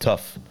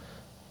tough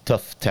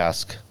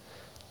task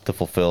to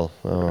fulfill.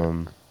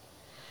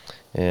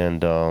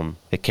 And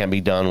it can't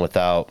be done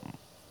without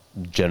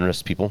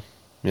generous people,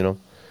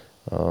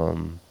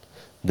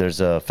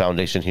 There's a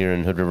foundation here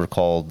in Hood River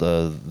called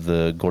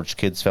the Gorge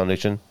Kids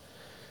Foundation.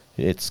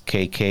 It's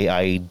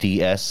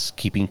KKIDS,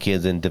 Keeping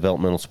Kids in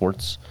Developmental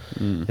Sports.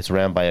 It's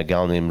ran by a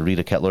gal named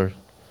Rita Kettler.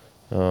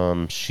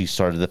 She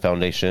started the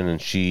foundation, and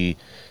she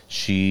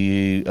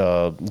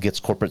gets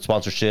corporate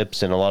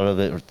sponsorships and a lot of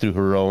it through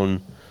her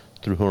own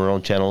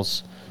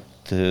channels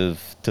to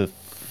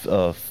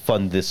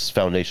fund this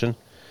foundation.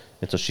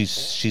 And so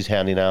she's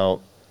handing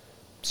out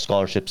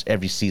scholarships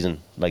every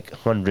season, like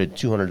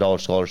 $100-$200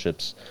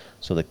 scholarships,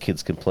 so that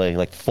kids can play,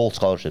 like full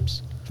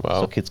scholarships.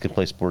 Wow. So kids can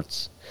play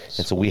sports.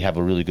 And so we have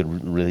a really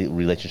good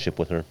relationship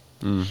with her.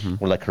 Mm-hmm.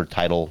 We're like her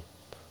title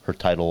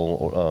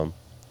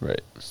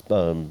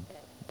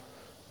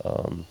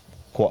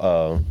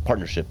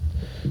partnership.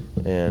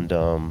 And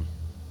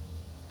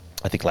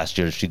I think last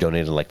year she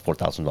donated like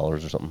 $4,000 or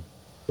something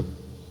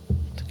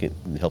to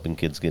helping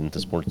kids get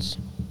into sports.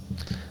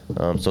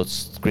 So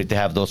it's great to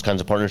have those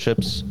kinds of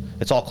partnerships.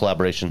 It's all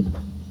collaboration.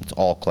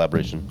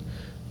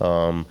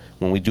 When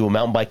we do a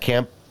mountain bike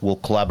camp, we'll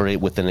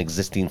collaborate with an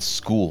existing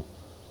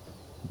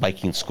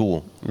biking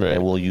school,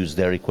 and we'll use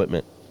their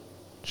equipment.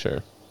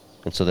 Sure.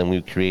 And so then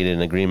we created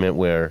an agreement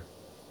where,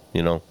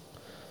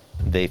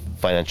 they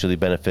financially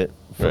benefit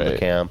from the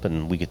camp,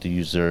 and we get to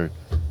use their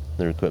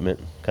equipment,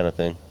 kind of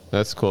thing.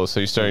 That's cool. So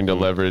you're starting to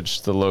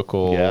leverage the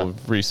local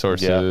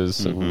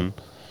resources and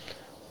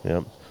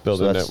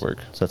build a network.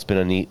 So that's been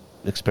a neat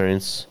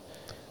experience.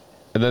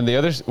 And then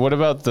what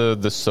about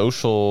the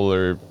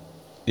social,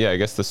 I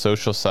guess the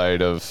social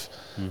side of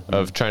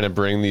trying to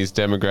bring these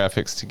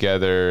demographics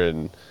together?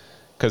 And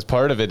because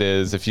part of it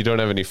is, if you don't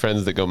have any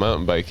friends that go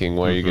mountain biking,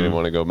 why are you going to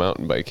want to go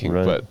mountain biking?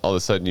 Right. But all of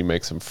a sudden you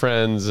make some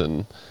friends,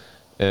 and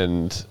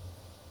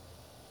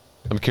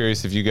I'm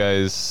curious if you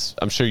guys,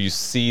 I'm sure you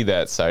see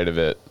that side of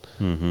it,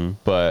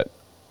 but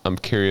I'm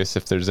curious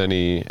if there's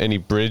any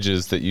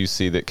bridges that you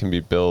see that can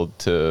be built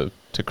to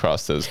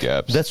cross those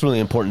gaps. That's really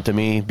important to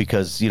me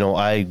because,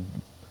 I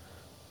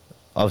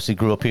obviously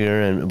grew up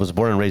here and was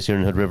born and raised here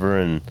in Hood River,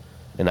 and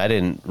I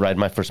didn't ride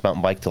my first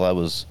mountain bike till I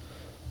was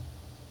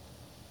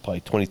probably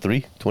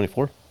 23,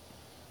 24.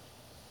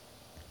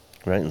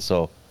 Right? And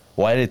so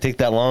why did it take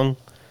that long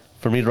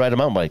for me to ride a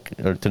mountain bike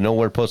or to know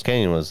where Post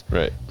Canyon was?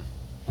 Right.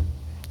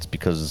 It's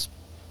because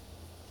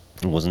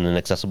it wasn't an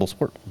accessible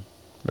sport.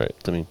 Right.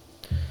 To me.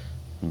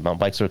 Mountain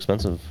bikes are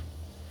expensive,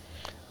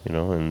 and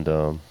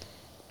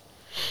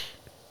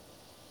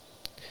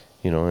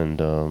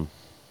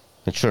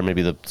sure,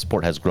 maybe the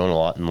sport has grown a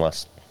lot in the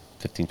last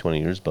 15,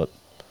 20 years, but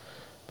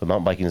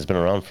mountain biking has been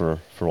around for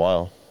a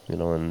while,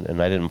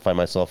 and I didn't find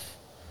myself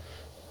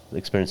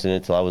experiencing it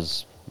until I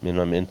was,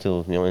 I'm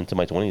into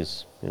my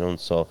 20s, and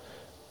so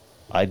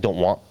I don't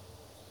want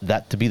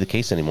that to be the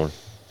case anymore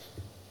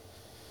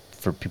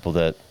for people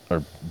that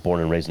are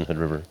born and raised in Hood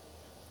River.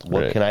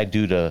 What can I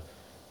do to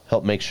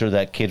help make sure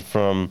that kid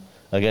from,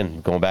 again,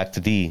 going back to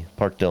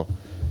Parkdale,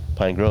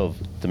 Pine Grove,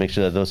 to make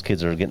sure that those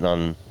kids are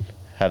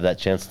have that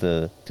chance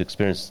to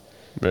experience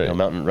riding a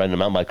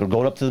mountain bike or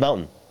going up to the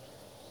mountain,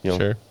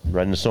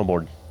 riding a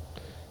snowboard,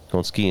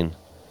 going skiing.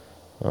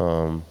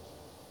 And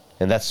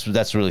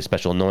that's really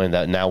special, knowing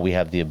that now we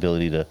have the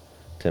ability to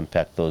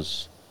impact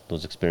those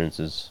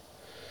experiences.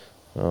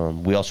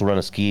 We also run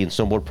a ski and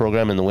snowboard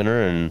program in the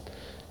winter,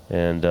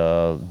 and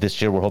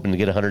this year we're hoping to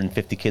get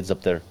 150 kids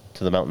up there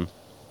to the mountain,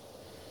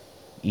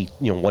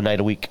 one night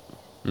a week.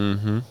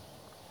 Mm-hmm.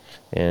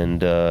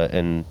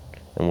 And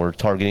we're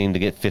targeting to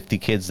get 50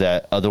 kids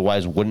that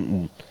otherwise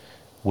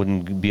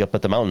wouldn't be up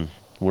at the mountain.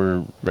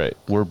 We're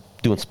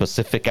doing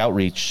specific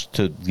outreach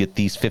to get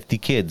these 50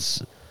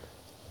 kids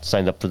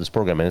signed up for this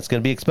program, and it's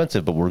going to be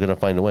expensive, but we're going to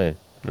find a way.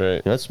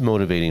 Right. That's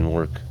motivating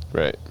work.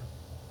 Right.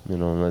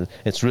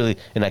 It's really,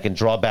 and I can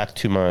draw back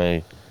to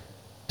my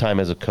time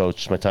as a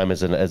coach, my time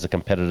as a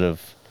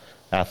competitive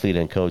athlete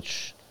and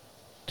coach,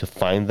 to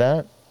find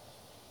that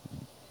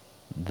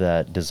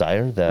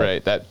desire,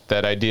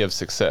 that idea of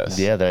success.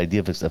 Yeah, that idea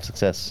of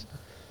success.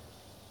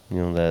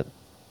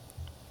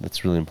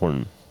 That's really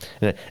important.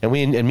 And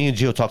me and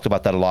Gio talked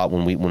about that a lot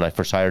when I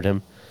first hired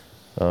him,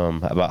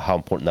 about how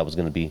important that was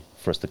going to be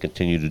for us to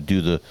continue to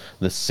do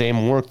the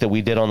same work that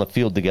we did on the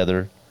field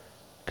together,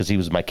 because he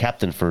was my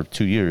captain for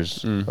 2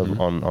 years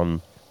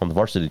on the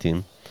varsity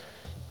team.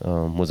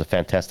 Was a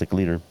fantastic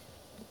leader.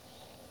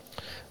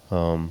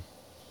 And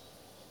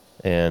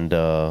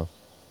so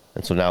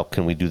now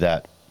can we do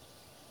that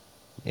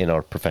in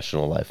our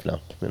professional life now,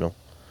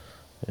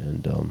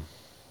 and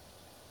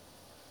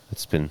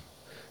it's been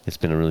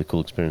a really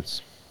cool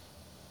experience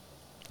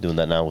doing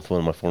that now with one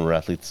of my former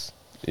athletes.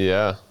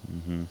 Yeah.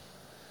 Mm-hmm.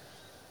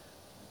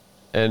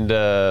 And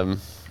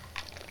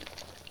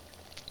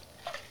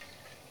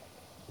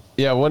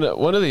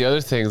one of the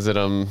other things that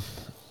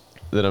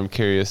I'm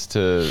curious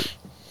to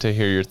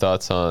hear your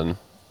thoughts on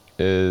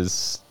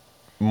is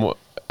more,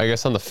 I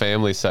guess, on the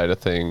family side of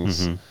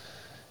things,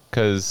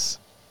 because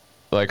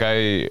like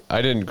I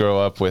didn't grow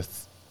up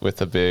with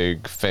a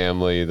big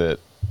family that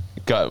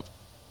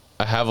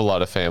I have a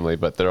lot of family,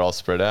 but they're all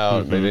spread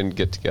out. They didn't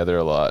get together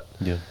a lot.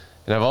 Yeah.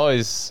 And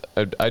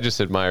I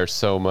just admire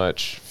so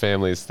much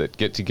families that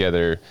get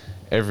together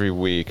every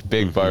week,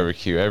 big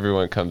barbecue,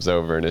 everyone comes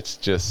over, and it's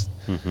just,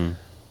 and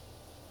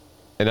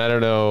I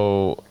don't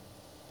know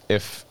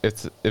if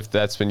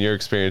that's been your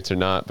experience or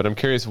not, but I'm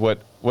curious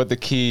what the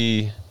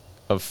key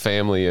of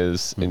family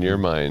is in your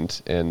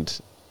mind,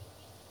 and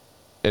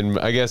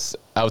I guess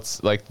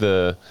like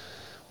the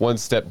one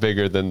step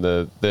bigger than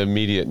the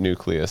immediate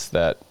nucleus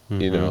that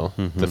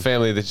the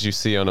family that you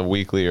see on a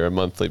weekly or a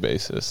monthly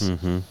basis.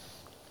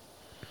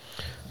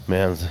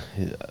 Man,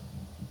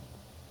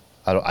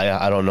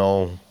 I don't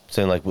know.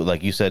 Saying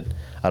like you said,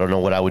 I don't know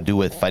what I would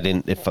do if I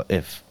didn't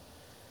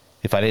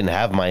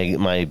have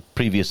my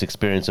previous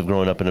experience of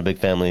growing up in a big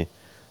family.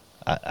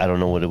 I don't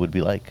know what it would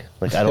be like.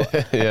 Like I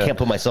can't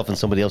put myself in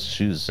somebody else's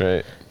shoes.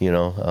 Right.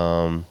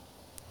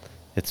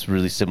 It's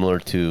really similar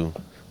to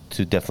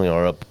definitely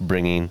our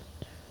upbringing.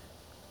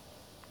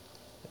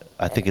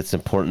 I think it's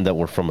important that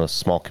we're from a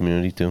small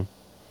community too.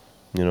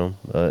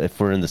 If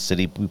we're in the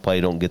city, we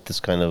probably don't get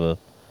this kind of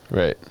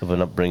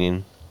an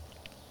upbringing.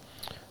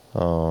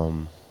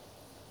 But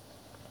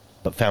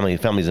family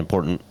is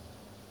important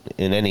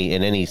in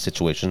any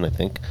situation, I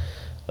think.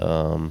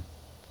 And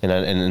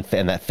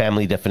that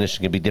family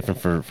definition can be different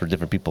for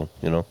different people,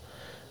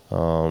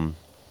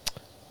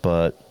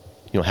 But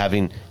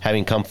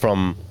having come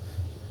from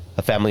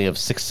a family of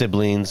 6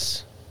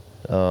 siblings,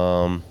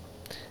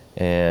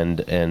 and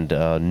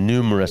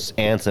numerous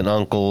aunts and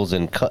uncles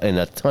and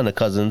a ton of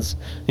cousins,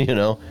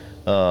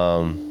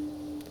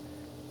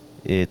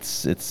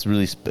 it's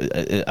really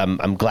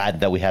I'm glad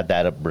that we had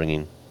that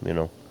upbringing,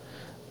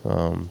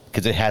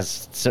 because it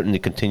has certainly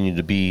continued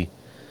to be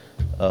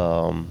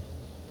a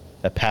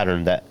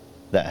pattern that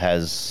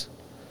has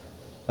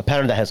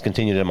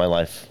continued in my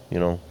life.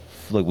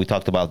 Like we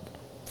talked about,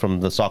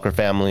 from the soccer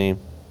family.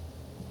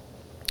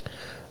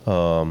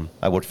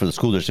 I worked for the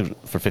school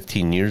district for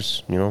 15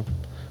 years.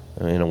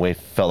 In a way,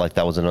 felt like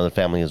that was another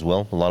family as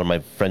well. A lot of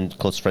my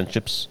close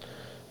friendships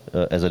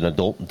as an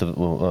adult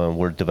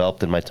were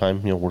developed in my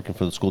time, working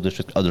for the school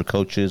district. Other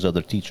coaches,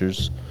 other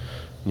teachers,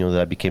 that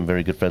I became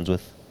very good friends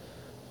with.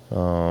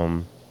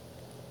 But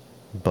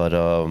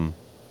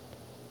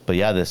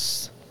yeah,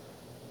 this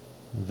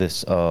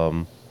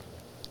on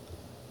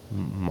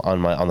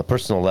the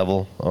personal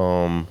level,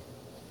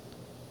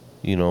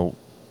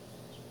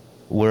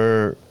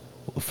 we're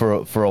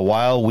for a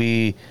while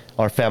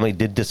our family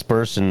did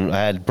disperse, and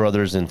I had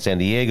brothers in San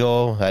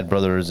Diego, I had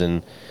brothers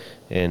in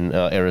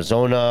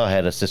Arizona, I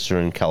had a sister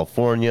in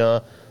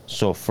California.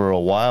 So for a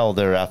while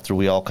there, after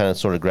we all kind of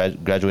sort of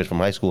graduated from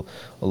high school,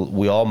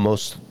 we all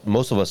most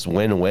of us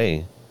went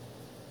away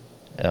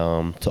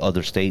to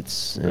other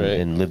states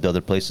and lived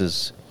other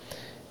places,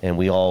 and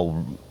we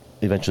all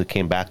eventually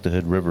came back to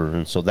Hood River.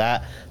 And so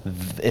that,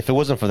 if it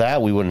wasn't for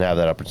that, we wouldn't have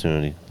that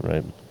opportunity,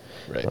 right?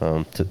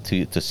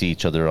 To see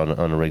each other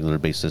on a regular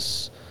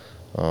basis.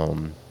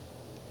 And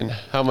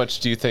how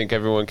much do you think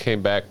everyone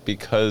came back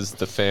because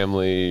the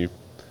family,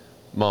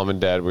 mom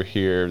and dad, were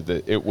here,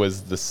 that it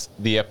was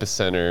the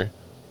epicenter,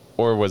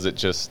 or was it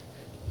just...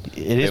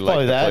 It is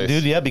probably that,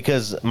 dude. Yeah,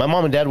 because my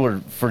mom and dad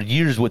for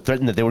years would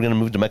threaten that they were going to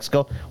move to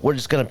Mexico. We're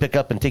just going to pick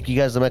up and take you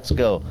guys to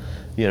Mexico.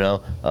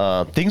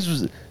 Things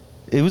was...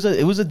 it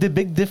was a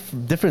big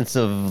difference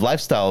of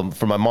lifestyle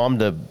for my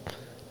mom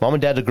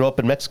and dad to grow up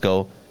in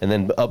Mexico and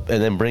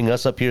then bring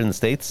us up here in the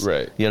States.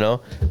 Right. You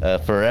know,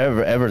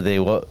 forever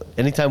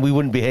anytime we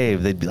wouldn't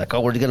behave, they'd be like,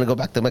 "Oh, we're gonna go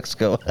back to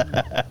Mexico.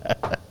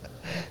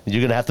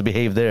 You're gonna have to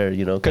behave there,"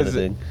 you know, kind of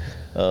thing.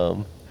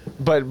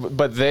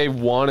 But they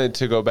wanted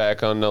to go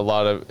back for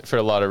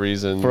a lot of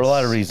reasons. For a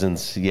lot of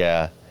reasons,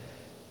 yeah.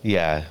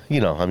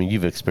 You know, I mean,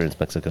 you've experienced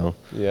Mexico.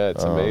 Yeah,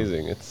 it's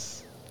amazing.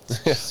 It's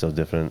so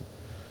different.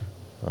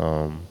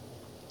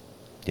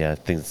 Yeah, I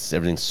think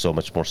everything's so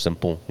much more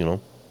simple, you know.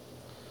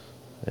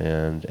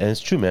 And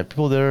it's true, man.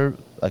 People there,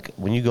 like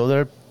when you go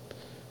there,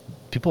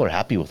 people are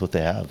happy with what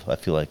they have. I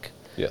feel like.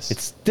 Yes.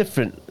 It's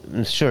different.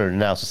 Sure,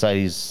 now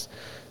society's,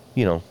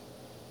 you know,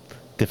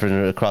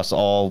 different across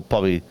all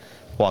probably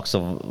walks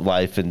of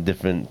life in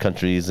different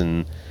countries,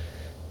 and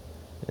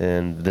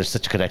there's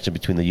such a connection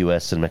between the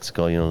U.S. and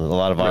Mexico. You know,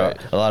 a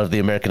lot of the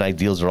American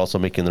ideals are also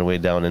making their way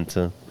down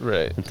into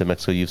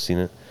Mexico. You've seen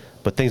it,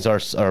 but things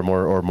are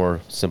more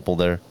simple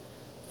there,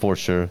 for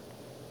sure.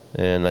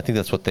 And I think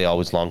that's what they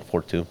always long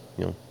for too.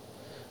 You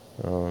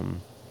know,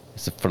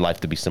 it's for life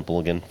to be simple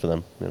again for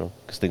them. You know,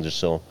 because things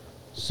are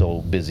so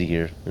busy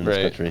here in this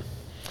country.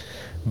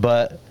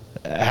 But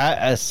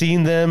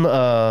seeing them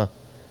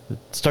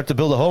start to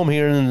build a home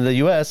here in the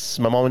U.S.,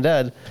 my mom and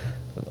dad,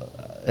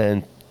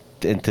 and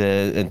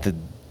to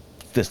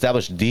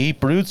establish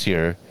deep roots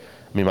here.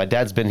 I mean, my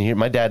dad's been here.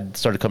 My dad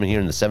started coming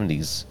here in the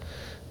 70s.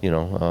 You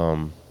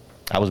know,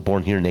 I was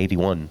born here in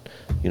 81.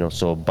 You know,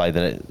 so by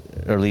the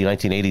early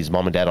 1980s,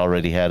 mom and dad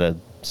already had a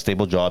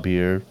stable job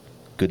here,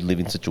 good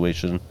living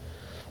situation.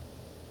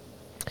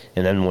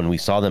 And then when we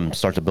saw them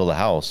start to build a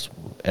house,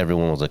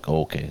 everyone was like,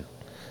 oh, okay,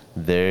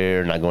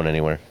 they're not going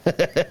anywhere.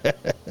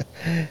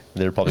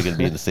 They're probably going to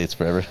be in the States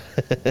forever.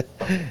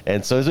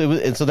 and so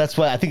that's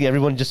why I think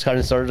everyone just kind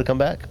of started to come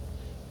back,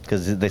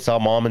 because they saw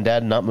mom and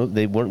dad not move.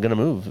 They weren't going to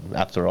move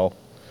after all.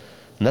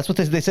 And that's what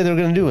they said they were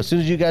going to do. As soon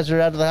as you guys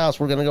are out of the house,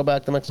 we're going to go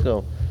back to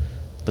Mexico.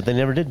 But they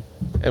never did.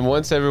 And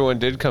once everyone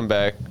did come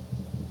back,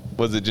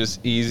 was it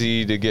just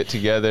easy to get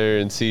together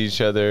and see each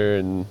other?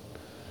 And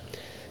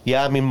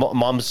yeah, I mean,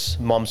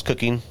 mom's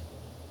cooking.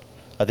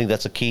 I think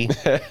that's a key.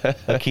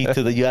 A key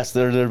to the. You asked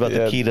earlier about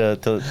the key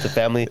to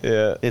family.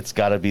 Yeah, it's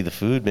got to be the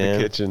food, man.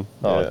 The kitchen.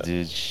 Oh,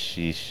 dude,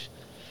 sheesh.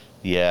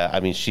 Yeah, I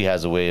mean, she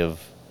has a way of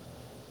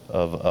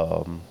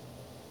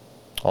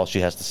all she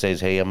has to say is,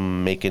 "Hey,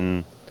 I'm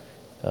making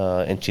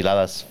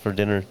enchiladas for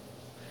dinner.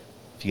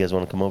 If you guys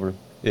want to come over."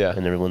 Yeah,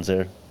 and everyone's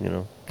there, you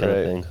know, kind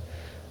of thing.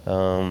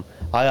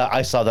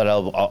 I saw that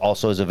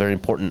also as a very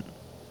important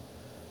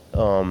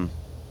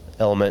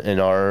element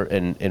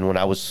in when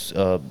I was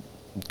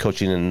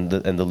coaching and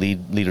the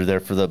leader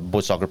there for the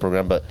boys soccer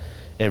program. But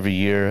every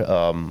year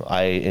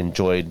I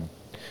enjoyed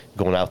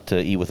going out to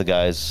eat with the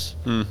guys,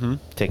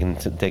 taking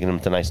them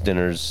to nice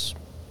dinners,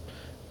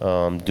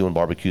 doing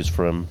barbecues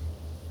for them,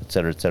 et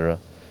cetera, et cetera.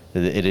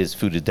 It is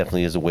food. It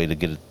definitely is a way to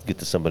get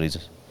to somebody's.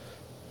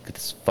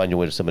 Find your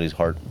way to somebody's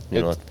heart.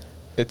 You know,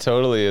 it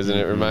totally is, and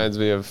it reminds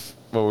me of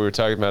what we were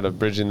talking about, of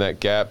bridging that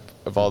gap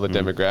of all the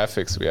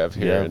demographics we have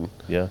here.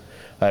 Yeah.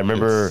 I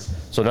remember.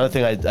 So another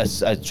thing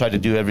I tried to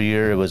do every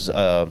year, it was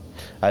I'd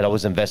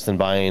always invest in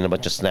buying a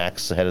bunch of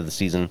snacks ahead of the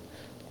season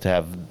to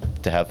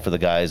have for the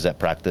guys at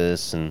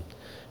practice, and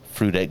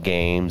fruit at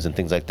games and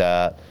things like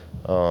that.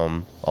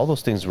 All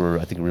those things were,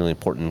 I think, really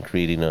important in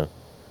creating the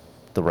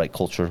right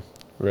culture,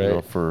 you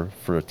know, for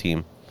a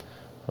team.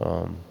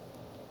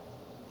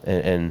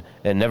 And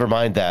never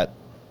mind that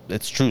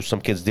it's true,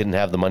 some kids didn't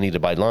have the money to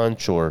buy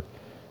lunch, or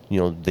you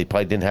know, they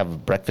probably didn't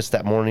have breakfast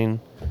that morning,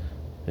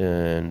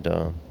 and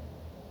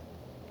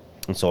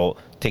so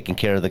taking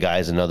care of the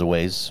guys in other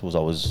ways was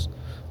always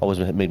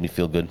made me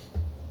feel good.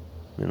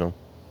 You know,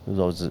 it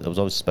was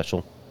always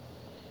special.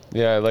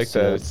 Yeah, I like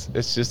that.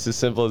 It's just as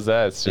simple as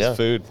that. It's just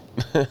food.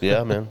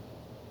 Yeah, man.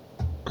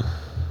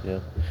 Yeah,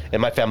 and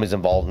my family's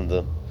involved in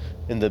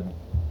the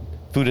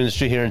food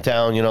industry here in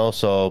town. You know,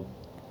 so.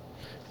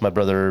 My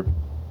brother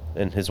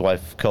and his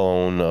wife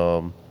co-own.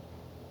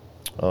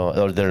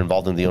 They're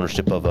involved in the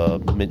ownership of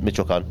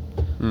Michoacan,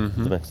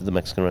 the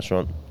Mexican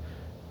restaurant.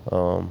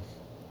 And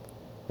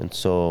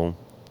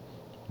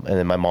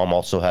then my mom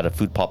also had a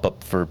food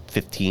pop-up for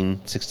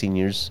 15, 16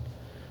 years.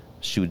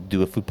 She would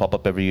do a food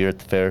pop-up every year at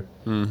the fair,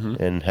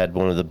 and had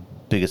one of the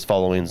biggest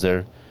followings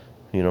there.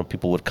 You know,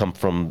 people would come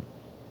from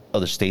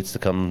other states to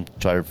come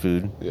try her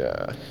food.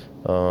 Yeah.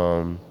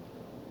 And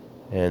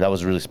that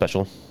was really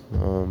special.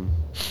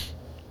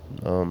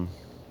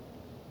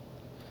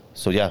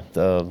 So yeah,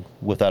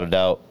 without a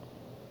doubt,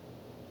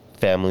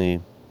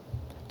 family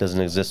doesn't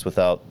exist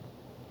without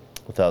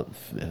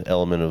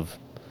element of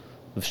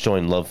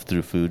showing love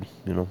through food,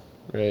 you know.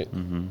 Right.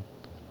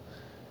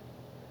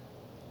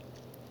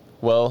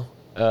 Well,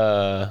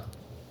 to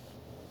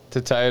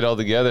tie it all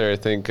together, I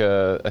think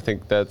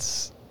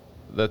that's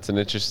an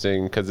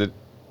interesting, because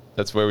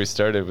that's where we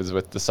started, was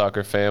with the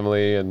soccer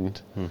family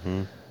and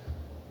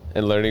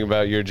learning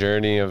about your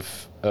journey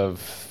of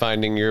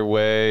finding your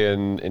way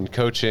and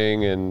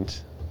coaching and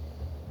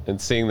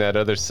seeing that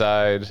other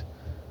side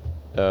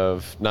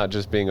of not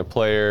just being a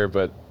player,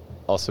 but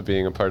also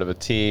being a part of a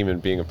team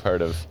and being a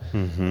part of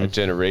a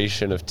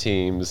generation of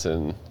teams,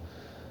 and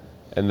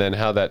then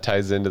how that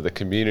ties into the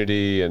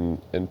community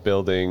and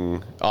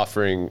building,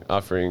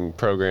 offering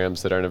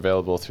programs that aren't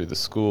available through the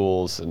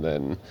schools, and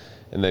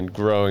then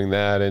growing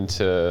that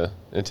into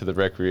the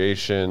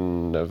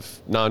recreation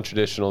of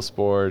non-traditional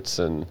sports,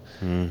 and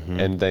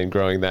then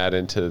growing that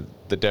into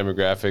the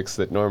demographics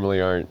that normally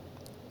aren't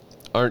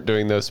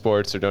doing those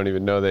sports or don't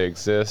even know they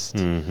exist.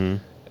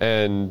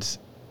 And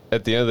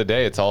at the end of the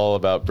day, it's all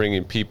about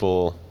bringing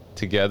people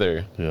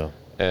together. Yeah.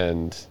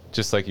 And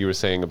just like you were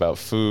saying about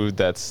food,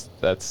 that's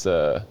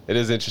it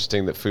is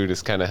interesting that food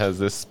is kind of has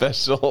this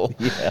special.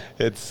 Yeah.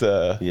 It's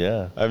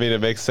Yeah. I mean,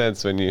 it makes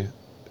sense when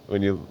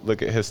you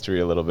look at history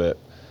a little bit.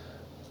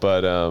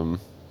 But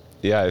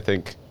yeah, I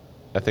think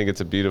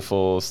it's a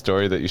beautiful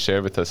story that you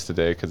shared with us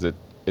today, because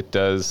it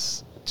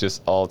does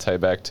just all tie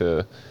back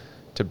to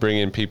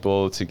bringing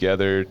people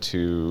together,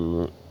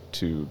 to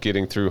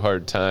getting through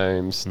hard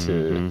times,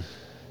 to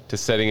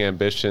setting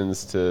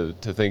ambitions, to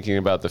thinking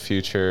about the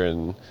future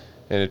and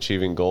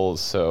achieving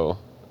goals. So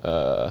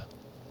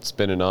it's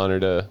been an honor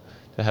to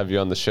have you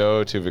on the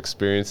show, to have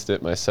experienced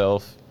it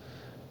myself,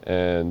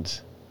 and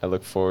I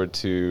look forward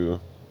to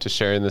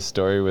sharing this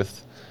story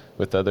with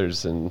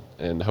others,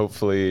 and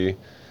hopefully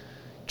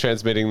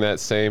transmitting that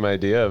same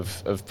idea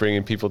of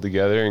bringing people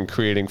together and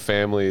creating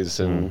families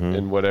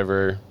in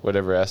whatever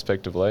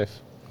aspect of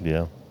life.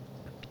 Yeah.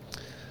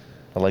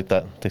 I like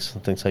that.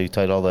 Thanks how you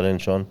tied all that in,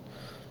 Sean.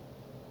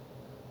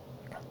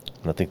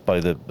 And I think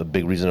probably the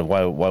big reason of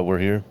why we're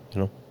here,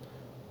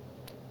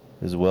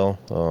 as well.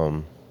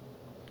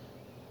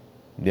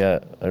 Yeah,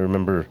 I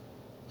remember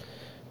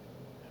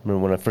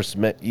when I first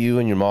met you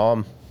and your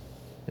mom,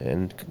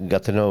 and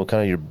got to know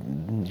kind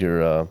of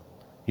your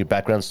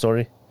background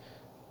story.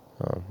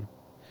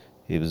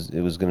 It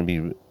was going to be.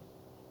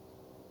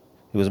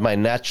 It was my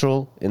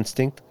natural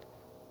instinct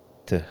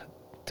to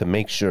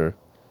make sure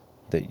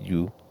that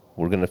you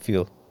were going to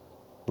feel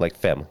like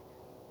family.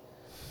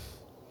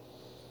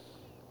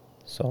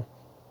 So,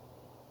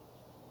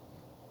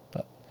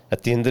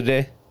 at the end of the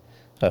day,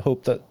 I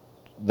hope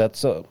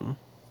that's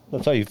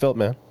how you felt,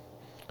 man.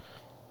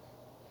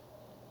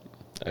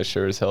 I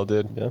sure as hell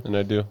did, Yeah. And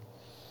I do.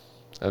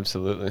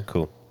 Absolutely.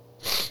 Cool.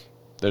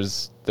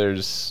 There's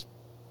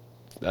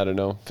I don't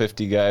know,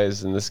 50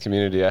 guys in this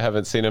community. I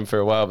haven't seen them for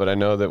a while, but I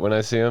know that when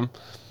I see them,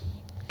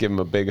 give them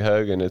a big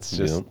hug, and it's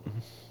just,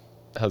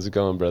 how's it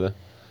going, brother?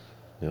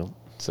 Yep.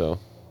 So,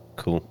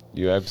 cool.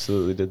 You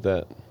absolutely did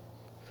that.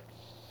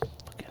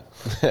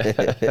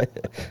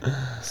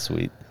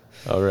 Sweet.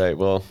 All right.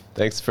 Well,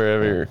 thanks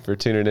for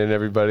tuning in,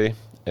 everybody,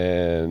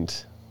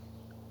 and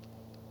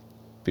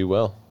be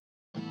well.